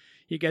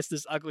gets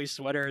this ugly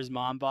sweater his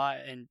mom bought,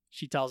 and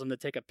she tells him to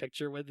take a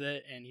picture with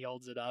it, and he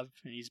holds it up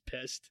and he's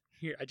pissed.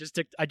 Here, I just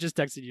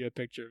texted you a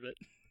picture of it.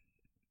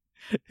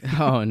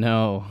 Oh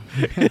no.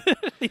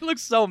 He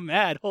looks so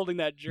mad holding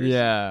that jersey.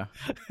 Yeah.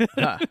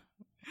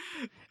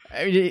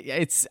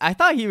 I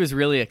thought he was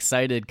really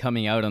excited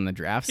coming out on the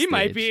draft stage. He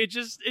might be. It's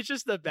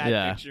just a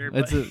bad picture.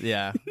 But...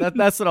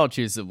 That's what I'll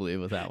choose to believe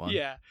with that one.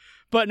 Yeah.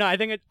 But no, I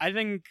think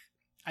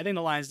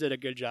the Lions did a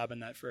good job in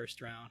that first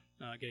round,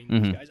 getting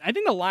these guys. I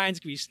think the Lions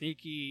could be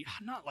sneaky,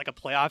 not like a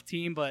playoff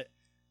team, but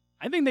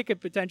I think they could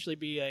potentially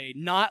be a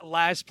not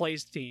last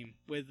place team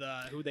with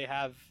who they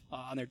have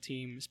on their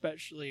team,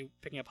 especially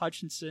picking up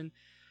Hutchinson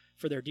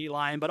for their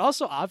D-line, but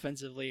also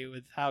offensively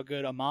with how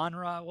good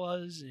Amon-Ra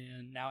was,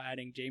 and now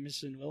adding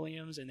Jameson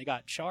Williams, and they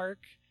got Chark,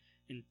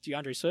 and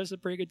DeAndre Swift's a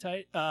pretty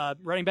good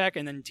running back,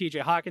 and then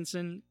TJ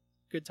Hawkinson,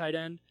 good tight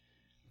end.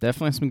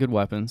 Definitely some good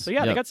weapons. So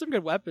yeah, they got some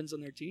good weapons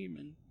on their team,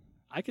 and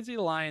I can see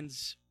the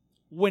Lions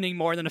winning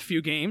more than a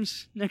few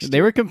games next They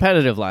year. were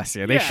competitive last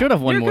year. They should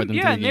have won more than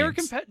 3 and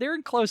games. they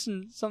were close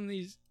in some of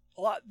these.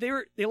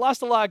 They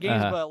lost a lot of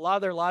games, Uh-huh. but a lot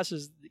of their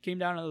losses came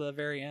down to the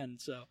very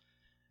end. So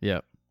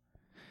Yep.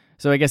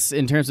 So I guess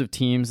in terms of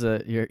teams,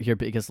 your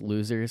biggest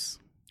losers.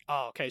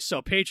 okay,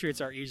 so Patriots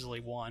are easily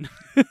one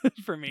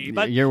for me,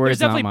 but Your words, there's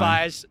definitely not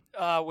mine.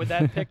 bias with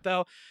that pick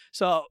though.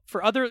 So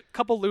for other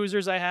couple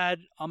losers I had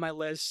on my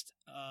list,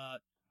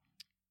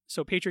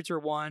 so Patriots were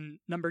one.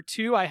 Number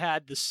 2, I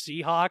had the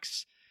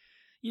Seahawks.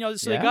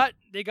 So Yeah?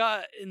 they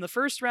got in the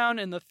first round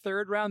and the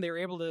third round, they were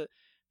able to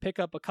pick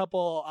up a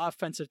couple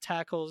offensive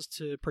tackles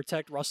to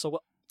protect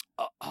Russell.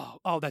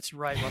 Oh, that's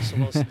right. Russell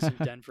Wilson's in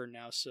Denver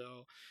now,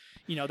 so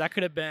that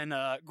could have been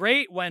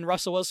great when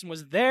Russell Wilson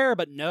was there,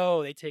 but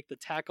no, they take the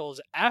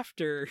tackles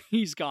after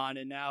he's gone,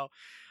 and now,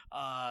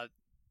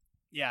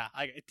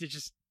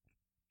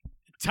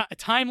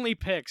 timely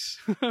picks,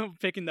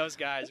 picking those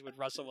guys with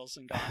Russell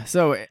Wilson gone.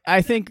 So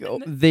I think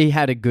they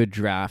had a good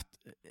draft,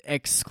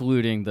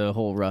 excluding the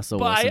whole Russell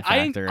But Wilson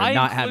I factor and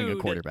not having a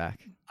include-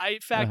 quarterback. I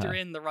factor Uh-huh.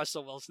 in the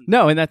Russell Wilson.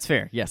 No, and that's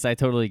fair. Yes, I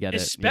totally get it.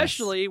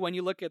 Especially when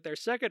you look at their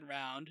second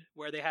round,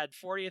 where they had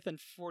 40th and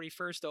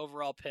 41st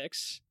overall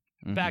picks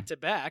Yes. Mhm. back to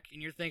back,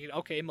 and you're thinking,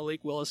 okay,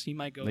 Malik Willis, he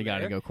might go They got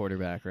to there. go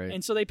quarterback, right?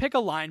 And so they pick a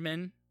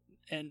lineman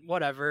and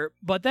whatever.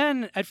 But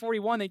then at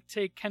 41, they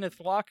take Kenneth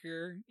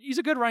Walker. He's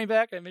a good running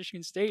back at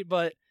Michigan State,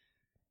 but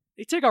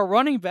they take a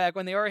running back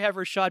when they already have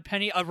Rashad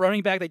Penny, a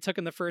running back they took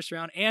in the first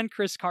round, and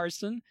Chris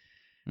Carson,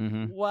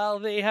 hmm while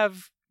they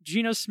have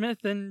Geno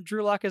Smith and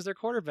Drew Lock as their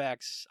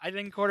quarterbacks. I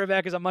think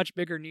quarterback is a much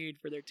bigger need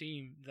for their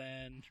team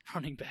than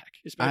running back.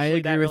 Especially I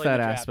agree that with early in that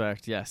the draft.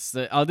 aspect. Yes,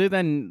 other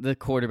than the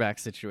quarterback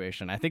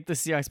situation, I think the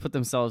Seahawks put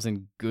themselves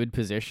in good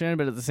position,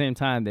 but at the same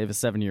time, they have a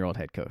 7-year-old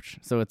head coach,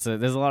 so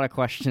there's a lot of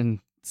questions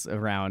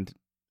around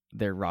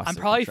their roster. I'm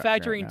probably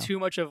construction right factoring now. too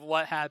much of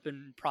what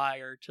happened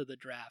prior to the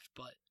draft,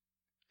 but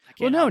I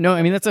Well, can't no. help I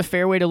but mean, look that's a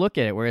fair way to look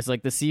at it. Whereas,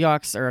 like, the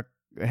Seahawks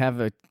have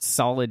a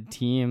solid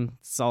team,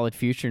 solid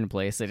future in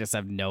place. They just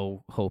have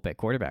no hope at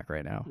quarterback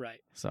right now.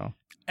 right. So,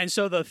 And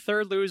so the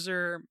third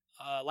loser,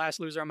 last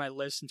loser on my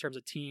list in terms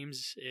of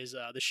teams is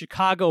the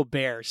Chicago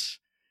Bears.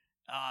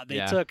 They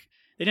Yeah.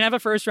 didn't have a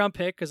first round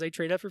pick because they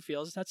traded up for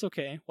Fields. That's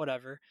okay,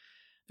 whatever.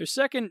 Their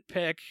second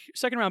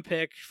round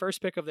pick, first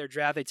pick of their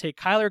draft, they take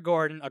Kyler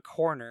Gordon, a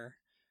corner,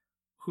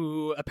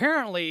 who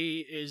apparently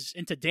is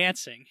into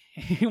dancing.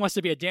 He wants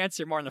to be a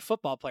dancer more than a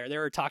football player. There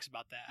were talks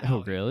about that.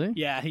 oh, really?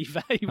 Yeah, he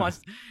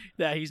wants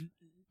that. He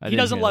didn't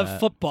doesn't hear love that.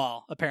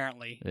 football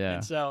apparently.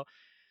 Yeah.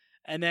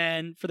 And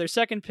then for their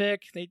second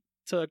pick, they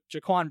took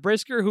Jaquan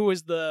Brisker, who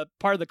was the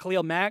part of the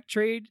Khalil Mack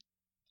trade.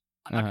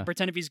 I'm not Uh-huh. gonna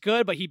pretend if he's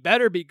good, but he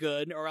better be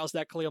good, or else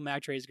that Khalil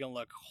Mack trade is gonna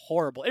look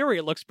horrible. It already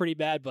looks pretty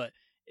bad, but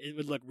it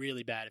would look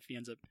really bad if he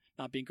ends up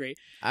not being great.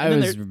 I And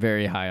then was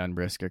very high on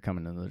Brisker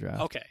coming into the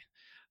draft. Okay.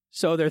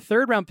 So their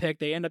third round pick,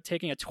 they end up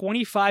taking a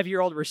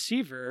 25-year-old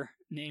receiver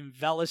named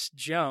Velus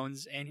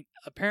Jones, and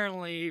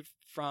apparently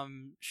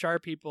from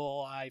sharp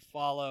people I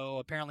follow,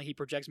 apparently he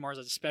projects more as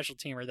a special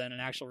teamer than an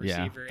actual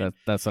receiver. Yeah,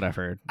 that's what I've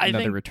heard. I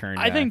Another think- return.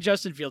 I guy. think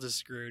Justin Fields is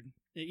screwed.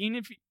 Even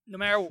if, no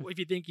matter if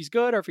you think he's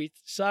good or if he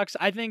sucks,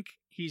 I think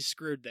he's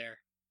screwed there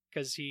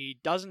because he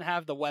doesn't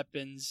have the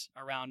weapons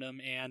around him,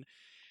 and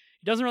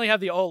he doesn't really have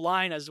the O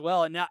line as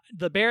well. And now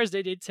the Bears,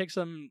 they did take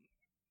some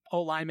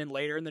O linemen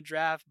later in the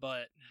draft,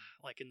 but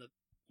like in the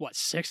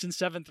 6th and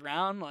 7th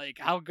round, like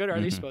how good are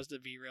they Mhm. supposed to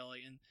be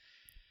really? And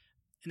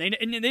they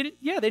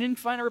didn't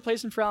find a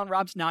replacement for Allen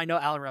Robinson. Now I know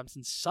Allen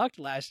Robinson sucked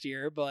last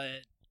year,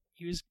 but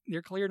he was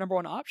their clear number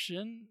one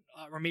option,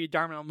 or maybe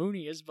Darnell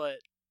Mooney is, but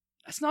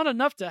that's not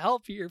enough to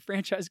help your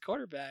franchise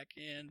quarterback.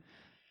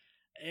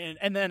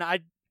 And then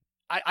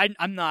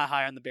I'm not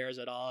high on the Bears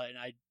at all, and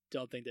I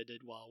don't think they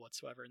did well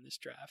whatsoever in this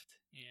draft.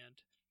 And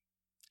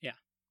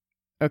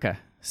Okay,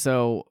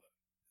 so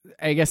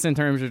I guess in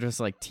terms of just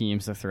like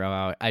teams to throw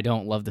out, I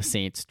don't love the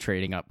Saints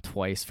trading up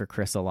twice for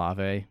Chris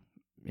Olave.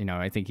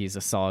 I think he's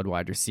a solid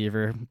wide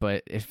receiver,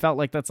 but it felt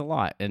like that's a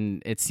lot,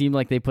 and it seemed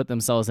like they put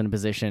themselves in a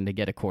position to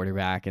get a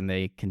quarterback, and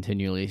they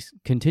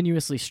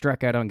continuously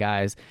struck out on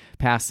guys,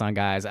 passed on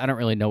guys. I don't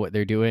really know what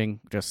they're doing.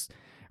 Just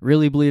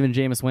really believe in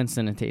Jameis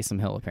Winston and Taysom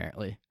Hill,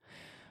 apparently.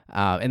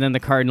 And then the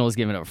Cardinals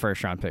giving up a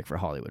first-round pick for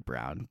Hollywood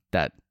Brown.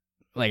 That,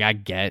 like, I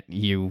get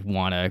you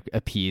want to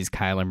appease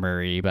Kyler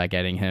Murray by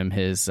getting him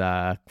his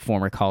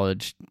former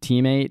college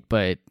teammate,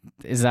 but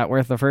is that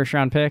worth the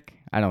first-round pick?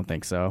 I don't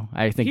think so.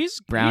 I think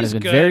Brown has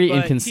been good, very but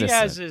inconsistent. He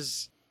has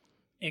his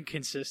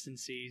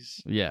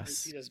inconsistencies.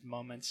 Yes. He has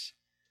moments.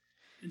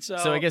 And so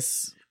So I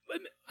guess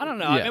I don't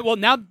know. Yeah. I mean, well,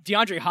 now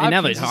DeAndre Hopkins, And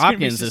now that is gonna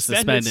Hopkins be is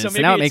suspended, suspended, so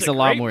maybe now it it's makes a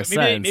lot great- more maybe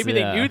sense, Maybe they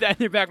yeah. knew that in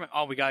their back.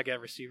 Oh, we gotta get a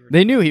receiver.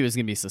 they knew he was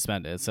going to be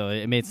suspended, so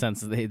it made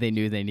sense. They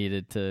knew they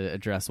needed to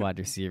address wide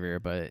receiver,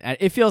 but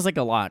it feels like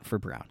a lot for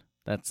Brown.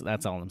 That's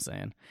all I'm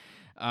saying.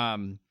 I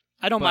don't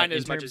but mind it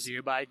in as much terms- as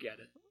you, but I get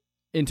it.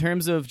 In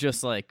terms of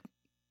just like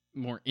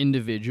more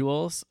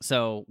individuals,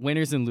 so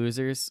winners and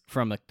losers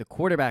from like the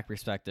quarterback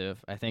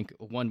perspective, I think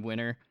one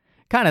winner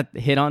kind of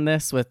hit on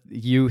this with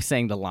you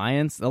saying the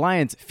Lions. The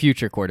Lions'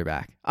 future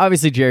quarterback.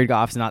 Obviously, Jared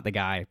Goff's not the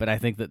guy, but I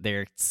think that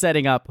they're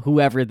setting up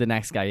whoever the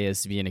next guy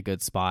is to be in a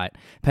good spot.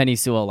 Penny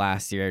Sewell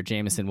last year,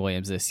 Jameson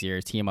Williams this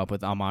year, team up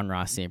with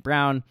Amon-Ra St.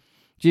 Brown.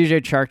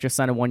 DJ Chark just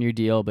signed a 1-year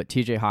deal, but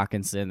TJ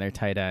Hawkinson, their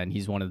tight end,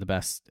 he's one of the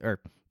best or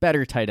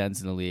better tight ends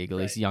in the league, at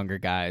least younger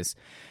guys.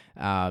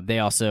 They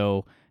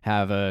also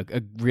have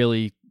a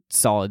really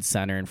solid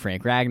center in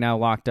Frank Ragnow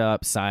locked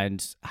up,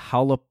 signed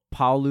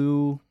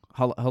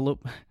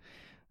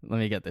Let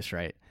me get this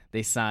right.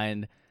 They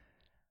signed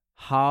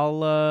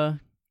Hala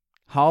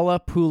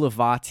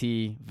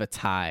Pulavati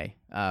Vatai,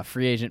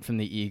 free agent from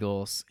the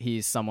Eagles.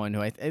 He's someone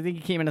who I think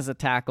he came in as a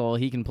tackle.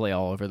 He can play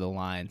all over the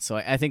line. So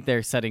I think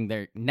they're setting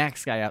their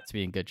next guy up to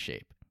be in good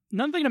shape.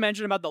 Another thing to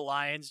mention about the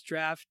Lions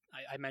draft,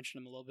 I mentioned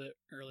them a little bit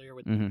earlier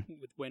with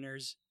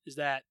winners, is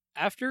that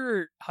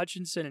after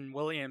Hutchinson and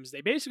Williams,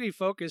 they basically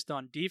focused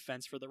on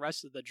defense for the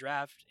rest of the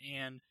draft.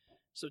 And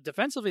so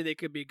defensively, they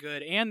could be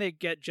good. And they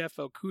get Jeff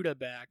Okudah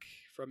back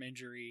from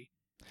injury.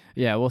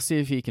 Yeah, we'll see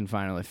if he can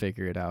finally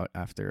figure it out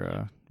after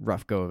a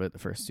rough go of it the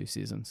first 2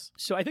 seasons.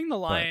 So I think the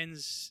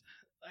Lions,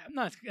 I'm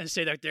not going to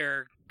say that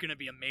they're going to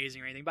be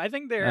amazing or anything, but I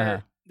think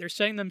they're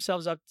setting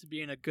themselves up to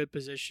be in a good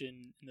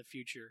position in the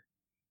future.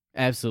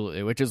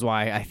 Absolutely, which is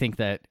why I think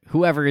that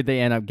whoever they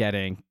end up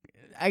getting,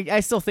 I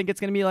still think it's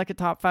going to be like a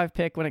top 5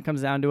 pick when it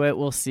comes down to it.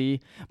 We'll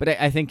see. But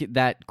I think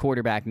that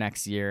quarterback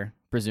next year,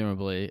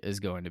 presumably, is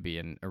going to be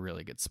in a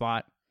really good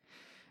spot.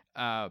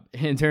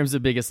 In terms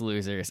of biggest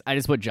losers, I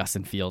just put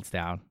Justin Fields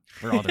down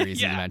for all the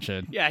reasons you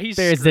mentioned. Yeah, he's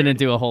Bears screwed. didn't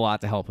do a whole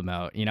lot to help him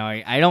out. You know,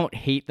 I don't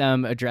hate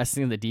them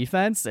addressing the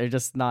defense. They're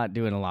just not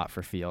doing a lot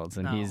for Fields,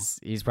 and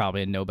he's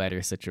probably in no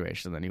better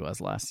situation than he was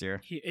last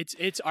year.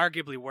 It's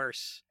arguably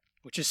worse,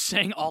 which is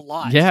saying a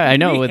lot. Yeah, I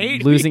know, with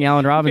losing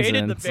Allen Robinson. We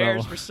hated the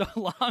Bears for so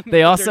long.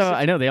 They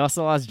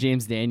also lost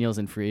James Daniels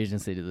in free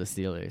agency to the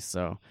Steelers,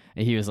 so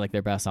and he was like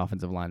their best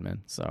offensive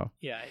lineman. So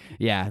yeah,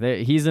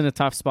 he's in a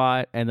tough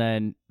spot. And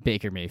then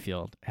Baker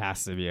Mayfield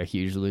has to be a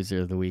huge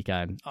loser of the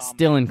weekend.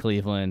 Still in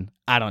Cleveland.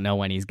 I don't know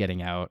when he's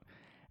getting out.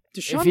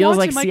 Deshaun it feels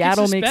Watson like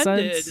Seattle makes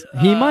sense.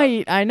 He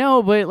might. I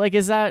know, but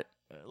is that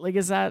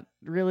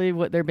really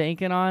what they're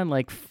banking on?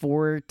 Like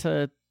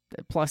 4+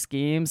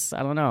 games?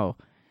 I don't know.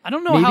 I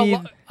don't know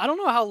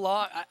how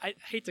long. I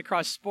hate to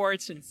cross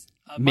sports and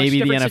maybe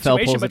the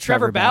NFL pulls but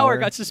Trevor Bauer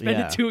got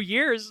suspended 2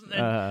 years.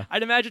 And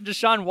I'd imagine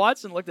Deshaun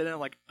Watson looked at it and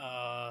like,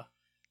 how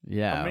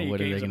many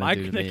what are they games am going I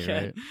to do gonna to me?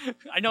 get? Right?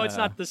 I know it's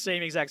not the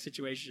same exact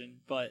situation,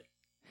 but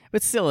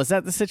still, is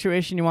that the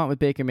situation you want with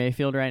Baker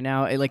Mayfield right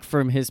now? Like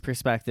from his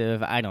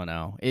perspective, I don't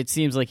know. It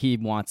seems like he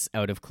wants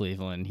out of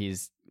Cleveland.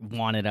 He's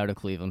wanted out of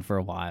Cleveland for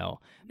a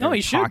while.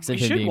 He should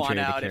want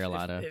out.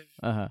 Carolina.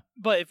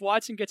 But if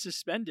Watson gets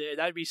suspended,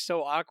 that'd be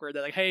so awkward.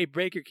 That like, hey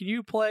Baker, can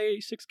you play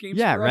 6 games?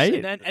 Yeah, for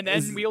right. Us? And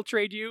then we'll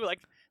trade you. Like,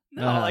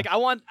 no, like I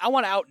want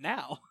out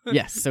now.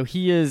 Yes, so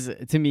he is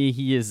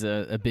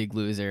a big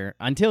loser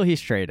until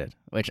he's traded,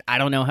 which I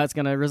don't know how it's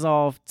gonna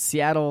resolve.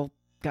 Seattle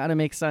gotta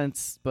make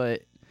sense,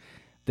 but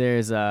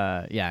there's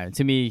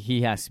to me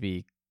he has to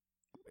be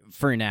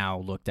for now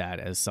looked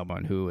at as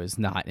someone who is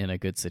not in a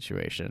good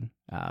situation.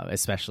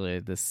 Especially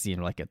this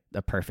seemed like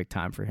a perfect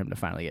time for him to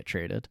finally get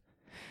traded.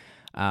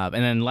 And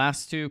then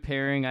last 2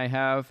 pairing I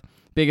have,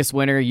 biggest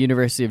winner,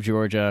 University of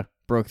Georgia,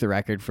 broke the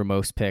record for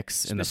most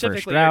picks in the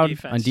first round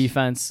on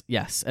defense.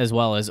 Yes, as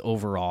well as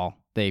overall.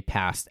 They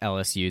passed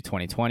LSU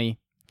 2020.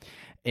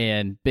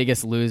 And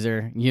biggest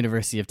loser,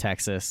 University of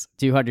Texas,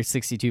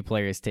 262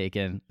 players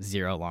taken,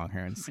 0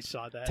 Longhorns. I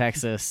saw that.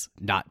 Texas,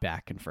 not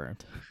back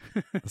confirmed.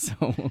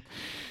 So,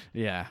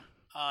 yeah.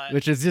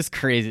 Which is just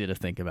crazy to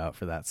think about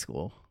for that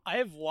school. I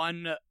have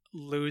one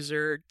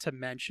loser to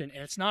mention,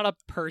 and it's not a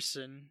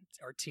person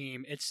or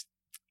team. It's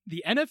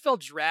the NFL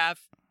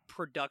draft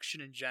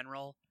production in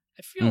general.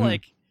 I feel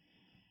like,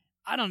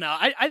 I don't know.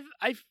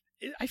 I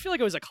feel like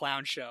it was a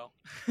clown show,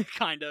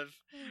 kind of,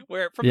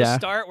 where from the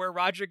start, where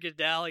Roger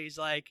Goodell, he's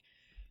like,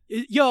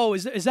 yo,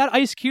 is that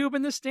Ice Cube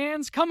in the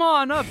stands? Come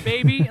on up,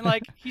 baby. And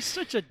like, he's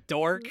such a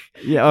dork.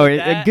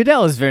 Yeah,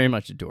 Goodell is very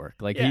much a dork.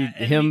 Like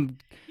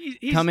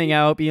he's coming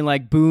out being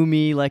like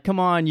boomy, like, come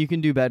on, you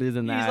can do better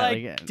than that.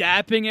 He's like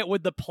dapping it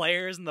with the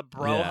players and the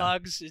bro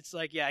hugs. It's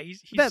like,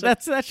 he's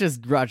that's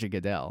just Roger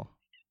Goodell.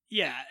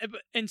 Yeah,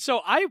 and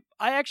so I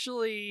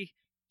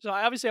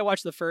obviously I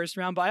watched the first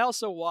round, but I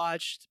also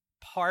watched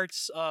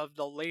parts of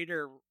the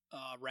later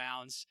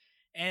rounds,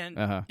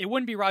 and it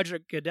wouldn't be Roger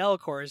Goodell, of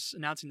course,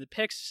 announcing the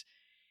picks.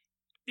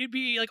 It'd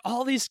be like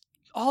all these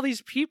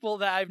people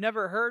that I've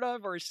never heard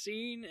of or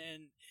seen,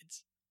 and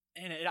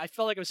I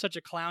felt like it was such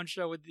a clown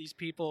show with these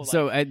people.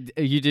 So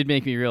you did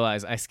make me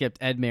realize I skipped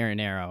Ed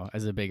Marinaro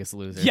as the biggest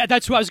loser. Yeah,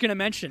 that's what I was going to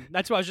mention.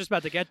 That's what I was just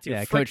about to get to.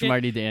 Yeah, Coach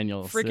Marty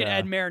Daniels. Freaking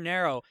Ed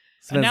Marinaro.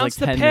 Spends announced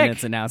like 10 the pick.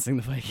 minutes announcing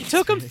the Vikings. It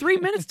took him 3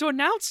 minutes to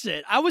announce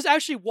it. I was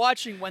actually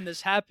watching when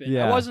this happened.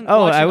 Yeah. I wasn't.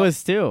 I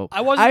was too.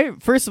 I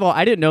first of all,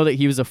 I didn't know that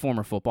he was a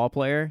former football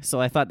player,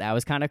 so I thought that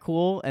was kind of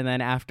cool. And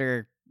then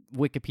after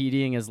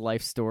Wikipediaing his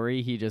life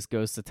story. He just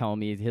goes to tell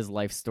me his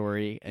life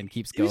story and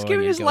keeps going. He's giving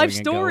and his going life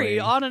and story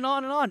going. on and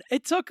on and on.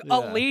 It took a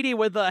lady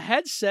with a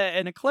headset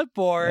and a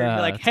clipboard,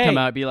 like, to hey, come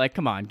out and be like,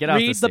 come on, get out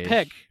read the the stage.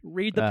 pick.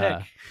 Read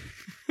the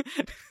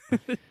pick.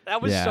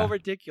 That was so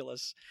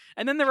ridiculous.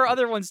 And then there were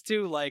other ones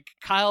too, like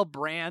Kyle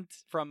Brandt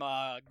from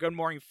Good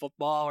Morning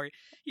Football, where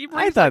he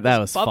brings thought that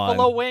this was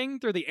buffalo fun. wing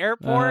through the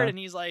airport, and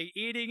he's like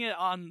eating it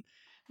on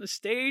the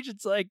stage.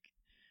 It's like,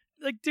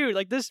 dude,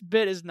 like this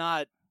bit is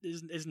not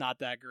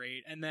that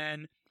great. And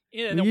then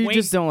You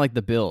just don't like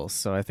the Bills,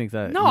 so I think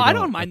that. No, I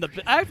don't mind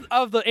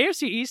of the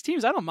AFC East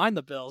teams. I don't mind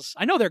the Bills.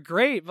 I know they're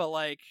great, but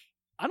like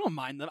I don't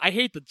mind them. I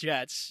hate the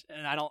Jets,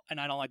 and I don't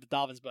like the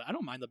Dolphins, but I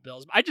don't mind the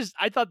Bills.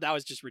 I thought that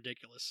was just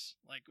ridiculous.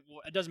 Like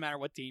it doesn't matter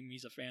what team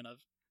he's a fan of.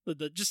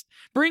 Just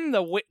bring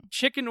the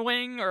chicken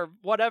wing or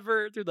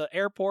whatever through the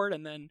airport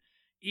and then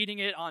eating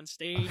it on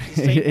stage.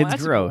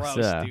 It's gross,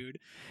 yeah. Dude.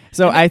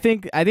 So I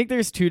think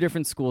there's two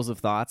different schools of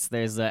thoughts.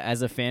 There's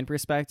as a fan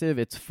perspective,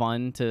 it's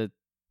fun to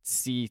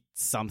see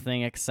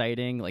something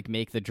exciting, like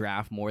make the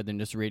draft more than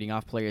just reading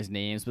off players'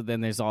 names. But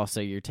then there's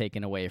also you're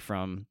taking away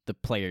from the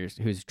players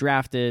who's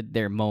drafted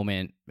their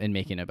moment and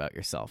making it about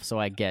yourself. So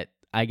I get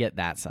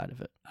that side of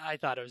it. I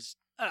thought it was.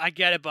 I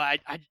get it, but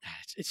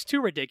it's too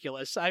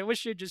ridiculous. I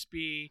wish it'd just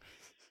be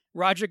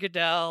Roger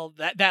Goodell,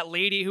 that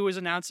lady who was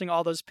announcing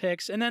all those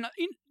picks, and then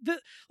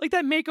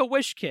that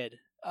Make-A-Wish kid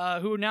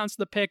who announced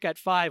the pick at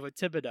 5 with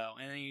Thibodeau,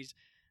 and he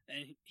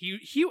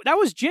that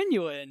was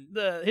genuine.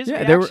 His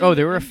reaction,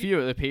 there were a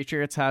few. The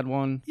Patriots had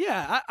one.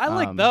 Yeah, I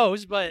like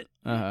those, but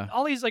Uh-huh.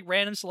 all these like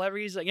random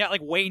celebrities,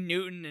 like Wayne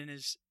Newton and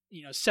his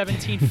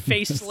 17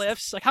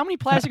 facelifts. Like how many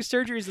plastic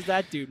surgeries does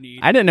that dude need?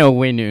 I didn't know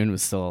Wayne Newton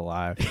was still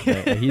alive.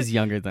 He's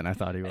younger than I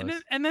thought he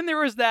was. And then there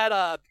was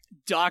that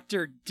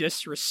Dr.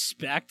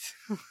 Disrespect,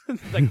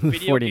 like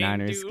video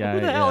 49ers game dude. guy, Who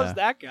the hell yeah. is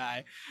that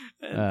guy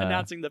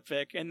announcing the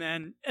pick? And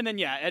then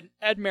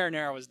Ed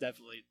Marinero was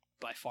definitely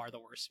by far the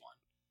worst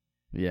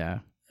one. Yeah.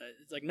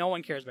 It's like no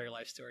one cares about your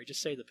life story.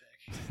 Just say the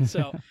pick.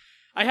 So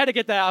I had to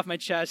get that off my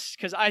chest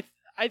because I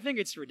think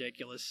it's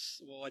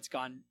ridiculous what's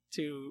gone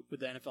to with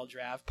the NFL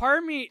draft. Part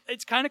of me,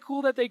 it's kind of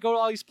cool that they go to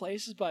all these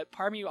places, but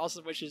part of me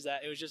also wishes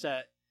that it was just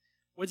at,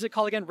 what's it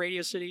called again?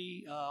 Radio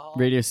City Hall?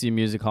 Radio City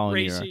Music Hall in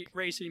New York.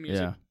 Radio City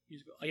Music. Yeah.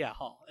 Yeah,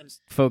 Hall. And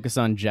Focus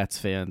on Jets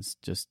fans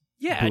just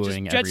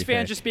booing Jets every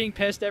fans pick. just being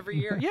pissed every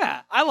year.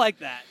 Yeah, I like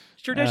that.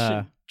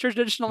 Tradition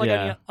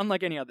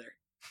unlike any other.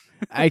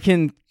 I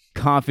can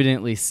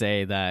confidently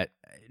say that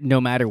no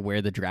matter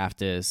where the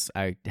draft is,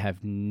 I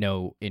have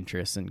no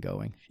interest in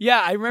going. Yeah,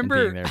 I being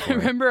remember. there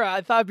for I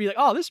thought it'd be like,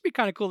 oh, this would be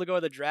kind of cool to go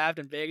to the draft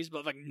in Vegas, but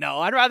I'm like, no,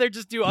 I'd rather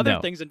just do other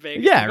things in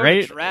Vegas. Yeah, than go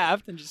right. To the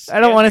draft and just. I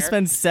don't want to there.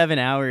 spend 7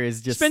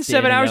 hours just spend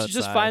 7 hours to outside.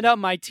 just find out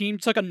my team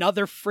took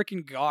another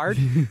freaking guard.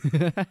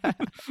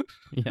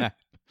 Yeah,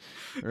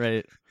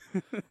 right.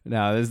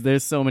 No,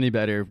 there's so many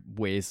better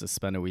ways to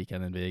spend a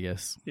weekend in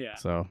Vegas. Yeah.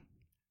 So,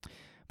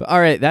 but all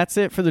right, that's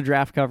it for the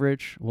draft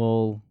coverage.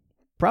 We'll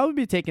probably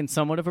be taking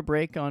somewhat of a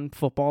break on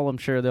football. I'm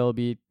sure there'll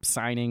be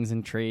signings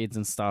and trades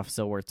and stuff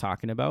still worth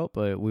talking about,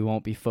 but we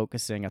won't be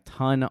focusing a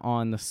ton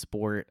on the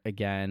sport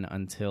again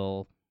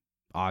until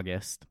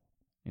August.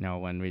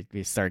 When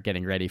we start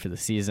getting ready for the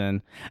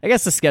season. I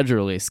guess the schedule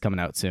release is coming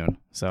out soon,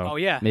 so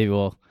maybe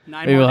we'll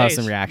have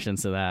some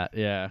reactions to that.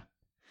 Yeah.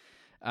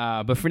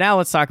 But for now,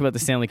 let's talk about the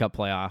Stanley Cup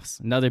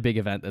playoffs. Another big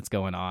event that's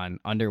going on,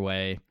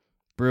 underway.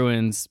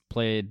 Bruins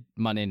played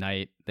Monday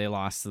night. They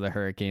lost to the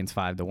Hurricanes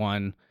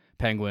 5-1.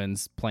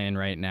 Penguins playing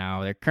right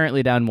now. They're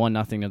currently down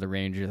 1-0 to the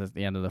Rangers at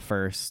the end of the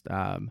first.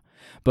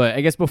 But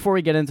I guess before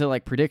we get into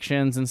like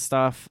predictions and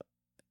stuff,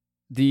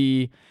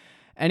 the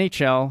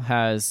NHL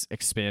has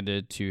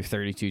expanded to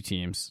 32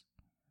 teams.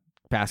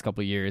 Past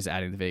couple of years,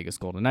 adding the Vegas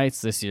Golden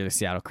Knights. This year, the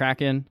Seattle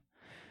Kraken.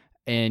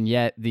 And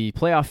yet the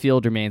playoff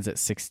field remains at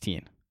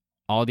 16.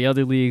 All the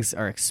other leagues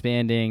are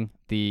expanding.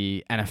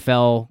 The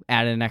NFL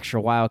added an extra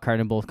wild card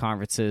in both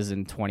conferences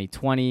in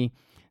 2020.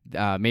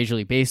 Major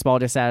League Baseball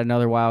just added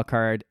another wild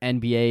card.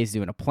 NBA is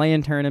doing a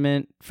play-in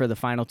tournament for the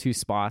final 2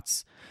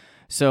 spots.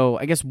 So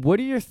I guess what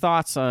are your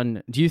thoughts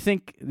on, do you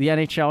think the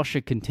NHL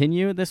should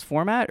continue this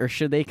format or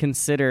should they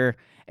consider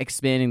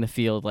expanding the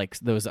field like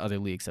those other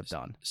leagues have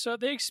done? So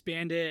if they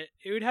expand it,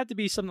 it would have to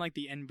be something like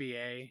the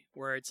NBA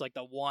where it's like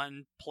the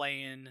one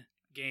play-in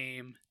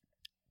game.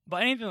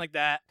 But anything like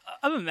that,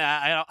 other than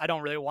that, I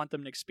don't really want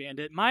them to expand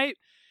it. My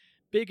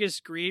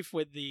biggest grief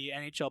with the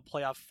NHL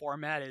playoff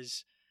format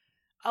is,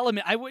 I'll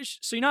admit, I wish,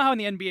 so you know how in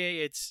the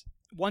NBA, it's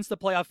once the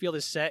playoff field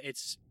is set,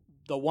 it's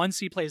the 1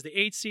 seed plays the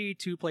 8 seed,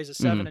 2 plays the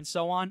 7, and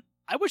so on.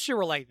 I wish it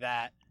were like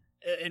that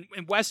in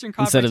Western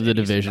Conference. Instead of the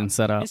division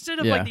setup. Instead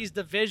of like these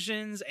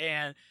divisions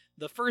and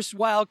the first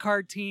wild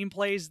card team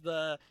plays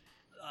the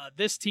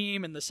this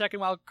team and the second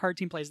wild card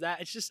team plays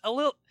that. It's just a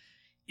little,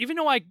 even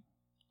though I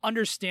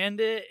understand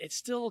it, it's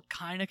still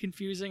kind of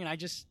confusing, and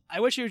I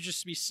wish it would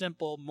just be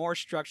simple, more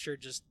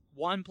structured. Just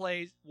 1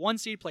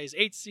 seed plays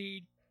 8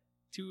 seed,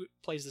 2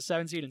 plays the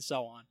 7 seed, and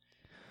so on.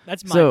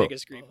 That's my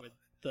biggest grief with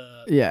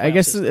Yeah, I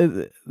guess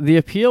the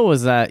appeal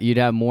was that you'd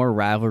have more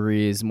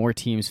rivalries, more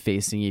teams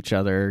facing each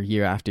other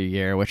year after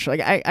year, which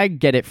like I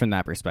get it from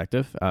that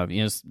perspective.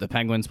 The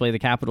Penguins play the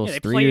Capitals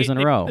 3 years in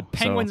a row. The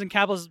Penguins and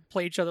Capitals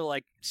play each other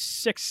like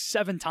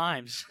 6-7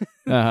 times.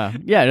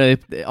 Yeah,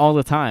 all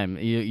the time.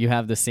 You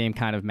have the same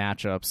kind of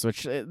matchups,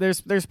 which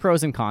there's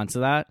pros and cons to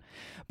that,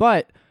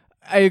 but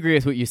I agree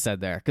with what you said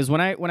there, because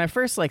when I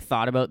first like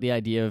thought about the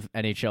idea of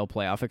NHL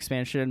playoff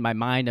expansion, my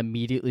mind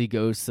immediately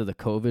goes to the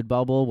COVID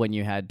bubble when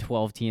you had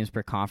 12 teams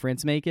per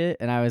conference make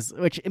it,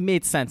 which it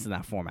made sense in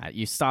that format.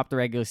 You stop the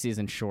regular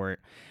season short.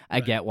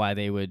 I get why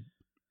they would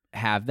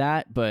have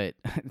that, but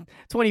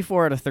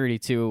 24 out of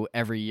 32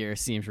 every year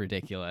seems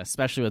ridiculous,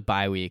 especially with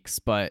bye weeks.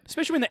 But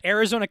especially when the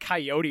Arizona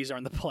Coyotes are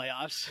in the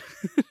playoffs.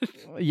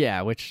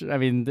 Yeah, which I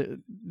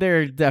mean,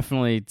 there are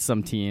definitely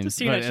some teams,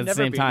 but at the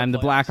same time, the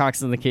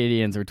Blackhawks and the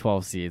Canadiens are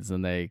 12 seeds,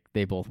 and they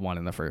both won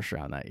in the first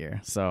round that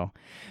year. So,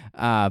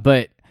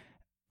 but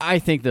I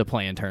think the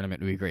play-in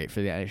tournament would be great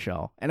for the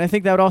NHL, and I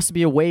think that would also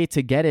be a way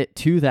to get it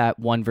to that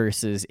 1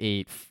 versus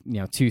 8,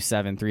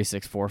 2-7,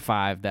 3-6,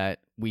 4-5 that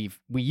we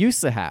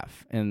used to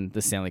have in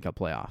the Stanley Cup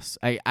playoffs.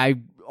 I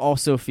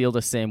also feel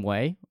the same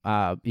way.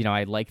 I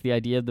like the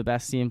idea of the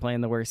best team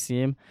playing the worst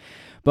team,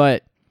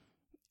 but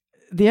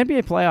the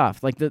NBA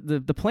playoff, like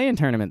the play-in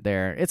tournament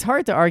there, it's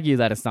hard to argue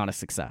that it's not a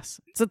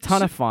success. It's a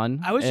ton of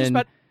fun.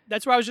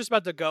 That's where I was just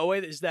about to go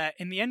with, is that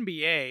in the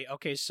NBA,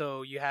 okay,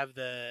 so you have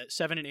the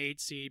 7 and 8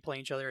 seed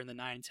playing each other in the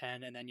 9 and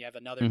 10, and then you have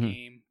another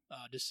game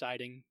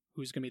deciding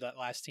who's going to be that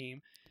last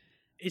team.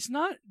 It's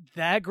not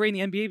that great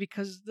in the NBA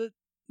because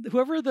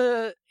whoever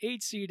the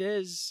 8 seed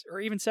is,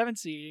 or even 7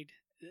 seed,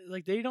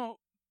 like they don't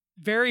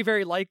very,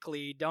 very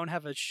likely don't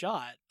have a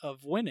shot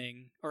of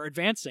winning or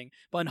advancing.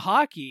 But in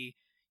hockey,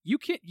 you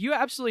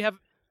absolutely have.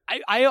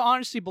 I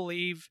honestly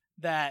believe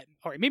that,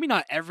 or maybe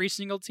not every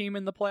single team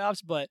in the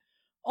playoffs, but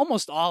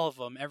almost all of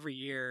them every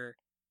year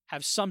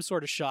have some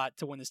sort of shot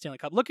to win the Stanley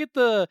Cup. Look at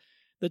the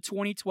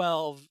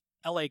 2012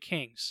 LA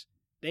Kings.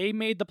 They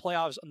made the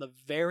playoffs on the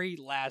very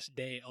last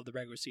day of the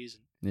regular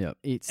season. Yep,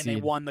 8 seed. And they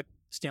won the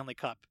Stanley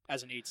Cup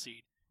as an 8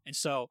 seed. And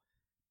so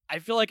I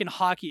feel like in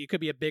hockey it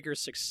could be a bigger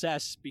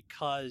success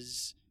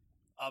because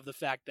of the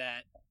fact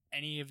that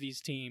any of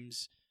these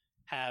teams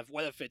have,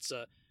 whether if it's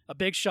a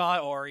big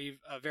shot or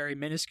a very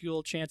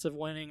minuscule chance of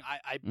winning,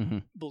 I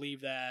believe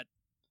that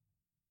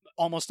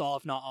almost all,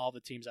 if not all, the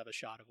teams have a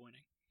shot of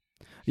winning.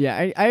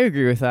 Yeah, I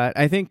agree with that.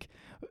 I think,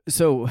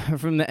 so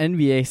from the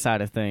NBA side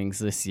of things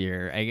this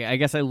year, I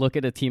guess I look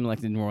at a team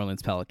like the New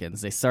Orleans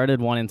Pelicans. They started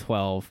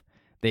 1-12.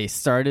 They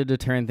started to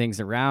turn things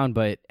around,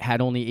 but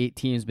had only 8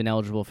 teams been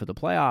eligible for the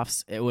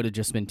playoffs, it would have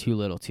just been too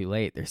little too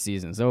late. Their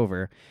season's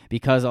over.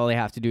 Because all they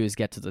have to do is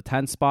get to the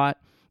 10th spot,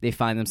 they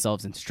find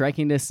themselves in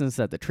striking distance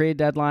at the trade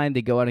deadline.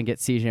 They go out and get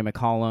CJ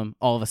McCollum.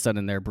 All of a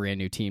sudden, they're a brand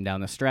new team down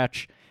the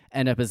stretch,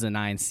 end up as a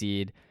 9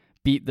 seed,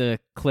 beat the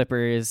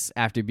Clippers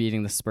after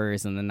beating the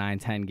Spurs in the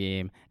 9-10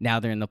 game. Now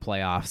they're in the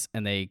playoffs,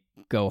 and they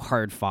go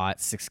hard-fought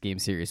 6-game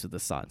series with the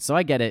Suns. So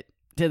I get it.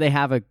 Did they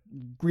have a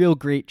real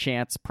great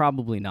chance?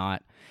 Probably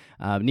not.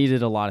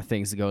 Needed a lot of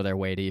things to go their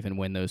way to even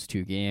win those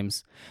 2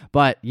 games.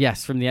 But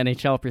yes, from the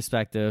NHL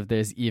perspective,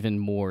 there's even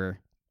more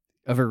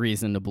of a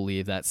reason to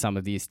believe that some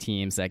of these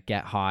teams that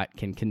get hot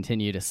can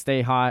continue to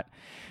stay hot.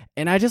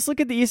 And I just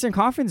look at the Eastern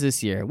Conference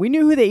this year. We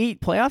knew who the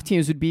 8 playoff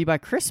teams would be by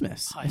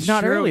Christmas, if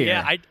not earlier.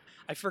 Yeah,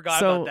 I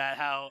forgot about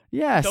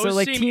that.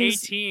 Those same 8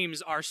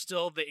 teams are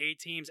still the 8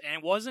 teams, and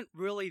it wasn't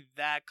really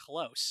that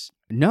close.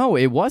 No,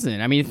 it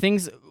wasn't. I mean,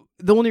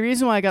 the only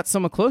reason why I got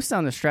somewhat close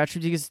down the stretch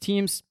was because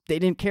teams, they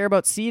didn't care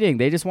about seeding.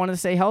 They just wanted to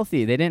stay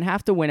healthy. They didn't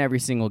have to win every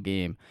single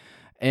game.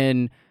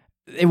 And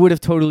it would have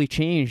totally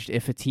changed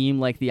if a team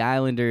like the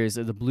Islanders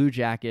or the Blue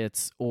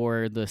Jackets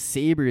or the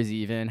Sabres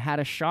even had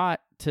a shot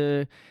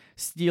to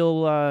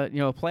steal a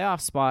playoff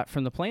spot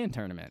from the play-in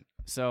tournament.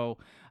 So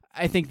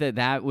I think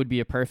that would be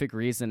a perfect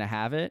reason to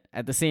have it.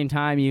 At the same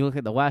time, you look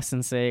at the West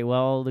and say,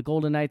 well, the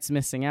Golden Knights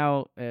missing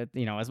out.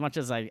 As much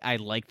as I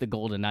like the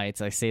Golden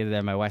Knights, I say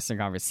thher my Western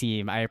Conference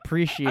team, I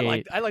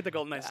appreciate. I like the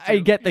Golden Knights too. I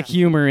get the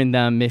humor in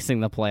them missing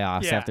the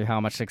playoffs after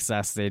how much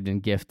success they've been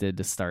gifted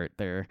to start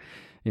their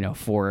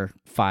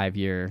 4-5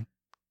 year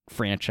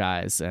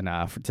franchise, and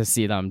to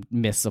see them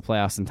miss the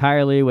playoffs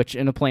entirely, which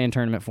in a play-in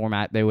tournament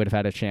format they would have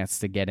had a chance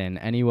to get in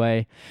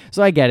anyway.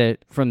 So I get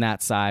it from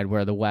that side,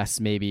 where the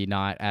West maybe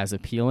not as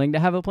appealing to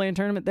have a play-in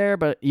tournament there,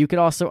 but you could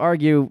also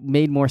argue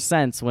made more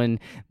sense when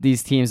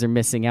these teams are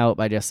missing out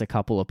by just a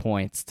couple of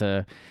points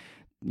to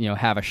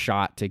have a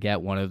shot to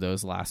get one of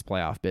those last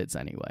playoff bids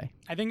anyway.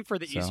 I think for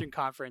the Eastern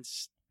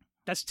Conference,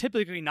 that's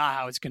typically not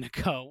how it's going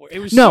to go.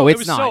 It's not.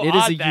 It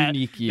is a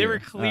unique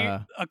year.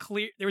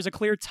 There was a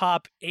clear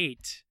top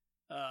 8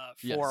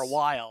 for a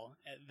while.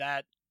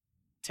 That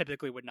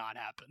typically would not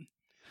happen.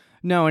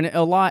 No, and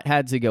a lot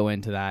had to go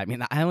into that. I mean,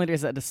 the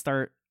Islanders had to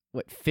start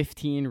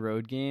 15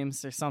 road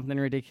games or something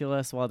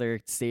ridiculous while their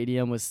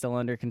stadium was still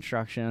under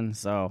construction.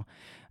 So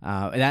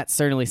that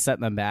certainly set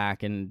them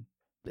back. And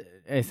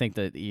I think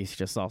that the East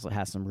just also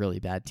has some really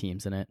bad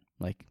teams in it,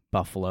 like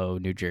Buffalo,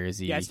 New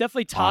Jersey. Yeah, it's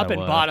definitely top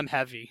Ottawa. And bottom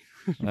heavy.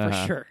 For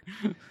sure.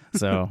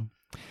 So,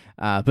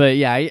 but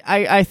yeah,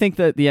 I think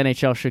that the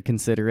NHL should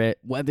consider it.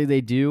 Whether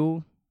they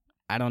do,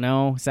 I don't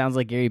know. Sounds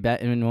like Gary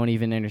Bettman won't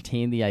even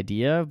entertain the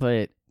idea,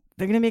 but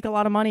they're going to make a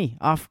lot of money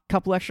off a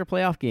couple extra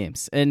playoff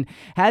games. And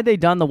had they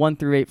done the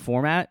 1-8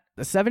 format,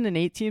 the 7 and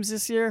 8 teams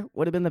this year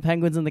would have been the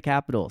Penguins and the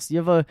Capitals.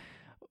 You have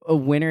a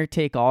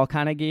winner-take-all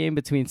kind of game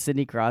between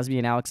Sidney Crosby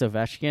and Alex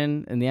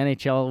Ovechkin, and the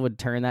NHL would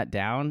turn that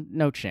down?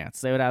 No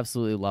chance. They would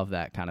absolutely love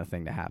that kind of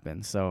thing to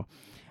happen. So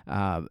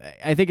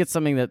I think it's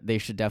something that they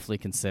should definitely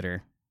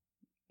consider.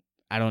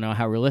 I don't know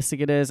how realistic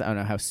it is. I don't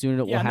know how soon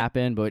it will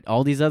happen, but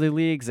all these other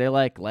leagues, they're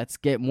like, let's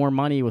get more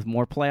money with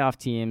more playoff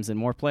teams and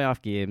more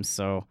playoff games.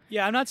 So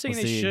yeah, I'm not saying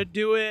they should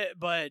do it,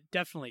 but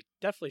definitely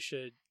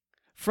should.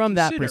 From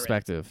that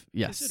perspective,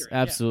 yes,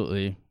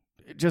 absolutely.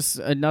 Yeah. Just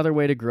another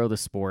way to grow the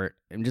sport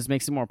and just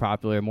makes it more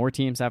popular. More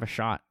teams have a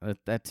shot.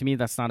 That to me,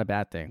 that's not a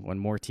bad thing. When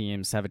more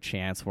teams have a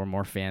chance, where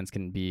more fans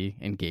can be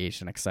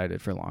engaged and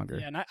excited for longer.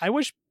 Yeah, and I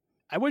wish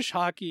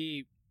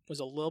hockey was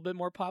a little bit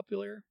more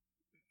popular.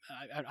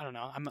 I don't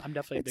know. I'm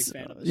definitely a big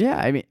fan of this. Yeah,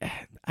 I mean,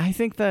 I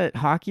think that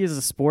hockey is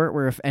a sport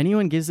where if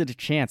anyone gives it a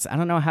chance, I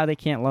don't know how they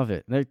can't love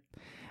it.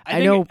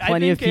 I know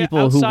plenty of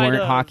people who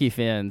weren't hockey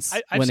fans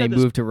when they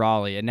moved to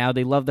Raleigh, and now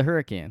they love the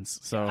Hurricanes.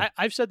 So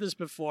I've said this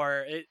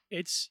before.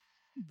 It's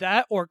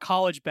that or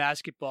college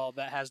basketball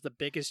that has the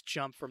biggest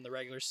jump from the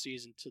regular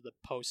season to the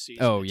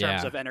postseason in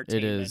terms of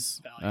entertainment. It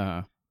is.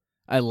 Value.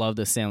 I love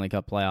the Stanley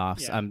Cup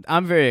playoffs. Yeah.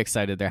 I'm very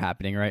excited they're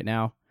happening right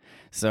now.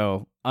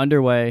 So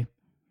underway.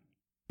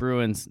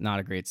 Bruins, not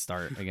a great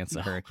start against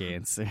the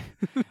Hurricanes.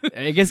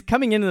 I guess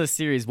coming into the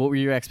series, what were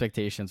your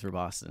expectations for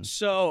Boston?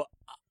 So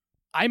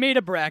I made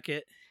a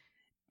bracket,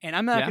 and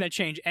I'm not going to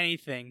change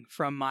anything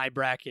from my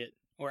bracket.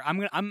 Or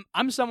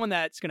I'm someone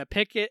that's going to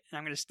pick it and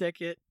I'm going to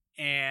stick it,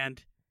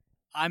 and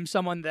I'm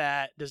someone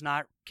that does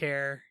not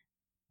care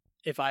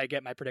if I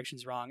get my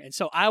predictions wrong. And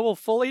so I will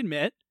fully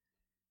admit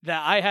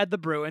that I had the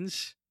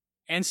Bruins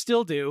and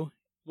still do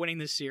winning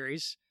this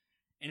series,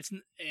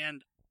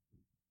 and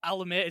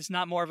I'll admit it's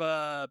not more of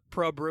a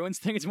pro-Bruins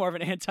thing. It's more of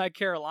an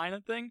anti-Carolina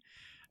thing.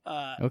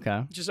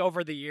 Okay. Just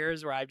over the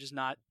years where I've just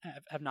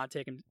have not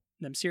taken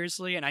them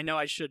seriously, and I know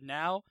I should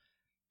now,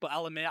 but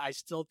I'll admit I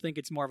still think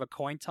it's more of a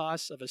coin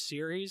toss of a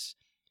series.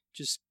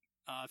 Just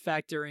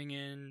factoring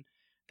in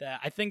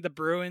that I think the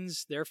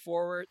Bruins, they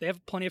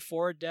have plenty of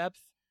forward depth,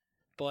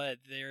 but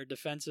their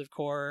defensive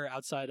core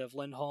outside of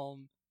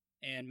Lindholm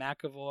and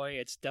McAvoy,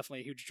 it's definitely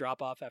a huge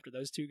drop-off after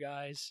those two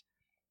guys.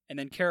 And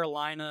then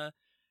Carolina,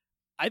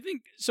 I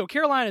think so.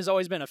 Carolina has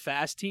always been a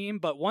fast team,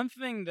 but one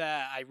thing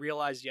that I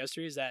realized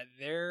yesterday is that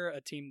they're a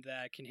team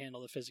that can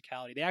handle the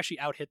physicality. They actually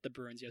out-hit the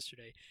Bruins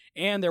yesterday,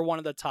 and they're one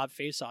of the top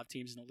face-off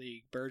teams in the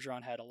league.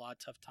 Bergeron had a lot of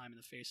tough time in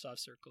the face-off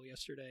circle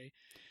yesterday.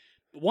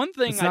 One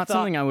thing it's not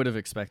something I would have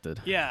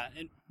expected. Yeah,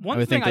 and I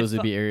would think those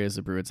would be areas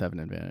the Bruins have an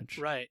advantage.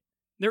 Right.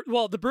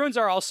 Well, the Bruins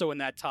are also in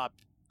that top.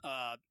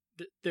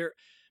 They're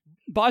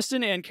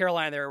Boston and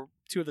Carolina. They're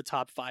two of the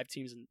top 5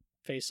 teams in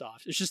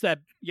face-offs. It's just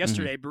that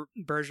yesterday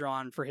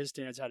Bergeron, for his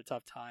standards, had a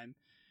tough time.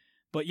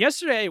 But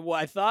yesterday,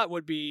 what I thought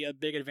would be a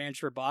big advantage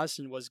for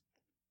Boston was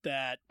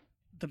that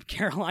the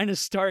Carolina's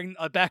starting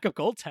a backup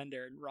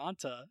goaltender in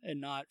Ranta and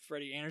not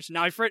Freddie Anderson.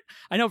 Now,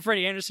 I know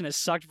Freddie Anderson has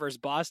sucked versus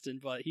Boston,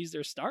 but he's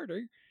their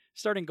starting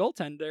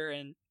goaltender,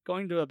 and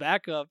going to a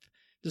backup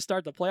to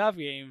start the playoff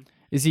game.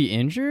 Is he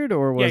injured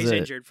or was he's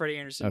injured. Freddie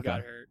Anderson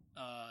got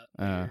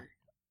hurt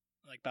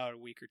like about a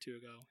week or two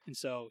ago, and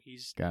so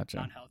he's not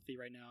healthy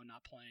right now,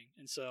 not playing.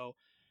 And so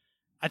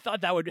I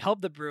thought that would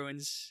help the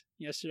Bruins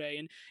yesterday.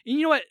 And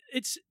you know what?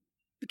 It's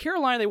the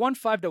Carolina. They won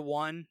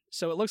 5-1,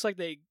 so it looks like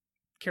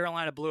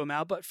Carolina blew them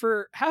out. But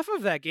for half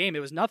of that game, it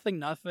was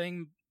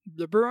 0-0.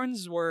 The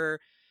Bruins were,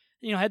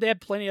 they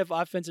had plenty of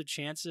offensive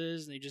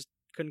chances, and they just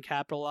couldn't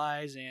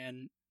capitalize.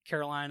 And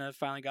Carolina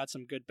finally got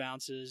some good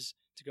bounces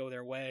to go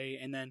their way.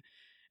 And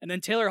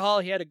then Taylor Hall,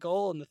 he had a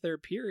goal in the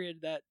third period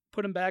that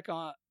put him back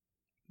on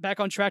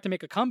track to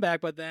make a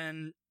comeback, but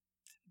then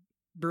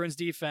Bruins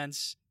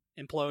defense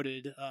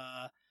imploded in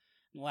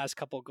the last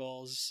couple of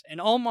goals. And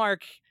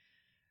Ullmark,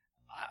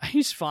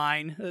 he's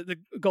fine. The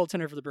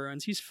goaltender for the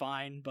Bruins, he's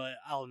fine, but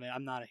I'll admit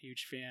I'm not a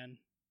huge fan.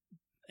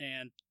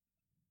 And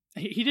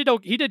he did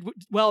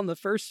well in the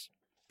first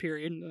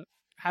period,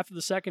 half of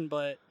the second,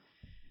 but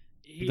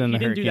he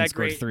didn't do that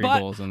great. 3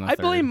 goals in the I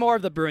third. blame more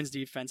of the Bruins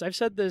defense. I've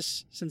said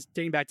this since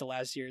dating back to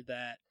last year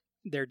that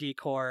their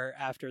D-core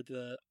after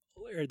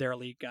their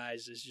elite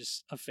guys is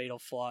just a fatal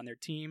flaw in their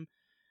team.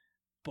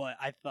 But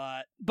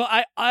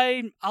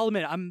I'll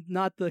admit I'm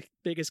not the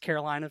biggest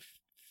Carolina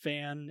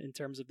fan in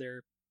terms of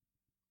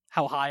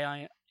how high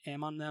I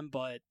am on them,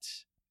 but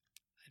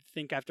I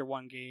think after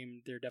one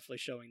game they're definitely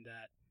showing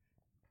that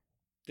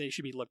they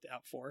should be looked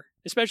out for,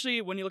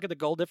 especially when you look at the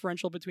goal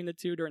differential between the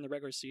two during the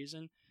regular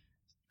season.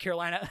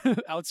 Carolina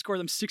outscored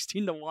them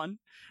 16-1.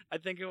 I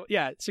think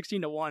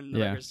 16-1 in the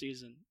regular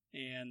season,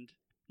 and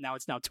now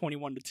it's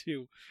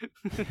 21-2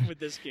 with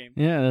this game.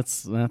 Yeah,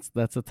 that's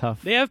a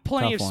tough. They have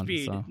plenty of one,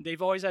 speed. so.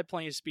 They've always had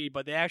plenty of speed,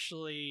 but they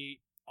actually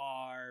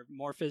are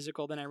more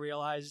physical than I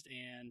realized,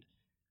 and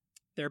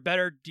they're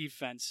better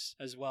defense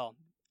as well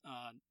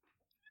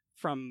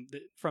from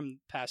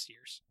past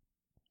years.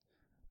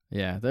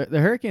 Yeah, the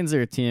Hurricanes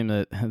are a team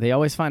that they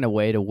always find a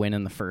way to win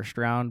in the first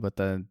round, but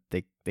then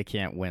they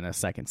can't win a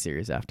second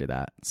series after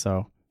that.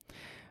 So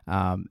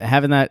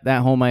having that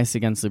home ice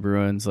against the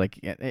Bruins, like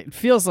it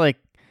feels like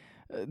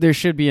there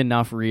should be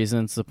enough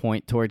reasons to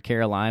point toward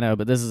Carolina,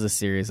 but this is a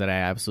series that I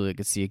absolutely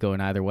could see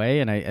going either way,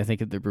 and I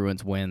think if the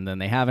Bruins win, then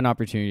they have an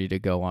opportunity to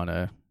go on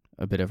a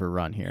bit of a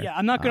run here. Yeah,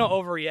 I'm not going to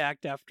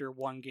overreact after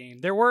one game.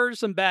 There were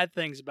some bad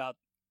things about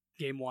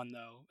Game 1,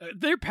 though.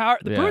 The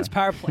Bruins'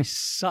 power play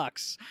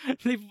sucks.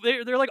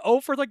 They're like 0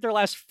 for like their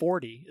last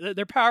 40.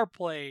 Their power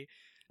play,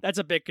 that's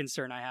a big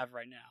concern I have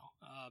right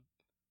now.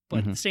 But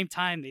at the same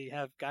time, they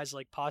have guys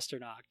like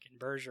Pasternak and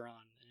Bergeron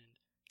and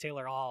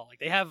Taylor Hall. Like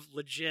they have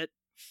legit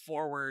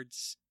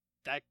forwards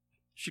that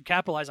should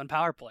capitalize on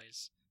power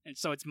plays. And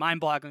so it's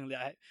mind-boggling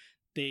that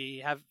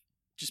they have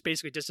just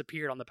basically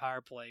disappeared on the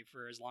power play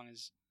for as long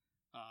as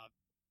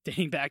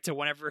dating back to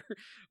whatever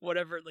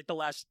like the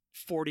last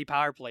 40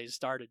 power plays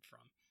started from.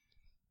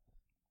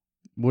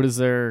 What is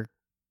their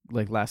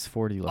like last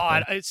 40 look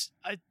like? It's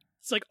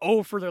like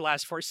 0 for their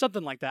last 40,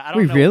 something like that. I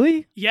don't know.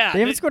 Really? Yeah.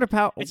 They haven't scored a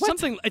power. It's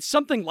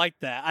something like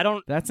that. I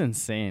don't. That's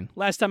insane.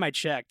 Last time I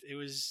checked, it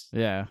was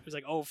like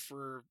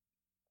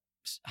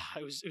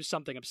it was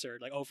something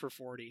absurd, like 0 for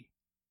 40.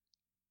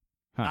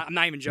 Huh. I'm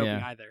not even joking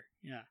either.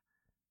 Yeah.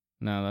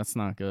 No, that's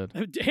not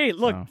good. Hey,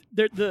 look,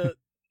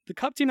 the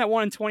Cup team that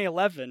won in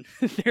 2011,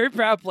 their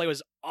power play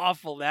was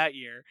awful that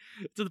year,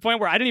 to the point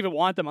where I didn't even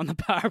want them on the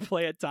power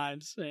play at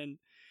times. And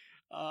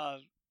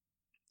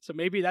so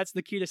maybe that's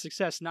the key to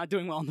success, not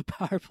doing well on the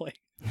power play.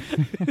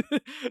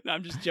 No,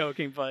 I'm just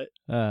joking, but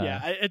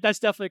that's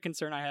definitely a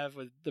concern I have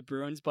with the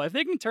Bruins. But if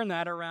they can turn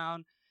that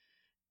around,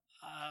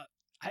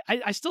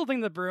 I still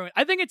think the Bruins,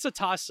 I think it's a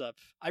toss-up.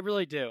 I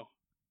really do.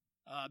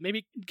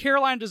 Maybe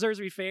Carolina deserves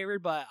to be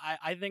favored, but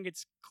I think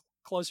it's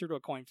closer to a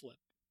coin flip,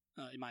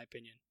 in my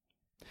opinion.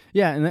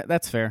 Yeah, and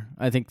that's fair.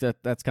 I think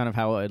that's kind of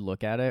how I'd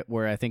look at it,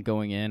 where I think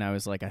going in, I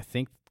was like, I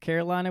think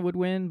Carolina would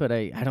win, but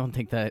I don't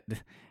think that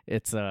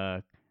it's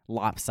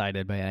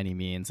lopsided by any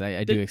means.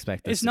 I do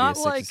expect this to be a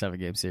 6 or 7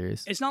 game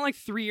series. It's not like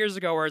 3 years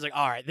ago where it's like,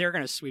 all right, they're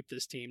going to sweep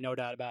this team, no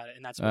doubt about it,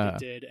 and that's what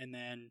they did. And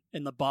then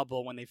in the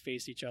bubble, when they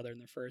faced each other in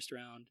the first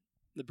round,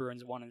 the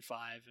Bruins 1-5,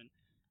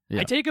 and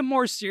I take them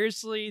more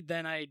seriously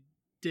than I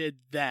did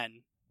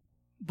then,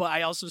 but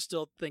I also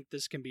still think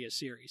this can be a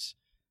series.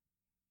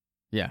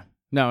 Yeah.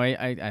 No,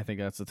 I think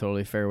that's a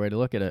totally fair way to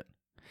look at it.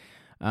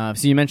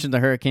 So you mentioned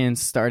the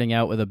Hurricanes starting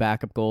out with a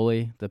backup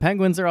goalie. The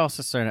Penguins are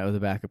also starting out with a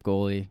backup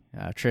goalie.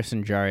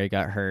 Tristan Jarry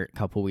got hurt a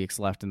couple weeks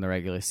left in the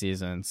regular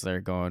season, so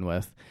they're going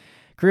with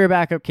career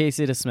backup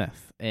Casey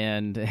DeSmith.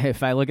 And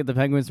if I look at the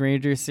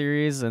Penguins-Rangers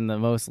series and the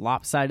most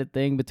lopsided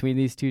thing between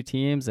these two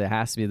teams, it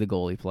has to be the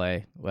goalie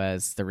play,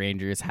 as the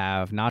Rangers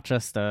have not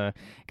just a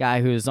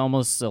guy who's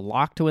almost a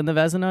lock to win the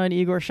Vezina in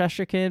Igor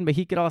Shesterkin, but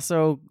he could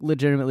also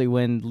legitimately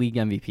win league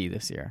MVP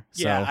this year.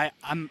 Yeah,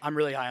 so, I'm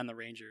really high on the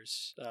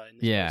Rangers.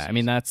 I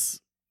mean,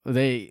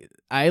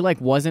 I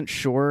wasn't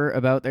sure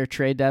about their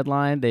trade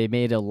deadline. They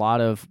made a lot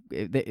of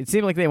it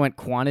seemed like they went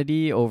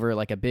quantity over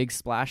like a big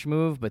splash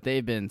move, but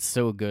they've been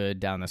so good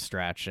down the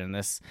stretch, and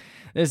this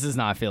does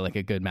not feel like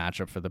a good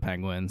matchup for the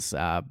Penguins.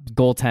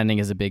 Goaltending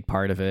is a big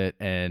part of it,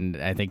 and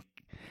I think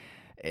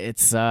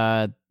it's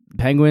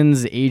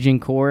Penguins aging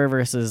core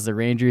versus the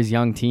Rangers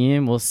young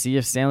team. We'll see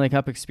if Stanley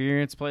Cup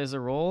experience plays a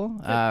role.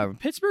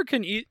 Pittsburgh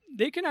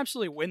they can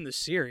absolutely win the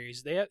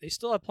series. They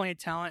still have plenty of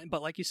talent,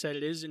 but like you said,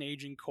 it is an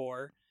aging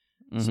core.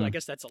 So I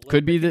guess that's a little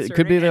could be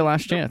their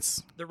last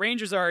chance. The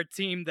Rangers are a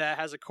team that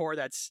has a core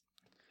that's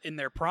in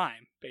their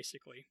prime,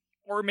 basically,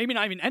 or maybe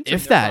not even entering.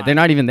 If that, prime. They're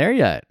not even there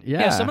yet.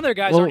 Yeah, some of their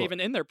guys aren't even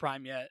in their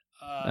prime yet.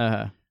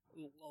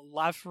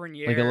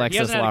 Lafreniere, like Alexis he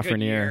hasn't had a good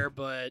Lafreniere, year,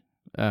 but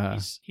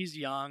he's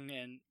young,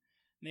 and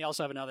they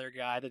also have another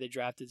guy that they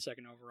drafted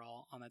second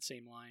overall on that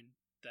same line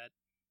that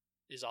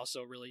is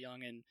also really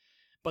young.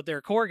 But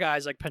their core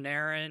guys like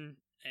Panarin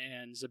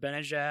and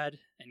Zibanejad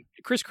and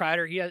Chris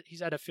Kreider,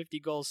 he's had a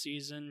 50-goal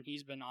season.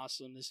 He's been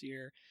awesome this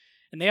year.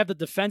 And they have the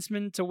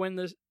defenseman to win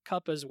the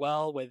cup as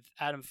well with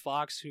Adam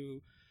Fox,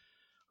 who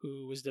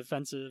was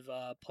defensive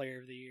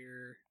player of the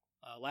year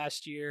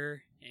last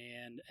year.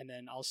 And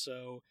then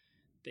also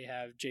they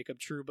have Jacob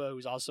Trouba,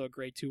 who's also a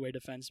great two-way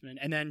defenseman.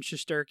 And then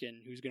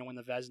Shesterkin, who's going to win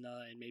the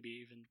Vezina and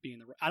maybe even be in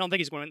the... I don't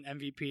think he's going to win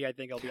MVP. I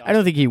think it'll be Austin I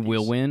don't think he Matthews.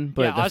 will win,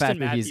 but the Austin fact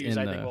Matthews, that he's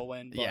in I think will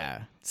win.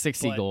 But,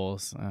 60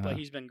 goals. But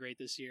he's been great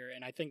this year.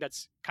 And I think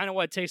that's kind of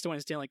what it takes to win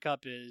a Stanley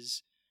Cup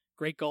is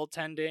great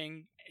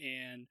goaltending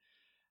and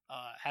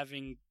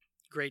having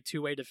great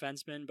two-way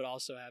defensemen, but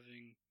also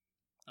having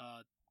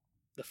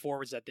the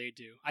forwards that they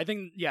do. I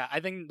think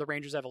the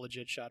Rangers have a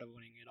legit shot of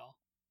winning it all.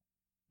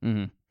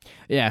 Mm-hmm.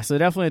 Yeah, so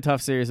definitely a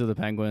tough series with the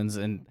Penguins,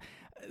 and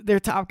their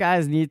top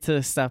guys need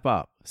to step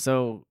up.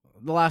 So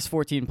the last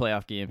 14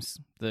 playoff games,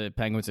 the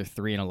Penguins are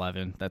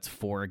 3-11. That's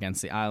 4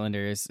 against the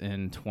Islanders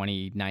in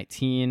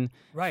 2019.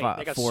 Right,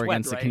 they got 4 swept,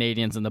 against right? the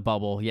Canadiens in the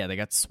bubble. Yeah, they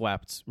got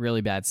swept.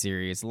 Really bad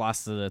series.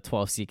 Lost to the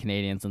 12 seed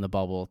Canadiens in the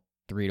bubble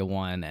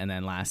 3-1, and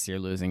then last year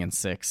losing in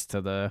 6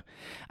 to the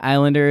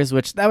Islanders,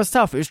 which that was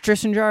tough. It was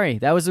Tristan Jarry.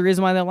 That was the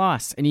reason why they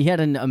lost. And he had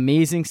an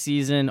amazing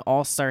season,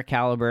 all-star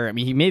caliber. I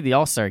mean, he made the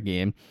all-star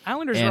game.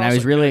 Islanders and are I was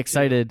also really good,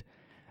 excited. too.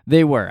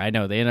 They were. I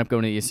know. They ended up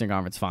going to the Eastern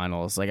Conference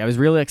Finals. Like, I was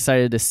really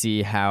excited to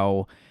see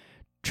how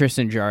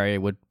Tristan Jarry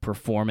would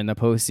perform in the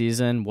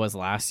postseason. Was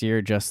last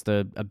year just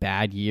a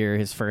bad year,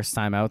 his first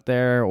time out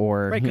there?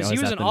 Or, Right, because he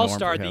is was that an the norm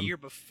all-star for the him? year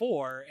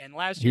before, and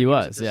last He year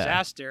was, was a yeah.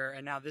 disaster,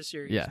 and now this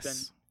year he's been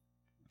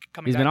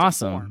coming He's back been to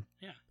awesome. form.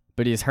 Yeah.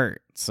 But he's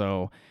hurt.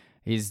 So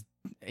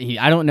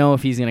I don't know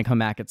if he's going to come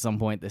back at some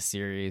point this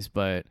series,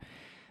 but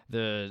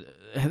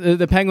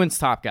the Penguins'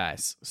 top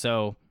guys.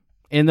 So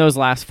in those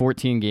last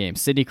 14 games,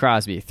 Sidney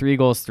Crosby, 3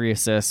 goals, 3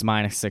 assists,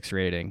 -6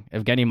 rating.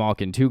 Evgeny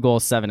Malkin, 2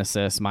 goals, 7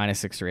 assists,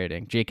 -6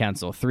 rating. Jake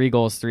Hensel, 3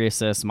 goals, 3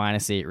 assists,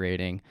 -8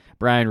 rating.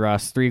 Brian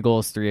Russ, 3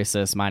 goals, 3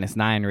 assists,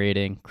 -9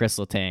 rating. Chris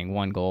Letang,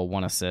 1 goal,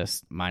 1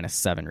 assist,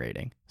 -7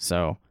 rating.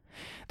 So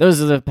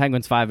those are the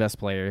Penguins' 5 best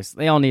players.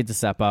 They all need to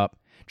step up.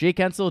 Jake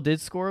Hensel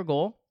did score a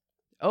goal.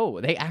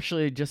 Oh, they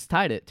actually just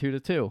tied it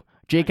 2-2.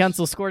 Jake Nice.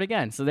 Hensel scored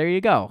again, so there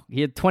you go.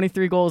 He had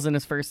 23 goals in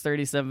his first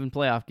 37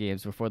 playoff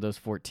games before those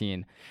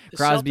 14. The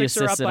Crosby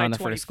Celtics are up assisted by on the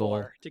first goal.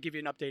 24, to give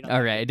you an update on All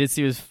that. right, I did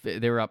see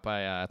they were up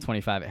by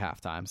 25 at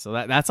halftime, so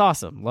that's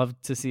awesome. Love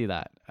to see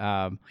that.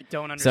 I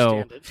don't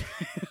understand it.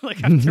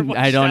 Like after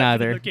I don't watching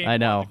either. the game, I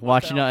know. like, what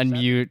Watching the it hell on is that?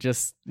 mute,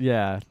 just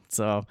yeah.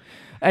 So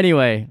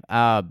anyway,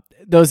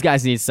 those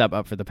guys need to step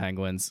up for the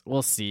Penguins.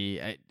 We'll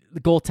see. The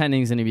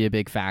goaltending is going to be a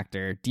big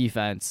factor.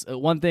 Defense.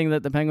 One thing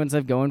that the Penguins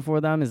have going for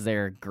them is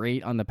they're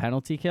great on the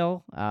penalty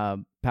kill.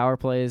 Power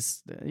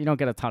plays, you don't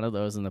get a ton of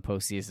those in the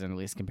postseason, at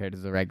least compared to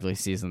the regular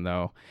season,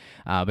 though.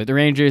 But the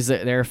Rangers,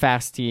 they're a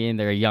fast team.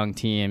 They're a young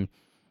team.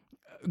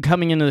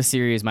 Coming into the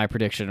series, my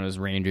prediction was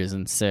Rangers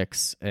in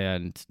 6,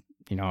 and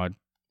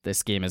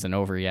this game isn't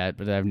over yet,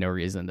 but I have no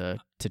reason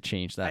to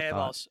change that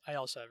thought. I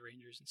also have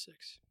Rangers in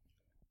 6.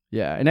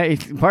 Yeah,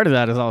 and part of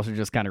that is also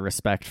just kind of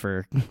respect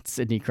for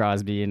Sidney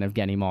Crosby and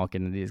Evgeny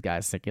Malkin and these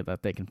guys, thinking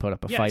that they can put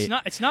up a fight.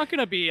 It's not going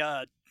to be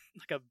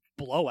like a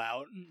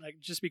blowout, like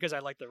just because I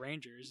like the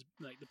Rangers.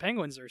 Like the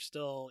Penguins are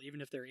still,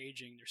 even if they're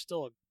aging, they're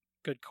still a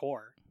good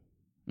core.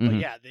 But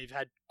yeah, they've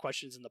had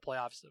questions in the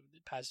playoffs the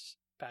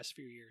past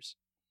few years.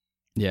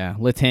 Yeah,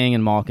 Letang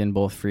and Malkin,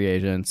 both free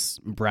agents.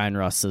 Brian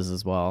Russ is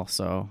as well.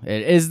 So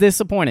it is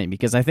disappointing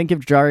because I think if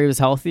Jarry was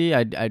healthy,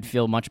 I'd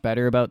feel much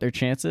better about their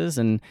chances.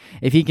 And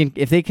if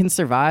they can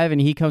survive and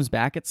he comes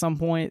back at some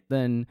point,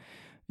 then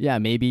yeah,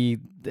 maybe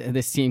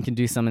this team can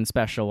do something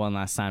special one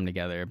last time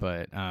together.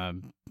 But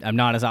I'm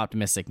not as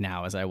optimistic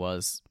now as I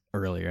was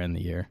earlier in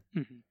the year.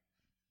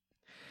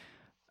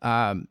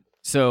 Mm-hmm.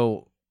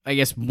 So I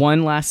guess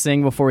one last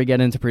thing before we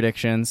get into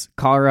predictions: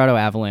 Colorado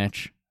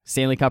Avalanche,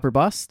 Stanley Cup or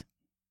bust?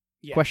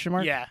 Yeah. Question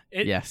mark? Yeah.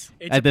 Yes.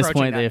 It's At this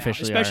approaching point, that they now,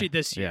 officially especially are.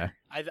 this year.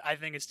 Yeah. I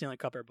think it's Stanley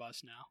Cup or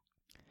bust now.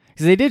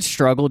 Because they did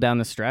struggle down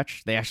the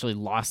stretch. They actually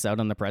lost out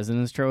on the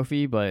President's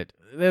Trophy, but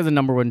they're the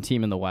number 1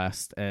 team in the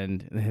West,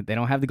 and they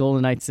don't have the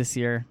Golden Knights this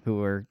year,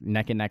 who are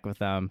neck and neck with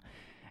them.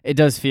 It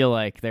does feel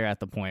like they're at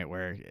the point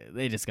where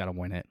they just got to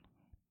win it.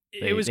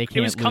 It was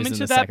coming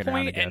to that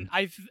point, and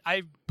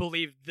I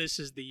believe this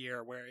is the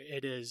year where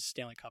it is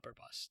Stanley Cup or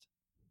bust.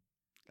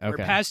 Okay.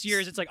 Where past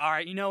years, it's like, all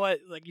right, you know what?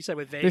 Like you said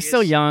with Vegas, They're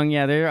still young.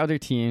 Yeah, there are other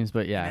teams,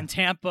 but yeah. And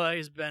Tampa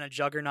has been a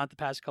juggernaut the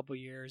past couple of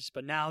years,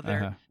 but now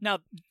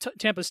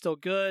Tampa's still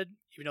good,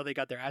 even though they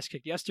got their ass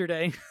kicked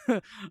yesterday.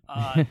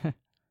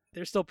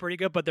 They're still pretty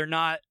good, but they're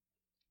not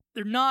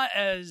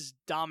as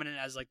dominant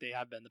as like they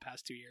have been the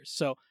past 2 years.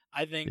 So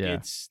I think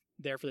it's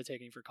there for the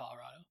taking for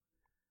Colorado.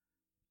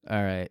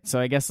 All right.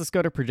 So I guess let's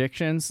go to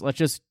predictions. Let's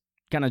just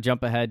kind of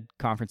jump ahead.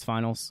 Conference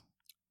finals.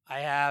 I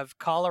have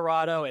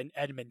Colorado and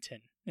Edmonton.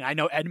 And I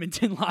know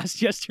Edmonton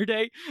lost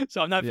yesterday,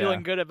 so I'm not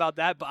feeling good about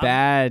that. But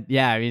bad.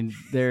 Yeah, I mean,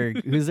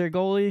 who's their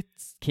goalie?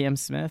 Cam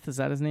Smith, is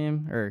that his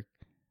name? Or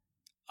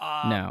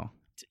no?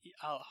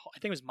 I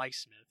think it was Mike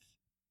Smith.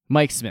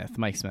 Mike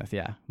Smith.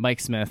 Yeah, Mike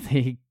Smith.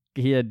 He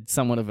had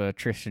somewhat of a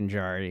Tristan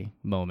Jarry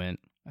moment.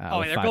 Their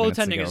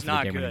goaltending is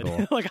not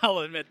good. Like I'll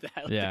admit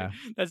that. Yeah,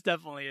 that's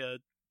definitely a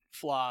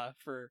flaw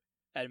for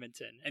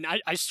Edmonton, and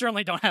I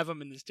certainly don't have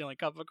them in the Stanley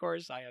Cup. Of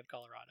course, I have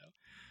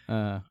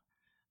Colorado.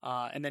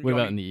 And then what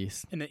about in the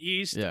East? In the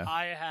East,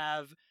 I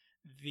have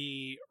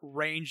the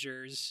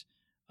Rangers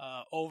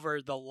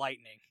over the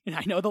Lightning. And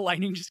I know the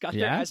Lightning just got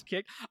their ass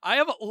kicked. I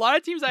have a lot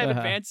of teams I have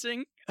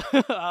advancing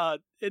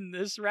in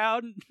this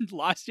round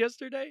lost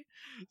yesterday.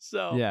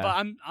 So,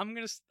 but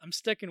I'm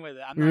sticking with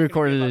it. We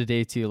recorded it a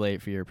day too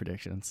late for your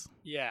predictions.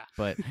 Yeah.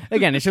 But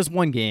again, it's just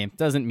one game.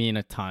 Doesn't mean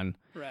a ton.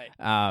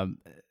 Right.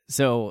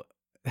 So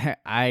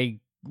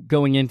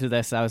going into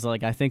this, I was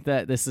like, I think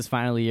that this is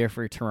finally a year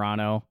for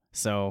Toronto.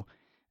 So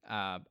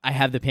I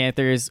have the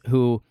Panthers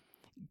who,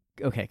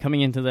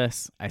 coming into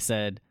this, I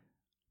said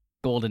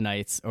Golden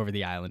Knights over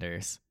the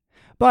Islanders.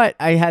 But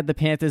I had the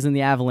Panthers and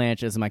the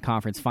Avalanche as my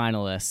conference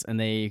finalists, and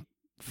they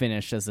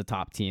finished as the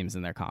top teams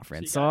in their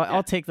conference. So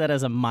I'll take that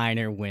as a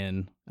minor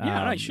win.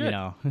 Yeah, I should.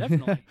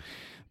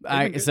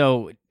 Definitely.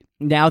 So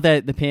now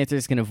that the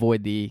Panthers can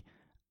avoid the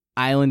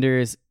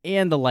Islanders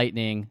and the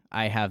Lightning,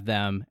 I have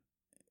them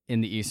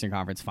in the Eastern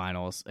Conference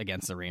Finals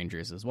against the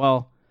Rangers as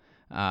well.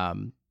 I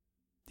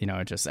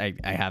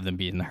have them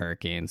beating the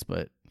Hurricanes,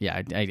 but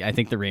yeah, I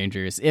think the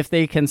Rangers, if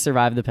they can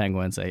survive the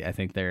Penguins, I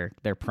think they're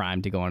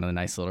primed to go on a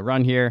nice little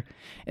run here.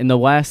 In the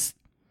West,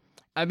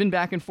 I've been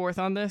back and forth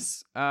on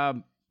this,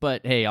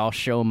 but hey,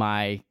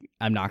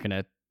 I'm not going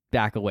to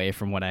back away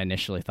from what I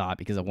initially thought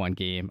because of one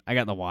game. I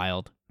got the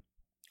Wild.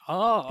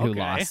 Oh, okay. Who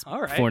lost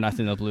all right. 4-0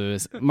 the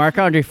Blues.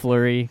 Marc-Andre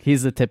Fleury,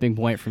 he's the tipping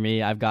point for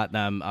me. I've got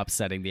them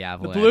upsetting the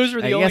Avalanche. The Blues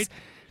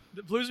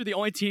were the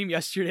only team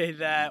yesterday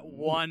that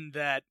won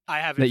that I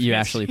haven't that you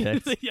actually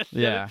picked.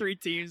 The other 3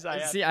 teams I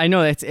have. See, I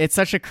know it's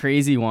such a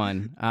crazy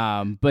one.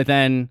 But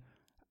then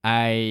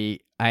I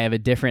have a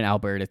different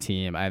Alberta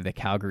team. I have the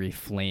Calgary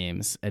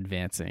Flames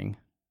advancing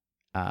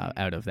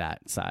out of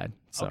that side.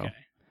 So, okay.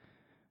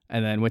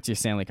 And then what's your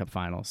Stanley Cup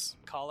Finals?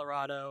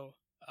 Colorado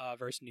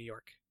versus New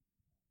York.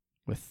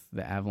 With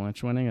the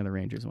Avalanche winning or the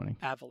Rangers winning?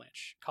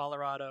 Avalanche.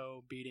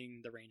 Colorado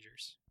beating the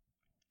Rangers.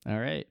 All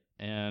right.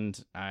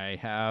 And I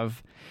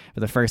have, for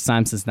the first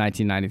time since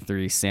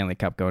 1993, Stanley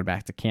Cup going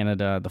back to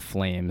Canada, the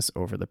Flames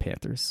over the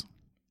Panthers.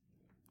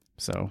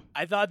 So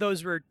I thought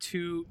those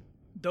two,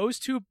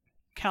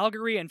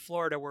 Calgary and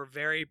Florida, were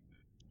very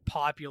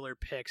popular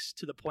picks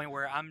to the point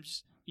where I'm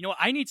just,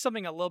 I need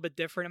something a little bit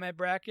different in my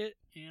bracket,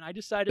 and I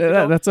decided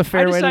that's a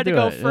fair way to do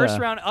it. First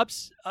round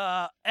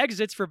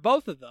exits for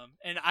both of them,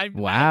 and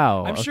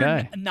I'm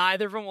sure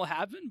neither of them will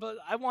happen, but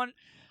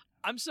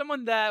I'm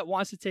someone that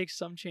wants to take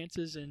some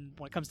chances, and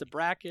when it comes to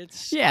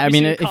brackets. Yeah, I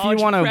mean, if you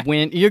want to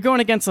win, you're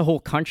going against the whole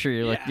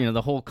country,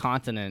 the whole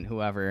continent,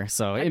 whoever.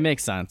 So it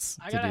makes sense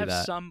to do that. I gotta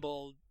have some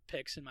bold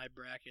picks in my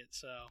bracket,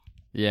 so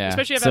yeah,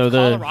 especially if I have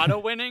Colorado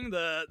winning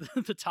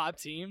the top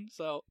team.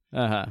 So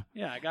yeah,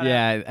 I got.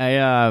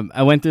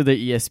 I went through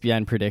the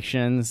ESPN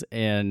predictions,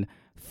 and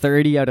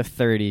 30 out of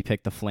 30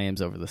 picked the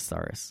Flames over the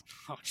Stars.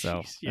 Oh,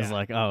 so it's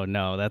like, oh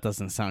no, that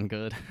doesn't sound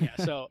good. Yeah,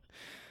 so.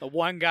 The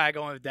one guy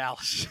going with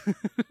Dallas.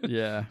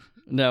 Yeah.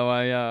 No,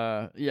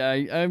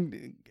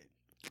 I'm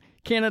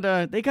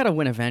Canada, they got to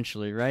win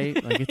eventually,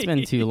 right? Like, it's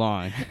been too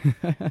long.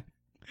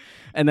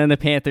 And then the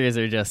Panthers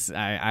are just,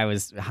 I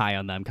was high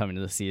on them coming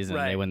to the season.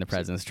 Right. They win the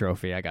President's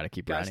Trophy. I got to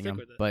keep riding them.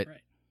 But,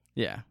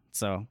 yeah,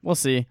 so we'll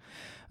see.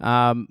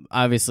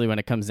 Obviously, when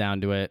it comes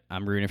down to it,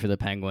 I'm rooting for the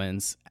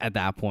Penguins. At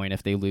that point,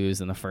 if they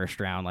lose in the first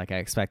round, like I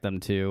expect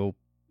them to,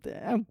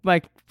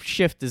 my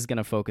shift is going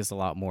to focus a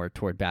lot more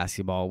toward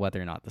basketball,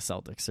 whether or not the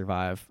Celtics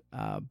survive.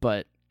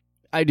 But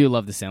I do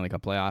love the Stanley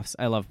Cup playoffs.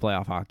 I love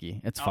playoff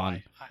hockey. It's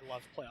fun. I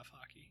love playoff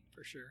hockey,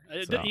 for sure.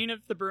 So. Even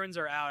if the Bruins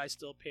are out, I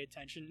still pay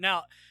attention.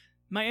 Now,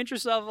 my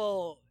interest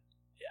level,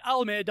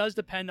 I'll admit, it does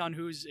depend on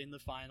who's in the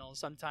finals.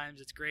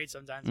 Sometimes it's great.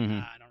 Sometimes I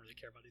don't really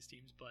care about these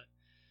teams. But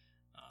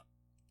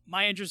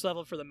my interest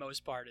level, for the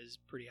most part, is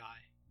pretty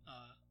high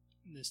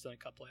in the Stanley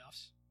Cup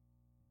playoffs.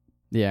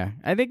 Yeah,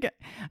 I think,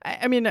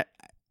 I mean,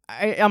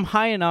 I'm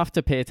high enough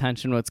to pay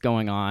attention to what's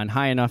going on,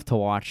 high enough to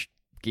watch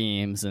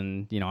games,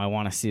 and I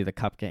want to see the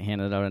cup get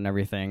handed out and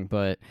everything.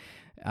 But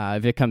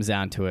if it comes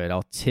down to it,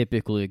 I'll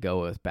typically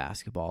go with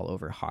basketball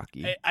over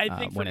hockey. I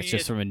think when it's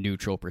just from a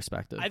neutral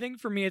perspective. I think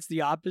for me it's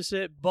the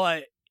opposite,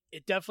 but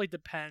it definitely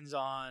depends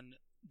on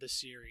the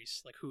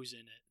series, like who's in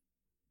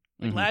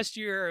it. Like last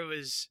year, it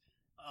was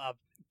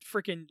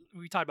freaking.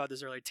 We talked about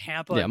this earlier.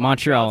 Tampa. Yeah,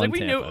 Montreal and we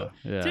Tampa.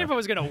 Knew Tampa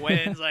was gonna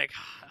win. It's like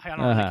I don't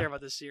really care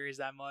about this series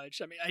that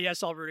much. I mean,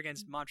 yes, I'll root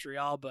against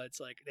Montreal, but it's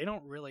like they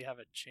don't really have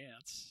a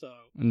chance. So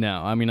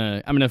no, I'm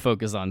gonna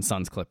focus on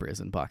Suns, Clippers,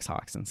 and Bucks,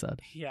 Hawks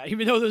instead. Yeah,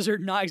 even though those are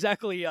not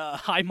exactly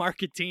high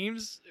market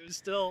teams, it was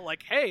still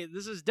like, hey,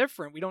 this is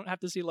different. We don't have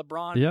to see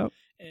LeBron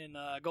in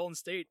Golden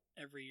State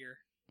every year.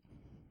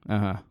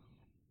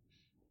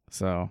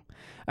 So, all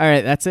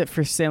right, that's it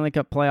for Stanley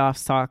Cup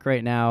playoffs talk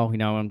right now.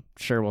 I'm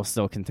sure we'll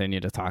still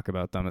continue to talk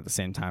about them at the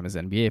same time as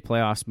NBA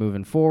playoffs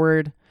moving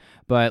forward.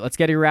 But let's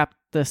get to wrap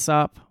this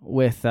up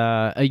with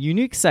a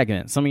unique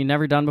segment, something you've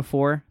never done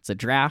before. It's a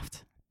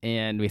draft,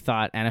 and we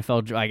thought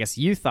I guess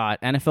you thought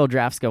NFL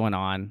draft's going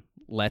on.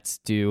 Let's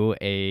do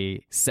a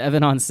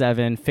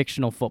 7-on-7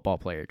 fictional football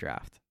player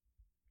draft.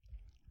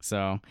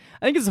 So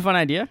I think it's a fun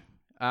idea.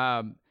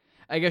 I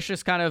guess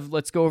just kind of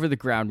let's go over the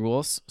ground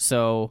rules.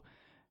 So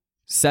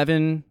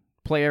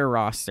 7-player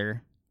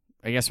roster.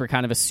 I guess we're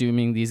kind of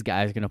assuming these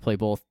guys are going to play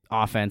both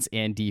offense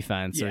and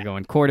defense. Yeah. We're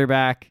going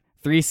quarterback,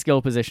 3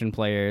 skill position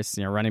players,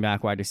 running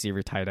back, wide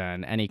receiver, tight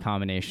end, any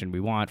combination we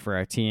want for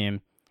our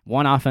team,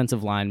 1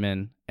 offensive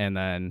lineman, and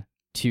then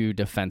 2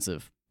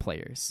 defensive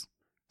players.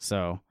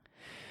 So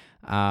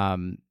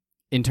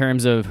in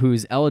terms of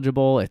who's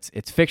eligible,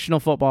 it's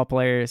fictional football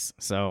players.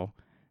 So,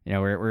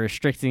 we're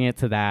restricting it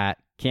to that.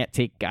 Can't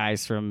take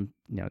guys from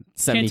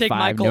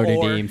 75 Notre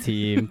Dame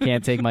team.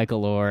 Can't take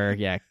Michael Orr.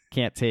 Yeah,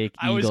 can't take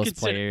Eagles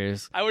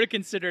players. I would have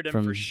considered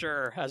him for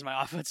sure as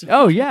my offensive.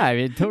 Oh yeah, I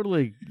mean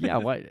totally. Yeah,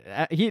 what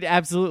he'd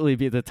absolutely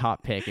be the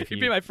top pick if he'd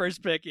be my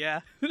first pick.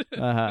 Yeah.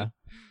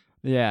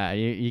 Yeah,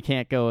 you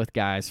can't go with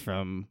guys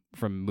from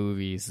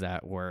movies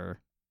that were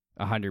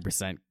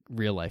 100%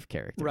 real life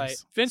characters. Right.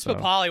 Vince So,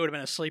 Papale would have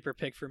been a sleeper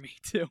pick for me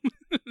too.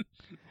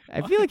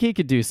 I feel like he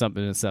could do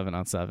something in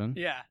 7-on-7.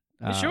 Yeah.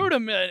 They showed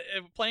him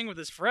playing with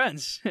his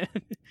friends.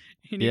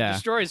 He Yeah.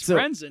 destroy his So-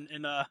 friends in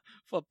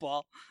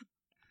football.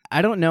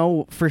 I don't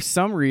know. For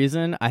some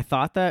reason, I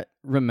thought that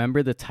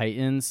Remember the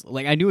Titans,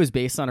 like I knew it was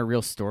based on a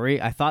real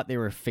story. I thought they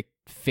were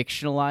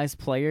fictionalized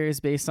players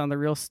based on the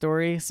real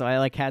story. So I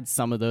like had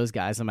some of those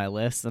guys on my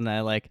list, and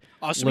I like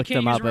Also, we looked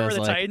can't them use up. I Remember was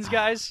the like, Titans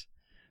guys.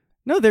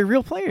 no, they're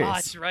real players. Oh,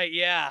 that's right.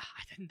 Yeah,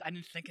 I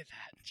didn't think of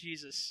that.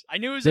 Jesus, I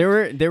knew it was. there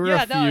were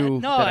yeah, a few.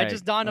 no, that it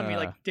just dawned on me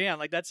like, damn,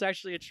 like that's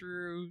actually a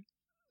true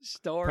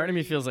story. part of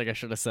me feels like I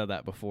should have said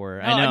that before.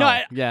 No, I know. no,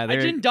 I they're-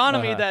 didn't dawn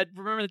on me that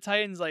Remember the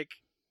Titans like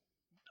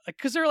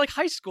because they're like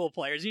high school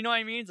players. You know what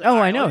I mean? It's like, Oh, all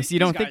I right, know. well, So you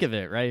these don't think guys- of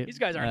it, right? These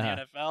guys aren't in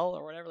the NFL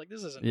or whatever. Like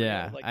this isn't.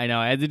 Yeah, real. Like, I know.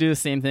 I had to do the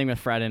same thing with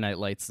Friday Night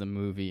Lights, the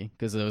movie,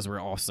 because those were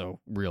also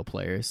real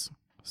players.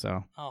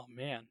 So oh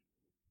man,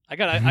 I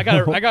gotta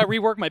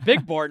rework my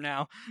big board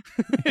now.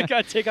 I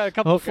gotta take out a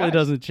couple. hopefully it guys.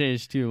 doesn't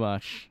change too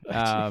much.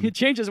 It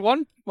changes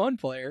one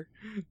player.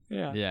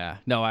 Yeah. Yeah.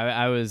 No,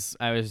 I was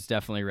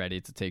definitely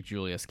ready to take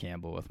Julius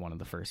Campbell with one of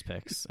the first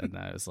picks, and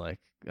I was like,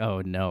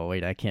 oh no,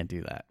 wait, I can't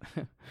do that.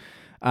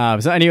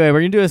 So anyway, we're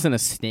gonna do this in a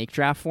snake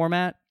draft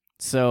format.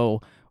 So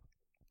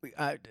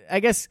I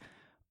guess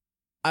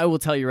I will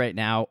tell you right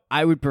now,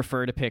 I would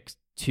prefer to pick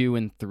 2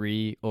 and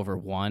 3 over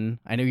 1.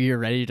 I know you're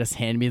ready to just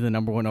hand me the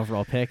number 1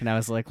 overall pick, and I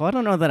was like, well, I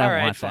don't know that All I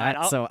right, want fine.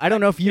 that. So I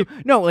don't know if you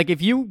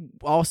if you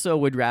also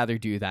would rather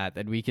do that,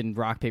 then we can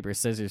rock paper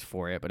scissors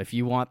for it. But if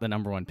you want the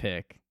number 1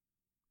 pick,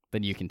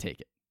 then you can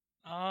take it.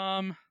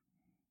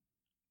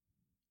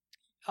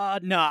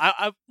 No,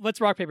 I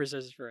let's rock paper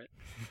scissors for it.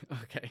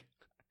 Okay.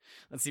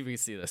 Let's see if we can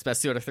see this.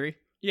 Best 2 out of 3?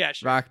 Yeah,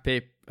 sure. Rock,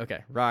 paper.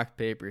 Okay. Rock,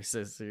 paper,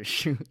 scissors,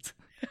 shoot.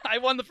 I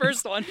won the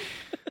first one.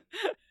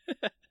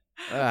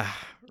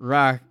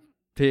 Rock,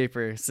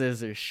 paper,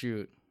 scissors,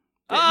 shoot.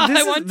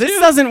 I won This 2.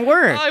 doesn't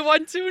work. I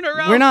won 2 in a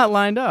row. We're not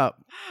lined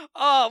up.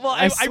 Oh well,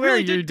 I I swear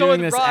really you're did go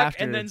doing with this rock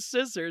after. and then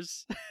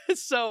scissors.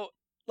 So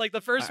like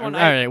the first one,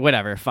 All right,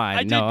 whatever. Fine.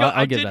 I did no, go.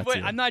 I'll I give did that win.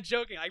 to you. I'm not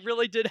joking. I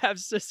really did have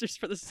scissors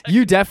for the second.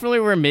 You definitely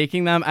were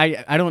making them.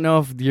 I don't know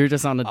if you're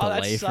just on a Oh, that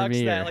delay for sucks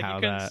me that, or like, you how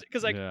couldn't that.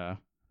 'cause, like, yeah.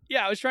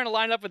 Yeah, I was trying to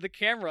line up with the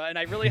camera, and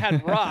I really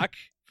had rock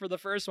for the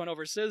first one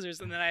over scissors,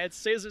 and then I had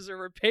scissors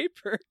over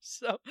paper.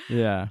 So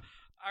Yeah.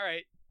 all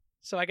right,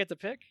 so I get to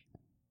pick.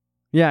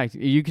 Yeah,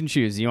 you can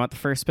choose. Do you want the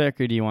first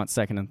pick or do you want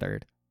second and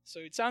third? So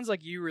it sounds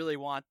like you really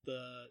want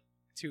the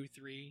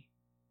 2-3,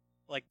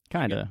 like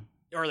Kind of.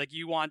 or like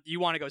you want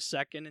to go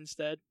second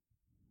instead.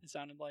 It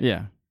sounded like.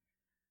 Yeah.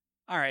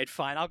 All right,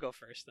 fine. I'll go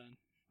first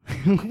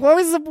then. What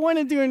was the point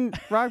of doing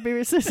rock,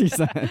 paper, scissors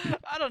then?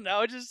 I don't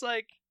know. Just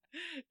like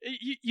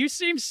you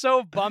seem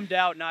so bummed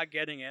out not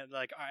getting it.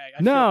 Like, all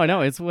right. No,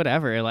 it's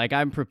whatever. Like,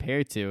 I'm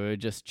prepared to. It would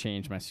just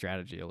change my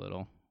strategy a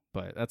little,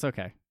 but that's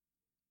okay.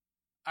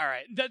 All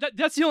right.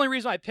 That's the only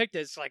reason I picked it.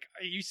 It's like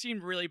you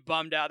seemed really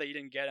bummed out that you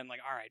didn't get it. I'm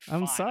like, all right,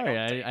 fine. I'm sorry.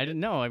 I'll take I it. didn't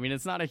know. I mean,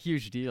 it's not a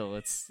huge deal.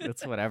 It's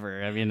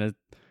whatever. I mean,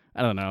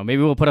 I don't know.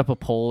 Maybe we'll put up a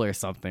poll or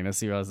something to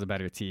see who has the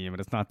better team, but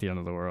it's not the end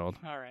of the world.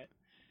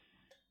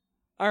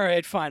 All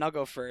right, fine. I'll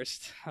go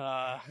first.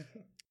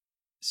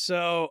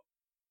 So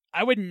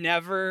I would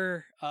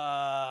never.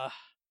 I'm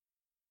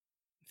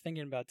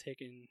thinking about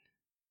taking.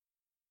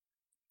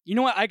 You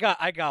know what? I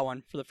got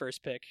one for the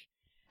first pick.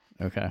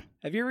 Okay.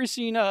 Have you ever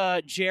seen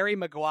Jerry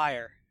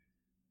Maguire?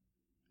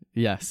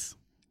 Yes.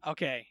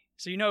 Okay,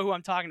 so you know who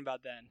I'm talking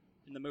about then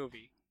in the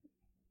movie.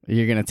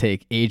 You're going to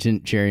take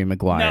Agent Jerry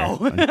Maguire. No,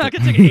 I'm not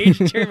gonna take an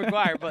Agent Jerry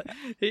Maguire, but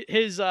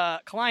his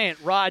client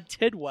Rod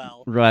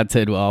Tidwell, Rod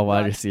Tidwell, wide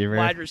Wide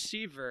receiver.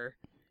 receiver.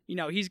 You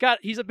know, he's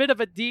a bit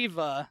of a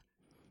diva.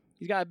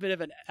 He's got a bit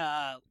of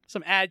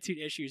some attitude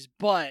issues,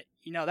 but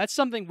you know that's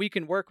something we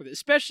can work with,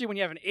 especially when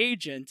you have an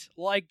agent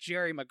like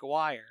Jerry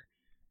Maguire,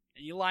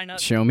 and you line up.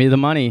 Show me the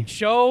money.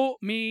 Show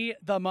me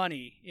the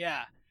money.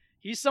 Yeah.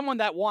 He's someone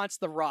that wants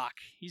the rock.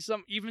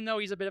 Even though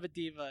he's a bit of a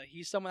diva,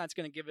 he's someone that's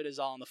going to give it his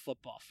all on the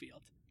football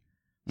field.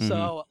 Mm-hmm.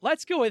 So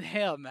let's go with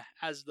him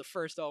as the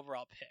first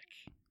overall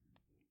pick.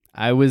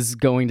 I was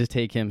going to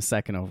take him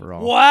second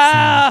overall.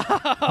 Wow!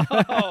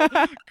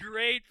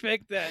 Great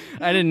pick then.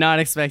 I did not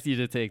expect you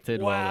to take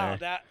Tidwell Wow,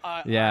 there.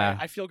 yeah.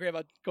 I feel great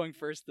about going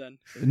first then.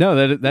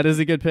 No, that is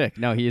a good pick.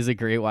 No, he is a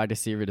great wide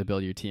receiver to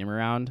build your team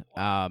around.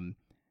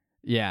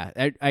 Yeah,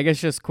 I guess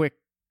just quick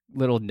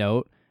little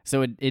note.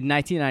 So in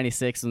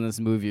 1996, when this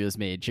movie was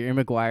made, Jerry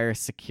Maguire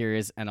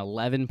secures an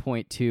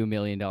 $11.2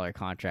 million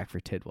contract for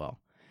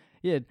Tidwell.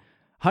 He had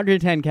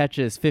 110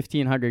 catches,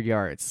 1,500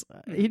 yards.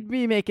 He'd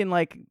be making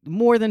like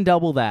more than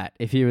double that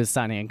if he was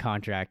signing a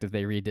contract if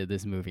they redid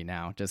this movie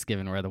now, just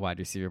given where the wide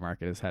receiver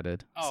market is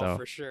headed. Oh, so,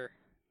 for sure.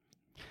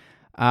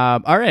 All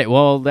right,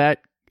 well, What a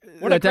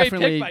great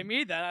definitely, pick by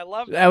me then. I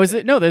love that. that was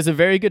it. No, there's a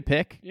very good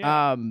pick.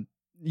 Yeah.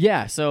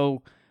 Yeah.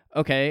 So,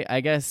 okay,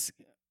 I guess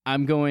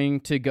I'm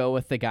going to go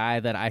with the guy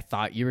that I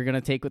thought you were going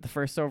to take with the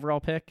first overall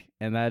pick,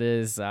 and that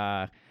is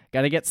got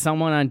to get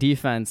someone on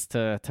defense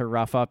to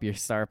rough up your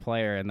star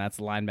player, and that's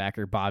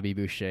linebacker Bobby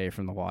Boucher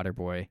from The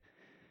Waterboy.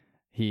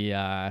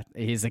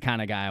 He's the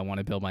kind of guy I want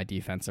to build my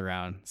defense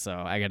around. So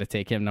I got to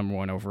take him number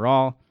 1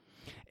 overall.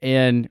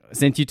 And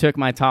since you took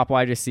my top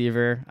wide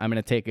receiver, I'm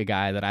going to take a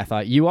guy that I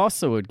thought you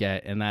also would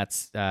get, and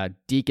that's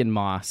Deacon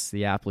Moss,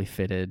 the aptly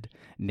fitted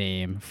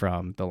name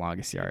from The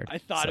Longest Yard. I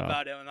thought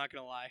about it. I'm not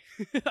going to lie.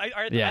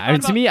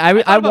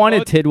 I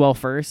wanted Tidwell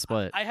first,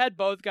 but I had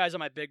both guys on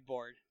my big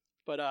board.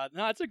 But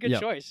no, it's a good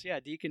choice. Yeah,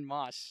 Deacon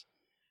Moss.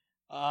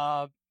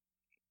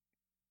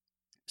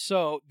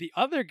 So the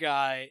other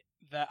guy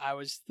that I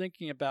was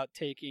thinking about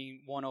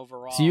taking 1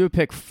 overall. So you would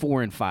pick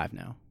 4 and 5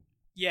 now.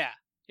 Yeah.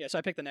 So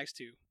I picked the next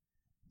 2.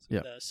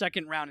 Yep. The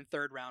second round and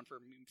third round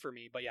for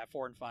me, but yeah,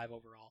 4 and 5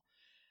 overall.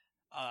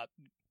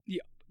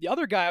 The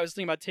other guy I was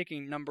thinking about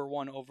taking number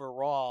 1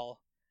 overall,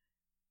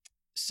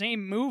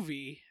 same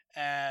movie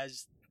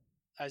as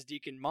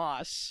Deacon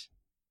Moss.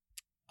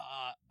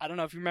 I don't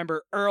know if you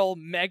remember Earl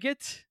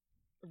Meggett,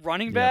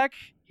 running back.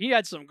 He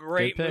had some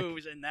great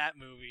moves in that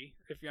movie.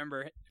 If you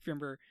remember.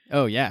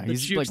 Oh yeah,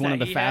 he's like one of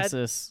the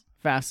fastest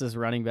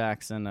running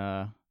backs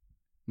in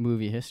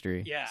movie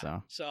history.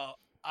 Yeah. So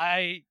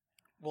I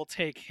will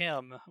take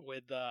him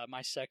with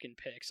my second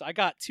pick. So I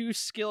got 2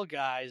 skill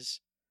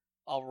guys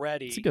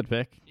already. It's a good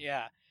pick.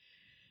 Yeah.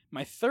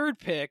 My third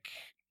pick,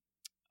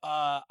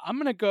 I'm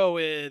going to go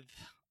with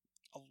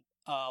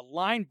a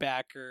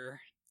linebacker.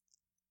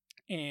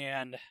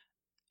 And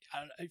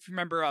if you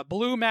remember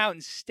Blue Mountain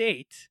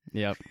State,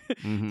 yep,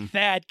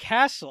 Thad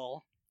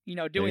Castle,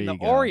 doing the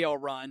Oreo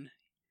run.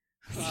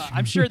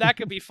 I'm sure that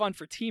could be fun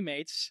for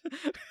teammates.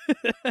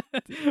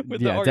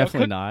 With the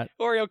definitely not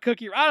Oreo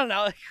cookie. I don't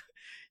know.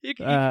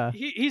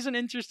 He's an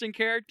interesting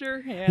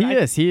character.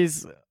 And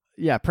He's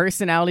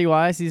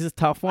personality-wise, he's a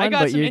tough one,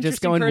 but you're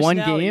just going one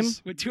game.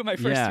 With 2 of my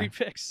first 3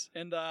 picks.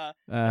 And I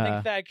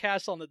think Thad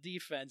Castle on the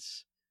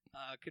defense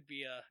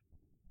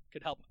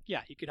could help.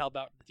 Yeah, he could help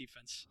out the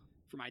defense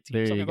for my team.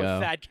 There so I'm you going to go.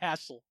 go Thad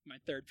Castle, my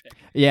third pick.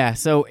 Yeah,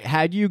 so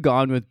had you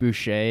gone with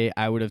Boucher,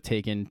 I would have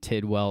taken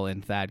Tidwell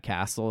and Thad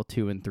Castle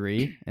 2 and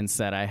 3.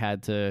 Instead, I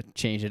had to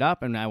change it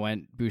up, and I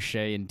went Boucher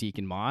and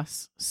Deacon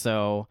Moss.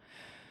 So...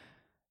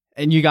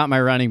 And you got my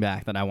running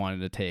back that I wanted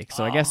to take.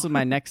 So I guess with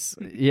my next,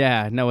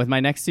 with my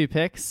next 2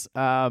 picks,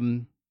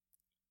 so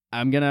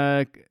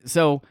I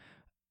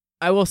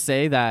will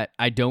say that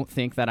I don't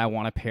think that I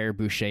want to pair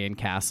Boucher and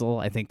Castle.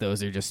 I think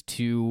those are just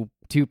two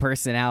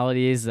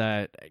personalities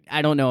that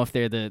I don't know if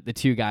they're the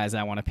 2 guys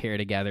I want to pair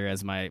together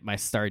as my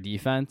star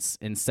defense.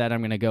 Instead, I'm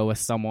going to go with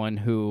someone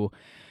who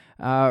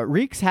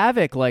wreaks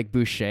havoc like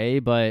Boucher,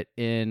 but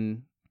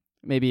in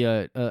maybe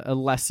a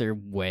lesser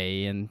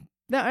way. And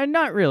no,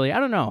 not really. I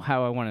don't know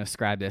how I want to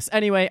describe this.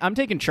 Anyway, I'm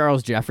taking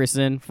Charles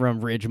Jefferson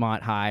from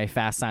Ridgemont High,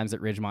 Fast Times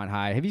at Ridgemont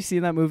High. Have you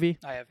seen that movie?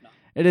 I have not.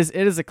 It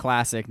is a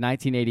classic,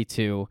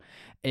 1982.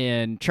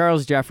 And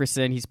Charles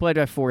Jefferson, he's played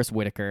by Forrest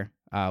Whitaker.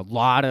 A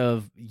lot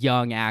of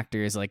young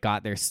actors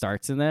got their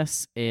starts in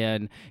this.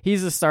 And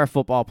he's a star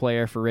football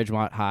player for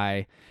Ridgemont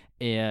High.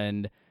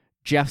 And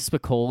Jeff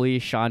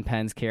Spicoli, Sean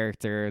Penn's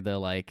character,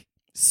 the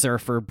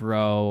surfer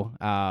bro,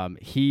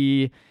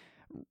 he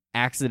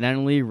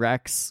accidentally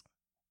wrecks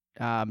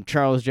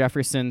Charles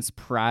Jefferson's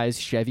prize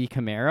Chevy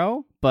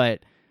Camaro,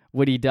 but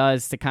what he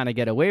does to kind of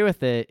get away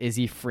with it is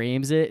he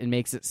frames it and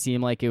makes it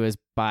seem like it was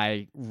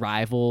by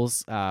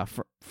rivals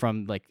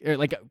from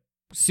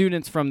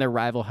students from their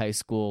rival high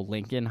school,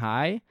 Lincoln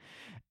High.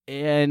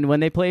 And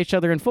when they play each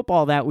other in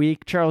football that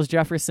week, Charles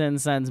Jefferson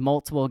sends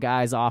multiple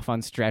guys off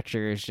on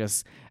stretchers,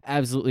 just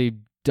absolutely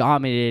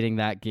dominating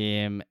that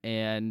game.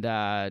 And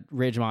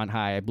Ridgemont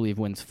High, I believe,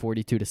 wins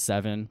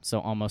 42-7, so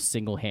almost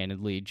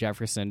single-handedly.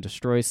 Jefferson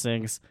destroys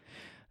things.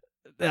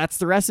 That's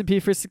the recipe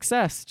for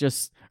success.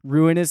 Just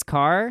ruin his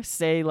car,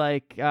 say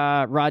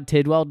Rod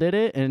Tidwell did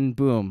it, and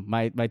boom,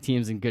 my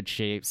team's in good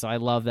shape. So I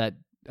love that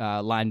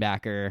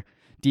linebacker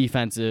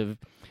defensive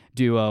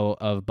duo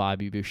of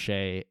Bobby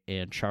Boucher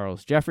and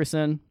Charles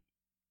Jefferson.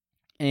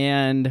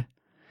 And,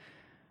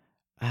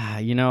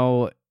 I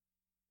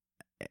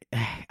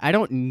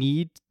don't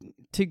need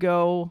to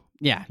go.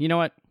 Yeah, you know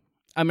what?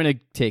 I'm going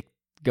to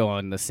go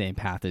on the same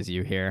path as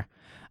you here.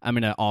 I'm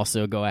going to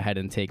also go ahead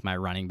and take my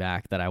running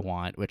back that I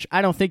want, which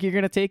I don't think you're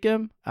going to take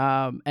him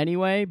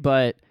anyway,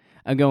 but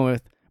I'm going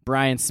with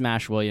Brian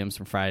Smash Williams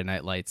from Friday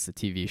Night Lights, the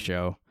TV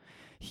show.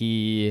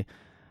 He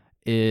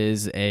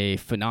is a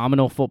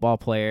phenomenal football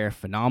player,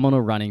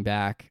 phenomenal running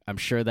back. I'm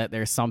sure that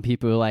there's some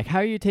people who are like, how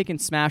are you taking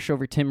Smash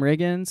over Tim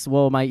Riggins?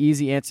 Well, my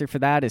easy answer for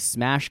that is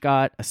Smash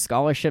got a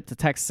scholarship to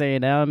Texas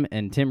A&M,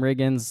 and Tim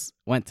Riggins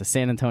went to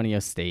San Antonio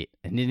State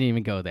and didn't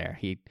even go there.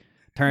 He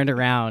turned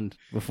around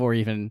before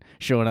even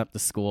showing up to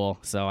school.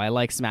 So I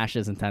like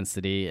Smash's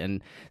intensity.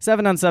 And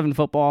 7-on-7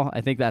 football,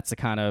 I think that's the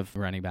kind of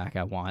running back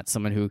I want.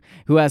 Someone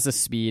who has the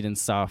speed and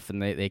stuff,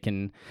 and they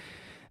can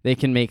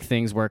make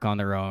things work on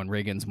their own.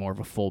 Riggins more of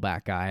a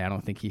fullback guy. I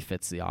don't think he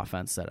fits the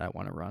offense that I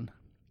want to run.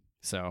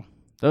 So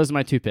those are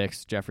my 2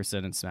 picks,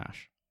 Jefferson and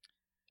Smash.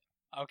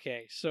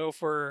 Okay, so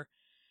for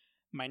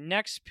my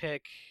next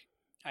pick,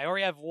 I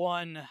already have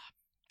one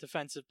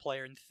defensive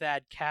player in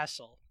Thad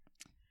Castle.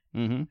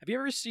 Mm-hmm. Have you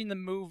ever seen the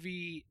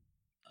movie,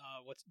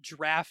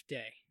 Draft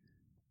Day?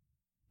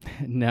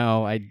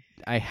 No,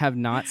 I have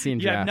not seen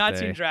You Draft have not Day.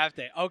 seen Draft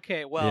Day.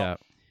 Okay, well, Yeah,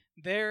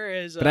 there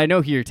is. but I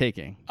know who you're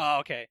taking. Oh,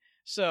 okay.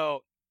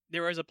 So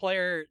there was a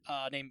player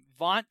named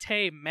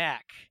Vontae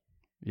Mack,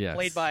 Yes.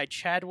 played by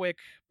Chadwick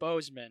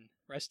Boseman.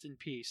 Rest in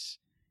peace.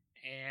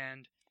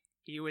 And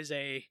he was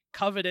a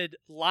coveted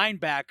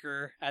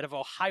linebacker out of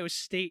Ohio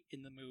State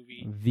in the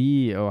movie.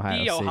 the Ohio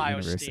The State Ohio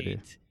University.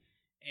 State.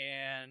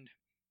 And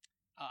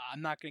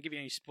I'm not going to give you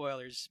any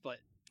spoilers, but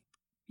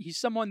he's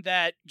someone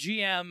that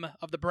GM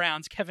of the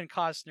Browns, Kevin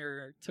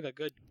Costner, took a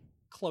good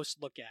close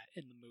look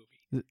at in the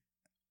movie.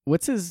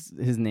 What's his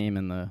name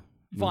in the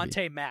movie?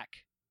 Vontae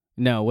Mack.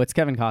 No, what's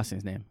Kevin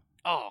Costner's name?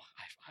 Oh,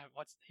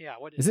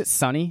 what Is it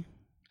Sonny?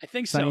 I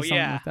think Sonny, so, something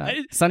yeah. like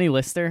that? Sonny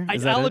Lister?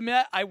 Is that I'll it?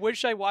 admit, I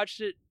wish I watched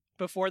it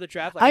before the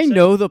draft. Like I said.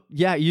 know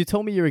you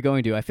told me you were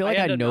going to. I feel I like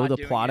I ended up know not the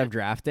doing plot it. of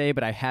Draft Day,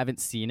 but I haven't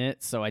seen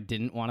it, so I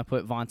didn't want to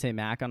put Vontae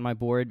Mack on my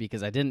board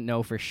because I didn't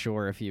know for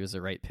sure if he was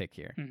the right pick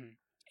here. Mhm.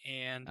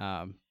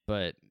 And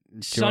But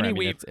sure, Sonny I mean,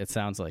 Weaver. it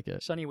sounds like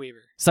it. Sonny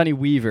Weaver. Sonny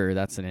Weaver,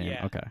 that's the name.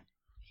 Yeah. Okay.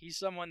 He's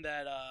someone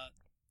that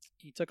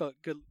he took a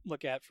good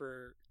look at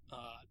for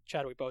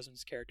Chadwick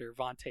Boseman's character,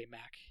 Vontae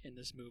Mack, in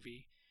this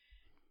movie.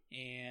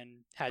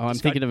 And had I'm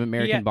thinking of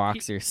American had-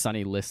 boxer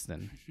Sonny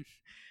Liston.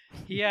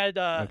 He had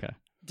Okay.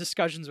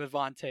 discussions with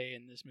Vontae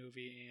in this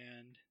movie,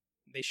 and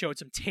they showed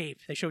some tape.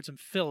 They showed some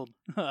film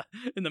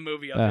in the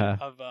movie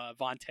of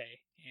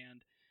Vontae,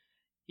 and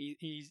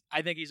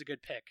I think he's a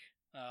good pick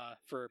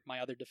for my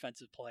other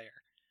defensive player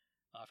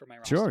for my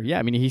roster. Sure. Yeah.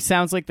 I mean, he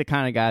sounds like the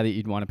kind of guy that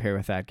you'd want to pair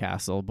with Thad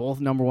Castle. Both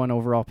number 1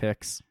 overall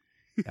picks.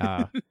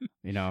 I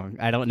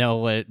don't know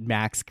what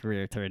Mac's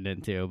career turned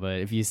into, but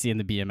if you see in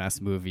the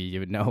BMS movie, you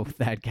would know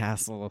Thad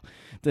Castle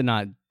did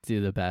not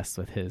do the best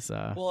with his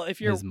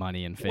his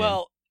money and fame.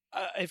 Well,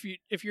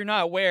 if you're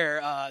not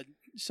aware,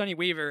 Sonny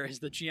Weaver is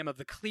the GM of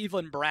the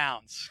Cleveland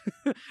Browns.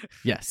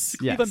 yes,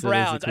 Cleveland yes,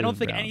 Browns. it is the I don't Cleveland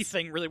think Browns.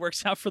 anything really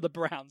works out for the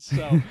Browns.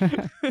 So,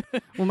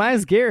 Well,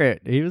 Myles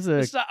Garrett, he was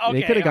It's not- they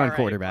okay, could have gone all right,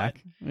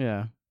 quarterback.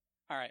 Yeah.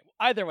 all right.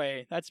 Either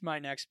way, that's my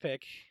next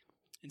pick.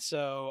 And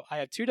so I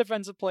have 2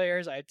 defensive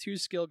players. I have 2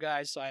 skill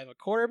guys. So I have a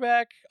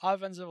quarterback,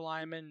 offensive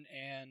lineman,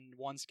 and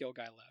 1 skill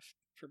guy left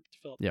to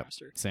fill up the Yep.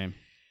 roster. Same.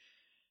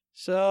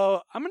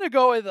 So I'm gonna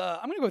go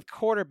with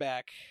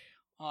quarterback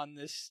on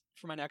this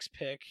for my next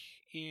pick.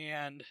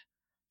 And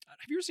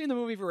have you ever seen the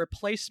movie The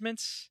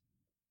Replacements?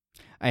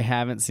 I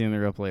haven't seen the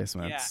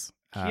replacements.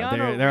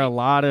 Keanu There are a Reeves-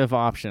 lot of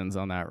options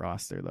on that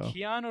roster, though.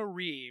 Keanu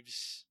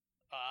Reeves.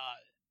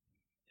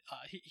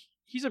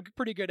 He's a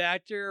pretty good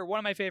actor. One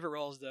of my favorite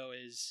roles, though,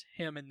 is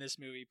him in this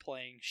movie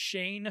playing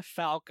Shane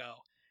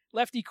Falco,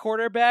 lefty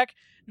quarterback.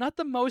 Not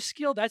the most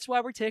skilled. That's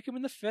why we're taking him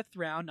in the 5th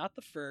round, not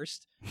the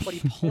 1st. But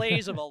he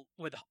plays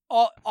with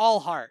all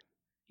heart.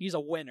 He's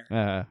a winner.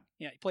 Yeah,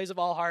 he plays with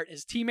all heart.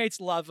 His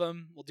teammates love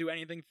him. Will do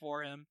anything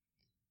for him.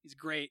 He's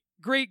great.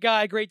 Great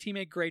guy, great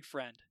teammate, great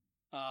friend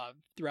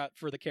throughout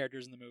for the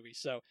characters in the movie.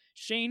 So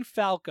Shane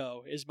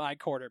Falco is my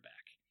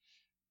quarterback.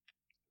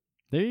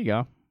 There you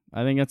go.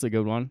 I think that's a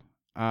good one.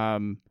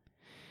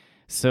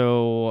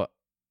 So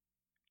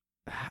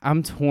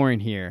I'm torn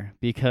here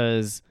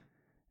because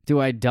do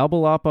I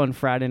double up on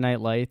Friday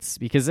Night Lights?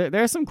 Because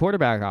there are some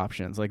quarterback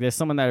options. Like there's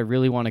someone that I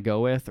really want to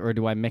go with, or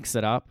do I mix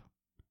it up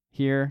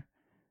here?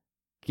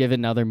 Give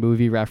another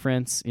movie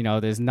reference.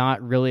 There's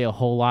not really a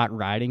whole lot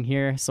riding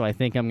here, so I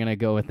think I'm going to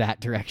go with that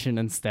direction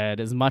instead.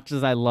 As much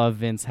as I love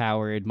Vince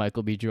Howard,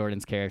 Michael B.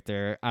 Jordan's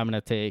character, I'm going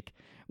to take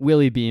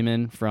Willie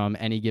Beeman from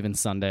Any Given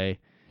Sunday,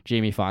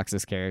 Jamie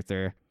Foxx's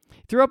character.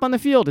 Threw up on the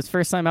field his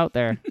first time out